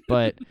there,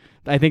 but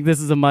I think this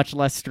is a much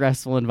less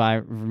stressful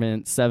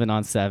environment,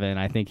 7-on-7.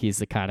 I think he's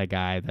the kind of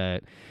guy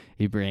that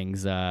he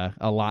brings a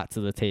lot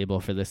to the table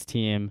for this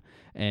team,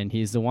 and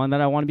he's the one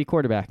that I want to be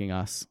quarterbacking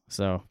us.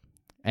 So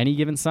Any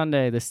Given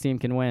Sunday, this team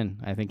can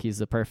win. I think he's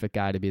the perfect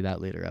guy to be that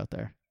leader out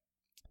there.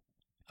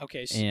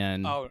 Okay. So,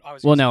 And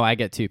I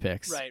get 2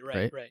 picks.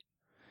 Right.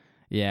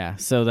 Yeah.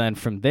 So then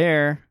from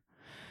there,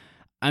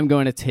 I'm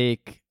going to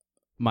take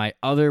my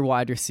other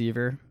wide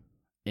receiver,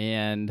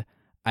 and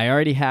I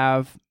already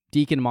have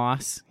Deacon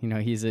Moss.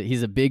 He's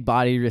a big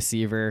bodied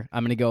receiver.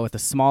 I'm going to go with a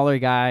smaller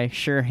guy,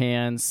 sure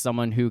hands,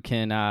 someone who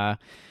can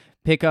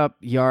pick up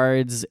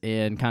yards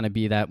and kind of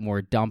be that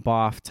more dump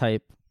off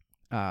type.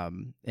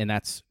 And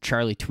that's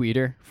Charlie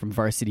Tweeter from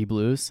Varsity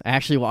Blues. I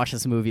actually watched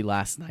this movie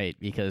last night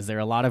because there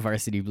are a lot of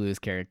Varsity Blues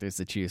characters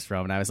to choose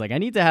from. And I was like, I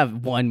need to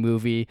have one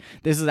movie.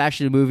 This is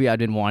actually a movie I've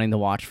been wanting to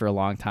watch for a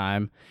long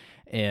time.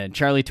 And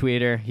Charlie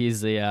Tweeter,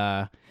 he's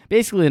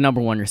basically the number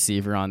 1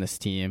 receiver on this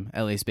team,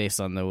 at least based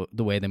on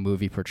the way the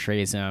movie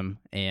portrays him.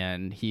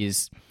 And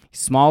he's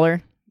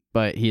smaller,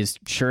 but he's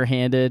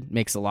sure-handed,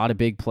 makes a lot of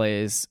big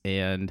plays,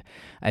 and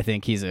I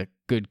think he's a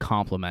good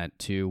complement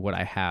to what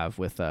I have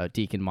with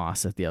Deacon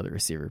Moss at the other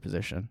receiver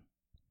position.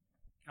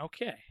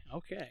 Okay.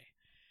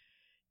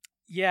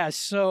 Yeah,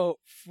 so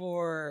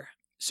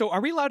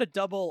are we allowed to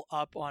double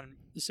up on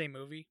the same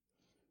movie?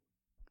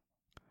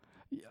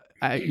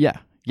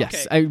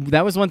 Yes. Okay.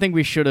 That was one thing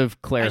we should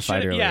have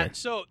clarified earlier. Yeah,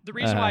 so the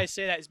reason why I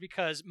say that is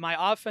because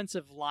my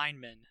offensive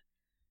lineman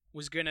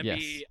was going to Yes.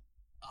 be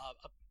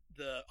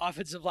the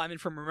offensive lineman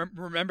from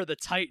Remember the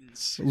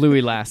Titans.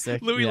 Louis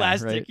Lastic. Louis Yeah,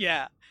 Lastic, right.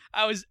 yeah.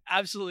 I was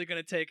absolutely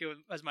going to take it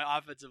as my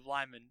offensive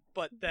lineman,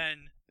 but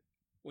then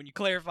when you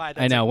clarify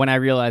that, I know. When I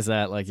realized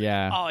that, like,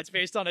 yeah. oh, it's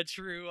based on a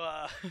true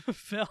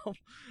film.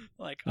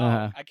 Like,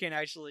 Uh-huh. I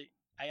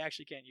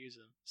actually can't use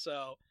him.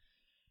 So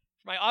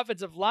for my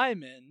offensive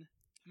lineman,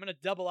 I'm going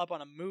to double up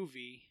on a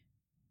movie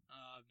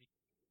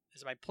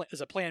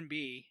as a plan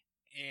B.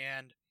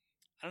 And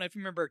I don't know if you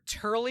remember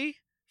Turley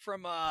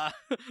from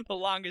The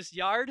Longest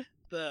Yard.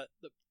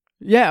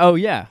 Yeah. Oh,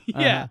 yeah.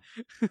 Yeah.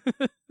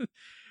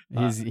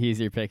 He's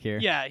your pick here.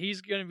 Yeah,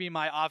 he's going to be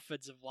my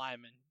offensive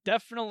lineman.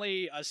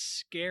 Definitely a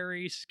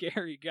scary,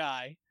 scary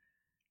guy.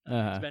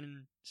 He's been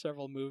in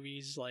several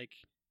movies like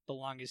The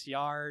Longest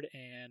Yard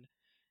and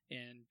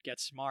Get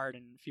Smart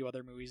and a few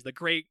other movies. The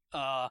great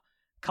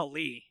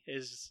Khali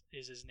is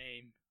his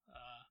name.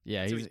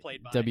 Yeah, who he's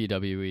played by.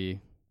 WWE,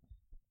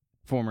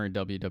 former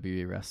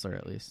WWE wrestler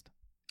at least.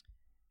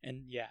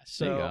 And yeah,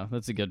 so There you go.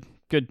 That's a good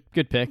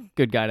pick.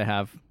 Good guy to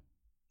have.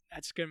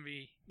 that's going to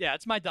be, yeah,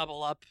 it's my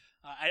double up.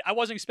 I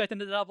wasn't expecting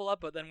to double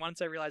up, but then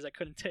once I realized I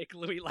couldn't take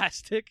Louis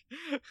Lastic,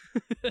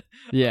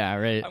 Yeah,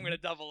 right. I'm going to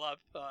double up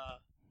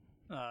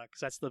because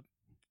that's the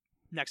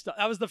next.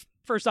 That was the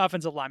first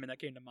offensive lineman that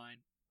came to mind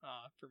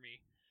for me.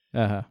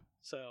 Uh-huh.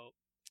 So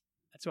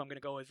that's who I'm going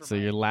to go with. So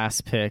your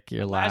last pick,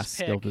 your last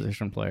skill pick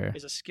position player.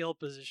 is a skill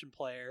position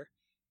player.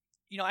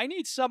 You know, I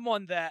need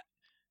someone that.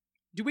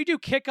 Do we do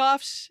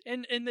kickoffs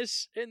in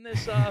this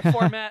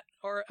format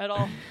or at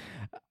all?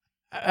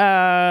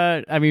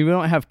 I mean, we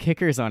don't have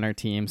kickers on our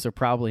team, so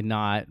probably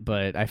not.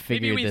 But I Maybe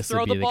figured we this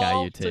throw would be the the guy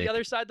ball you to the take.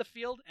 other side of the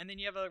field, and then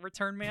you have a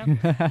return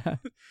man.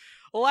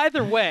 Well,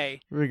 either way,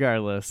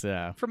 Regardless,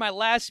 yeah. for my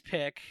last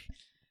pick,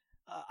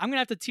 I'm gonna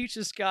have to teach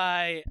this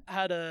guy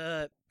how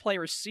to play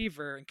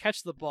receiver and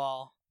catch the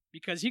ball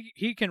because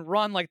he can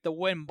run like the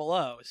wind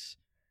blows.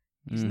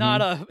 It's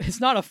not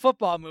a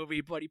football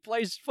movie, but he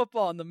plays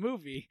football in the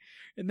movie,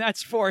 and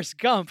that's Forrest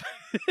Gump.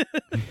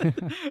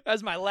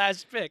 That's my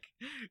last pick.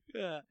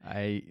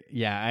 I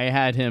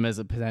had him as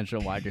a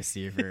potential wide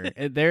receiver.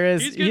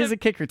 He's a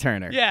kick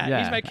returner.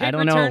 Yeah, he's my kick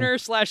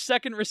returner /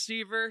 second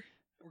receiver.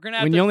 We're gonna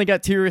have when you only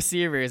got two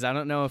receivers, I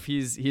don't know if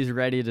he's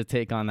ready to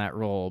take on that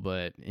role,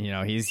 but you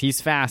know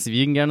he's fast. If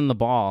you can get him the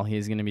ball,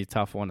 he's going to be a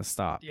tough one to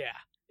stop.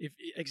 Yeah,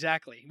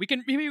 exactly. We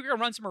can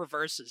run some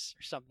reverses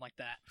or something like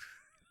that.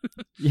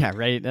 Yeah,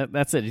 right.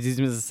 That's it. He's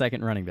a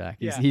second running back.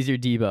 He's your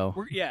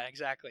Debo. Yeah,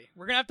 exactly.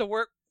 We're gonna have to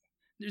work.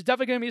 There's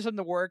definitely gonna be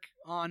something to work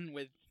on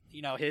with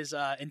his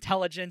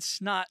intelligence.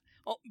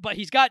 But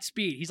he's got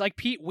speed. He's like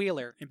Pete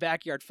Wheeler in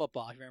Backyard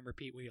Football. If you remember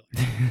Pete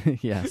Wheeler.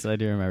 Yes, I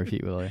do remember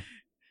Pete Wheeler.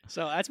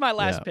 So that's my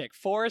last pick,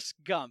 Forrest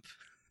Gump.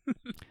 I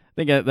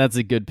think that's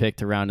a good pick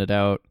to round it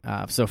out.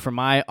 So for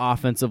my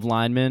offensive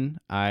lineman,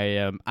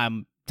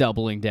 I'm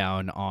doubling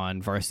down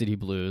on Varsity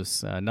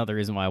Blues. Another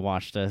reason why I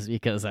watched this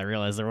because I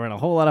realized there weren't a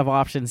whole lot of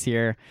options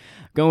here.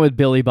 Going with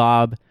Billy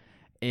Bob,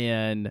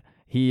 and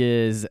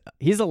he's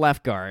a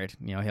left guard.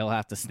 You know, he'll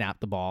have to snap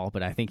the ball,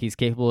 but I think he's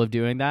capable of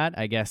doing that.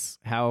 I guess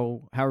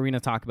how are we going to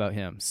talk about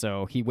him?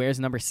 So he wears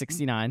number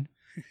 69,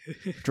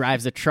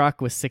 drives a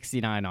truck with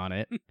 69 on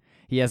it.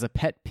 He has a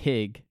pet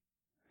pig.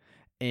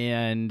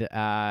 And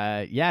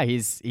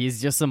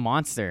he's just a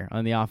monster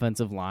on the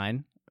offensive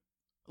line.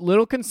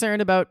 Little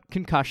concerned about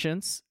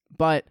concussions,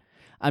 but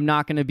I'm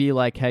not going to be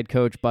like head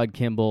coach Bud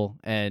Kimball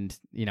and,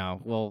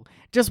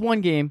 just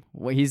one game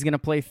he's going to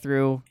play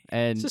through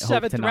and it's the hope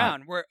seventh to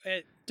round. We're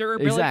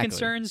durability Exactly.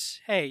 concerns.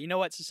 Hey, you know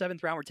what? It's the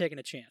seventh round. We're taking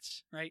a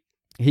chance, right?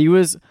 He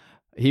was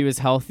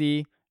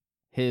healthy.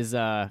 His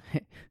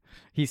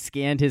he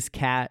scanned his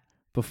cat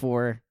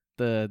before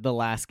the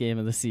last game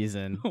of the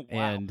season. Wow.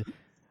 And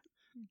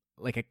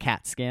like a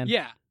CAT scan.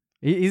 Yeah.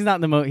 He's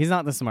not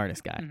the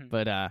smartest guy,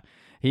 but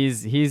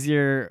he's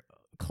your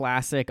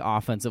classic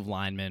offensive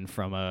lineman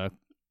from a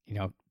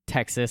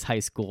Texas high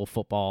school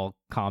football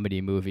comedy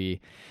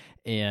movie,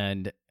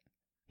 and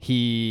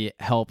he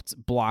helped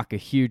block a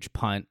huge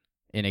punt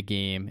in a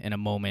game in a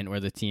moment where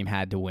the team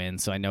had to win.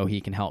 So I know he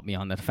can help me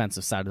on the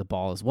defensive side of the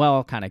ball as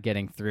well, kind of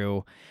getting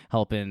through,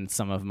 helping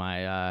some of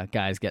my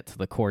guys get to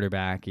the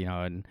quarterback.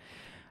 And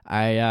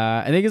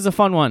I think it's a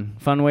fun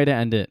way to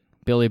end it.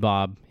 Billy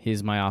Bob,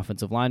 he's my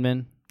offensive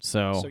lineman.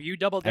 So you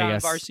doubled down on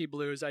Varsity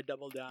Blues. I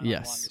doubled down on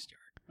Yes. Longest Yard.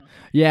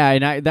 Yeah,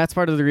 and that's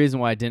part of the reason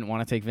why I didn't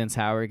want to take Vince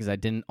Howard, because I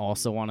didn't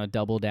also want to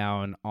double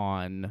down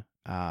on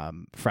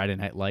Friday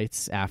Night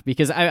Lights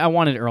because I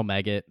wanted Earl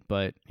Meggett,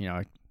 but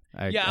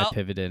I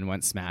pivoted and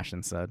went Smash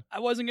instead. I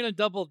wasn't gonna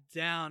double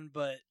down,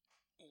 but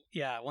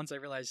once I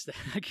realized that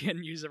I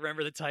couldn't use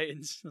Remember the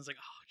Titans, I was like,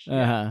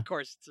 of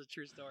course it's a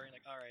true story.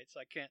 Like, all right, so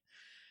I can't.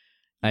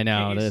 I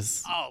know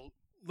this. Oh,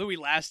 Louis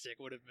Lastic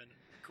would have been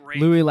great.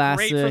 Louis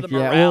Lastic, great for the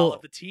morale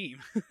of the team.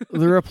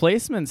 The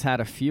replacements had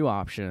a few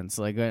options.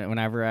 Like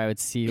whenever I would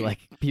see like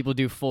people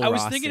do full I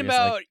was rosters, thinking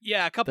about like,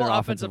 a couple their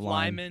offensive offensive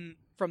line. linemen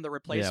from the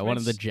replacements. Yeah, one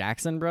of the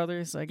Jackson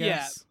brothers, I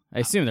guess. I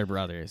assume they're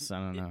brothers. I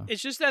don't know.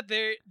 It's just that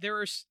there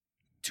were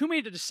too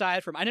many to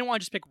decide from. I didn't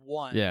want to just pick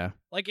one. Yeah.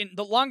 Like in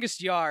The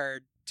Longest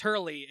Yard,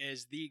 Turley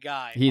is the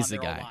guy. He's on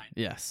the their guy. O-line.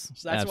 Yes.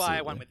 So that's why I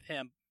absolutely. went with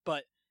him.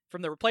 But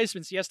from the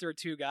replacements, yes, there were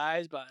 2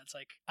 guys, but it's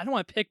like I don't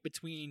want to pick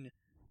between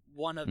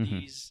one of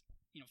these,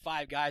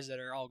 5 guys that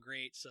are all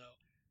great. So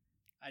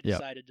I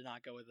decided to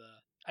not go with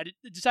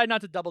decided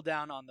not to double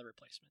down on the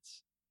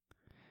replacements.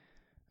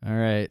 All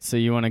right. So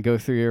you want to go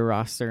through your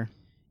roster?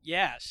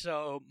 Yeah.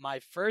 So my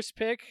first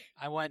pick,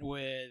 I went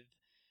with,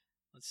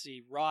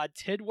 Rod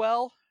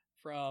Tidwell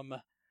from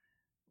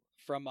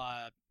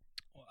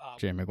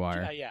Jay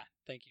McGuire. yeah,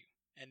 thank you.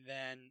 And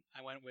then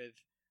I went with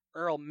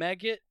Earl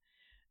Meggett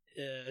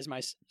as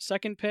my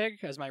second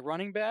pick, as my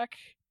running back.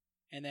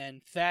 And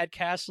then Thad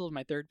Castle,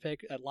 my third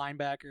pick at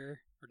linebacker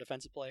or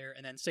defensive player.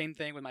 And then same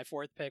thing with my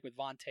fourth pick with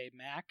Vontae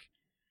Mack.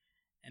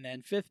 And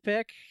then fifth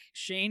pick,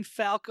 Shane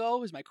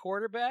Falco is my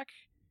quarterback.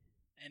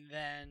 And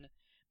then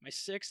my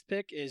sixth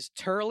pick is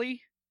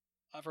Turley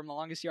from the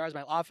longest yards,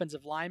 my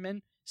offensive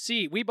lineman.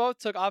 See, we both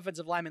took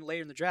offensive linemen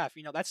later in the draft.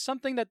 That's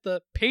something that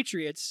the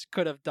Patriots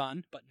could have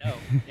done, but no.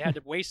 They had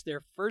to waste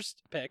their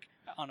first pick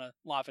on an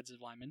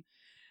offensive lineman.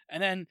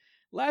 And then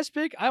last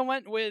pick, I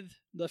went with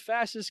the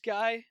fastest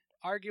guy,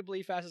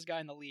 arguably fastest guy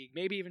in the league,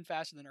 maybe even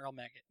faster than Earl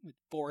Meggett, with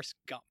Boris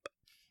Gump.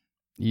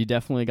 You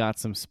definitely got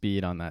some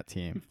speed on that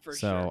team. For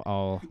so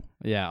sure.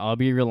 I'll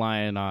be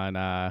relying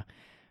on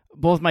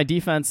both my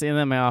defense and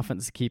then my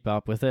offense to keep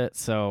up with it.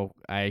 So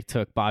I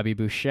took Bobby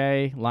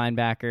Boucher,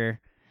 linebacker,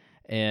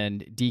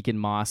 and Deacon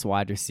Moss,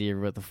 wide receiver,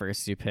 with the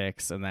first 2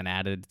 picks, and then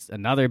added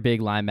another big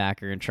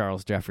linebacker in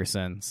Charles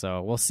Jefferson.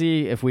 So we'll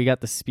see if we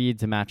got the speed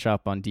to match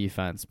up on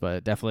defense,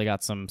 but definitely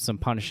got some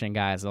punishing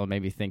guys that'll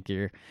maybe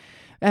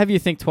have you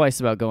think twice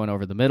about going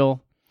over the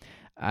middle.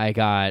 I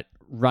got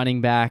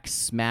running back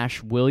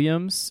Smash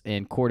Williams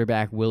and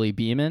quarterback Willie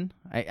Beeman.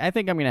 I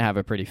think I'm going to have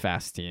a pretty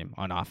fast team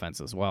on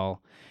offense as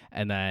well.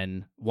 And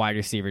then wide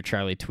receiver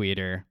Charlie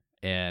Tweeter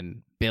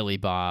and Billy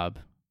Bob,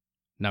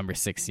 number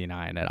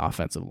 69 at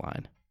offensive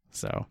line.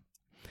 So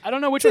I don't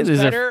know which one's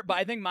better, but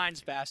I think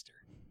mine's faster.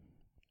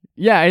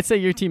 Yeah, I'd say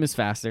your team is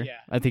faster. Yeah.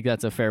 I think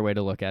that's a fair way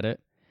to look at it.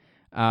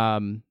 I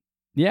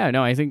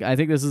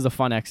think this is a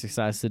fun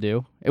exercise to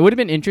do. It would have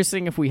been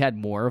interesting if we had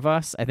more of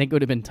us. I think it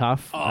would have been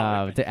tough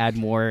to add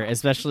more,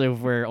 especially if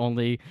we're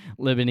only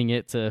limiting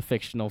it to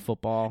fictional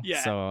football.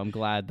 Yeah. So I'm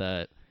glad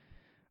that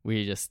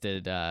we just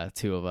did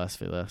 2 of us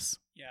for this.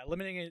 Yeah,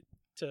 limiting it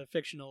to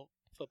fictional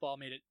football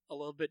made it a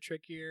little bit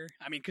trickier.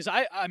 I mean, because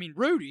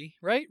Rudy,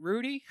 right?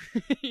 Rudy,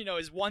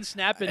 is one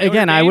snap.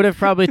 Again, I would have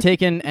probably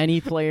taken any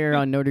player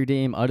on Notre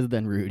Dame other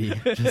than Rudy.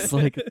 Just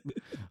like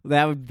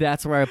that.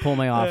 That's where I pull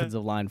my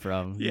offensive line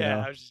from.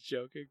 Yeah, I was just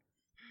joking.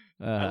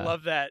 I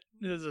love that.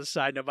 This is a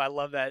side note, but I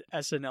love that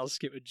SNL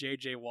skit with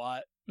J.J.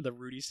 Watt, the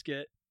Rudy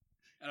skit.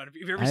 I don't know if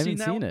you've ever seen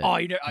that. Seen it. Oh,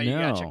 you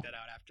gotta check that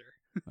out after.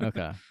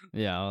 Okay.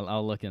 Yeah,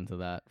 I'll look into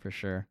that for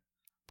sure.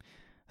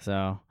 So,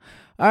 all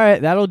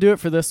right, that'll do it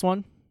for this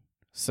one.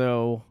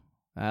 So,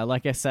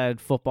 like I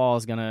said, football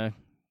is gonna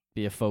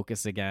be a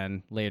focus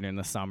again later in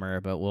the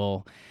summer, but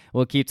we'll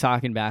keep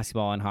talking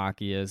basketball and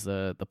hockey as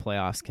the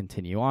playoffs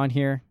continue on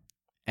here.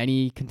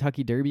 Any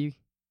Kentucky Derby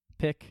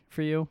pick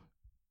for you?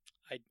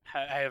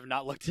 I have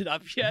not looked it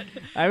up yet.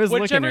 I was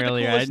looking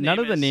earlier. None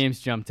of the is. names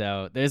jumped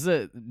out. There's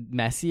a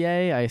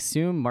Messier. I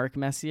assume Mark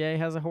Messier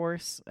has a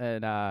horse,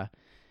 and I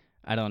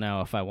don't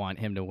know if I want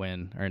him to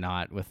win or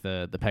not with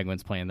the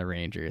Penguins playing the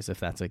Rangers, if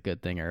that's a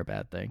good thing or a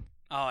bad thing.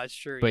 Oh, that's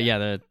true. But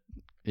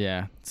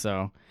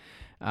so,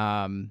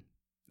 I mean,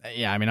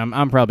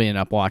 I'm probably end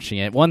up watching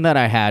it. One that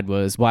I had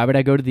was, why would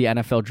I go to the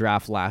NFL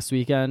draft last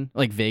weekend,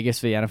 like Vegas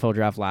for the NFL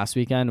draft last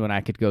weekend, when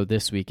I could go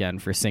this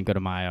weekend for Cinco de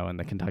Mayo and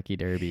the Kentucky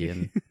Derby?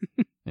 And,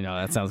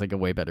 that sounds like a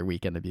way better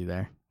weekend to be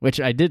there, which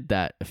I did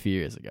that a few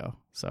years ago.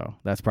 So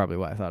that's probably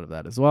why I thought of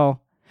that as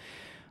well.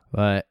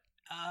 But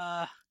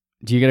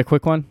do you get a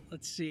quick one?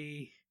 Let's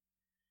see.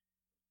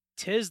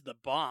 Tiz the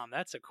Bomb.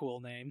 That's a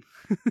cool name.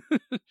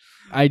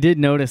 I did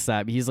notice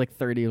that, but he's like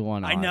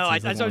 30-1. I know.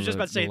 Like I was just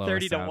about to say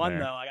 30-1 there.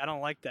 though. Like, I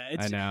don't like that.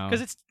 I know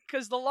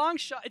because the long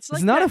shot. It's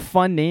not a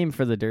fun name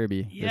for the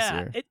Derby.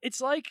 Yeah, this year.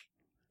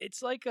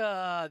 it's like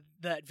that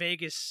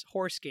Vegas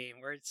horse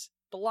game where it's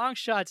the long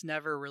shots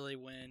never really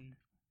win.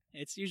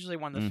 It's usually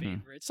one of the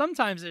favorites.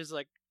 Sometimes there's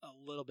like a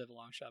little bit of a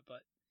long shot, but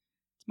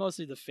it's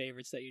mostly the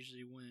favorites that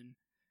usually win.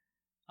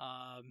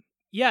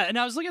 Yeah, and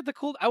I was looking at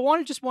I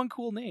wanted just one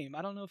cool name.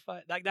 I don't know if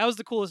that was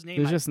the coolest name.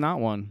 There's just not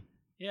one.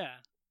 Yeah.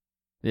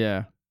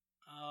 Yeah.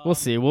 We'll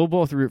see. We'll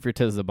both root for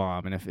Tiz the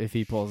Bomb, and if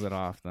he pulls it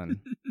off, then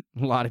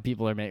a lot of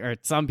people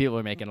some people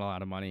are making a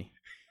lot of money.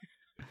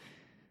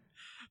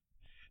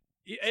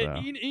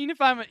 Even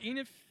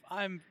if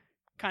I'm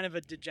kind of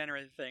a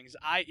degenerate at things,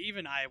 I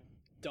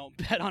don't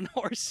bet on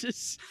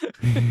horses.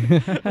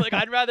 Like,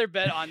 I'd rather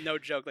bet on, no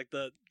joke, like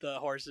the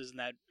horses in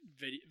that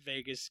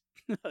Vegas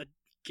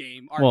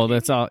game. Well,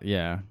 that's all.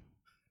 Yeah,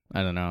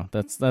 I don't know.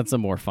 That's a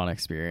more fun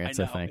experience.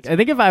 I think. I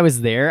think if I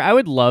was there, I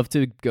would love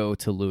to go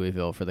to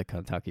Louisville for the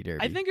Kentucky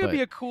Derby. I think it would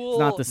be a cool. It's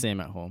not the same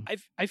at home.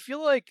 I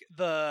feel like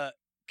the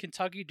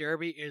Kentucky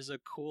Derby is a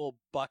cool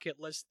bucket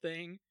list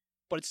thing,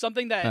 but it's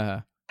something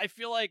that I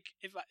feel like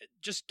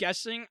just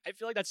guessing, I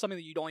feel like that's something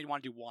that you'd only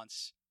want to do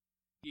once.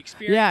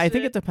 experience. Yeah, I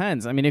think it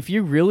depends. I mean, if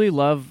you really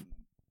love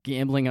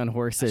gambling on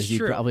horses, That's you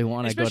true. probably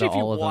want to go Especially to if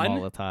you all of them won.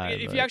 all the time.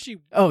 If but- you actually,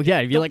 oh yeah,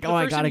 if you're the- like, the oh,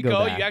 I first gotta time you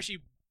go back. you actually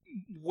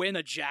win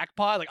a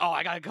jackpot. Like, oh,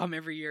 I gotta come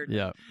every year.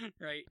 Yeah,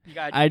 Right. You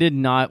got. I did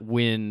not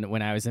win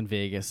when I was in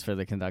Vegas for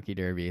the Kentucky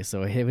Derby,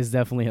 so it was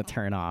definitely a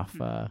turn off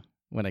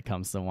when it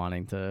comes to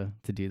wanting to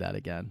do that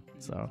again.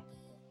 So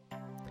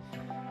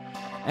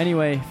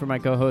anyway, for my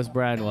co-host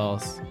Brian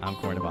Wells, I'm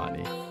Corey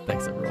Novotny.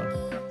 Thanks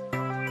everyone.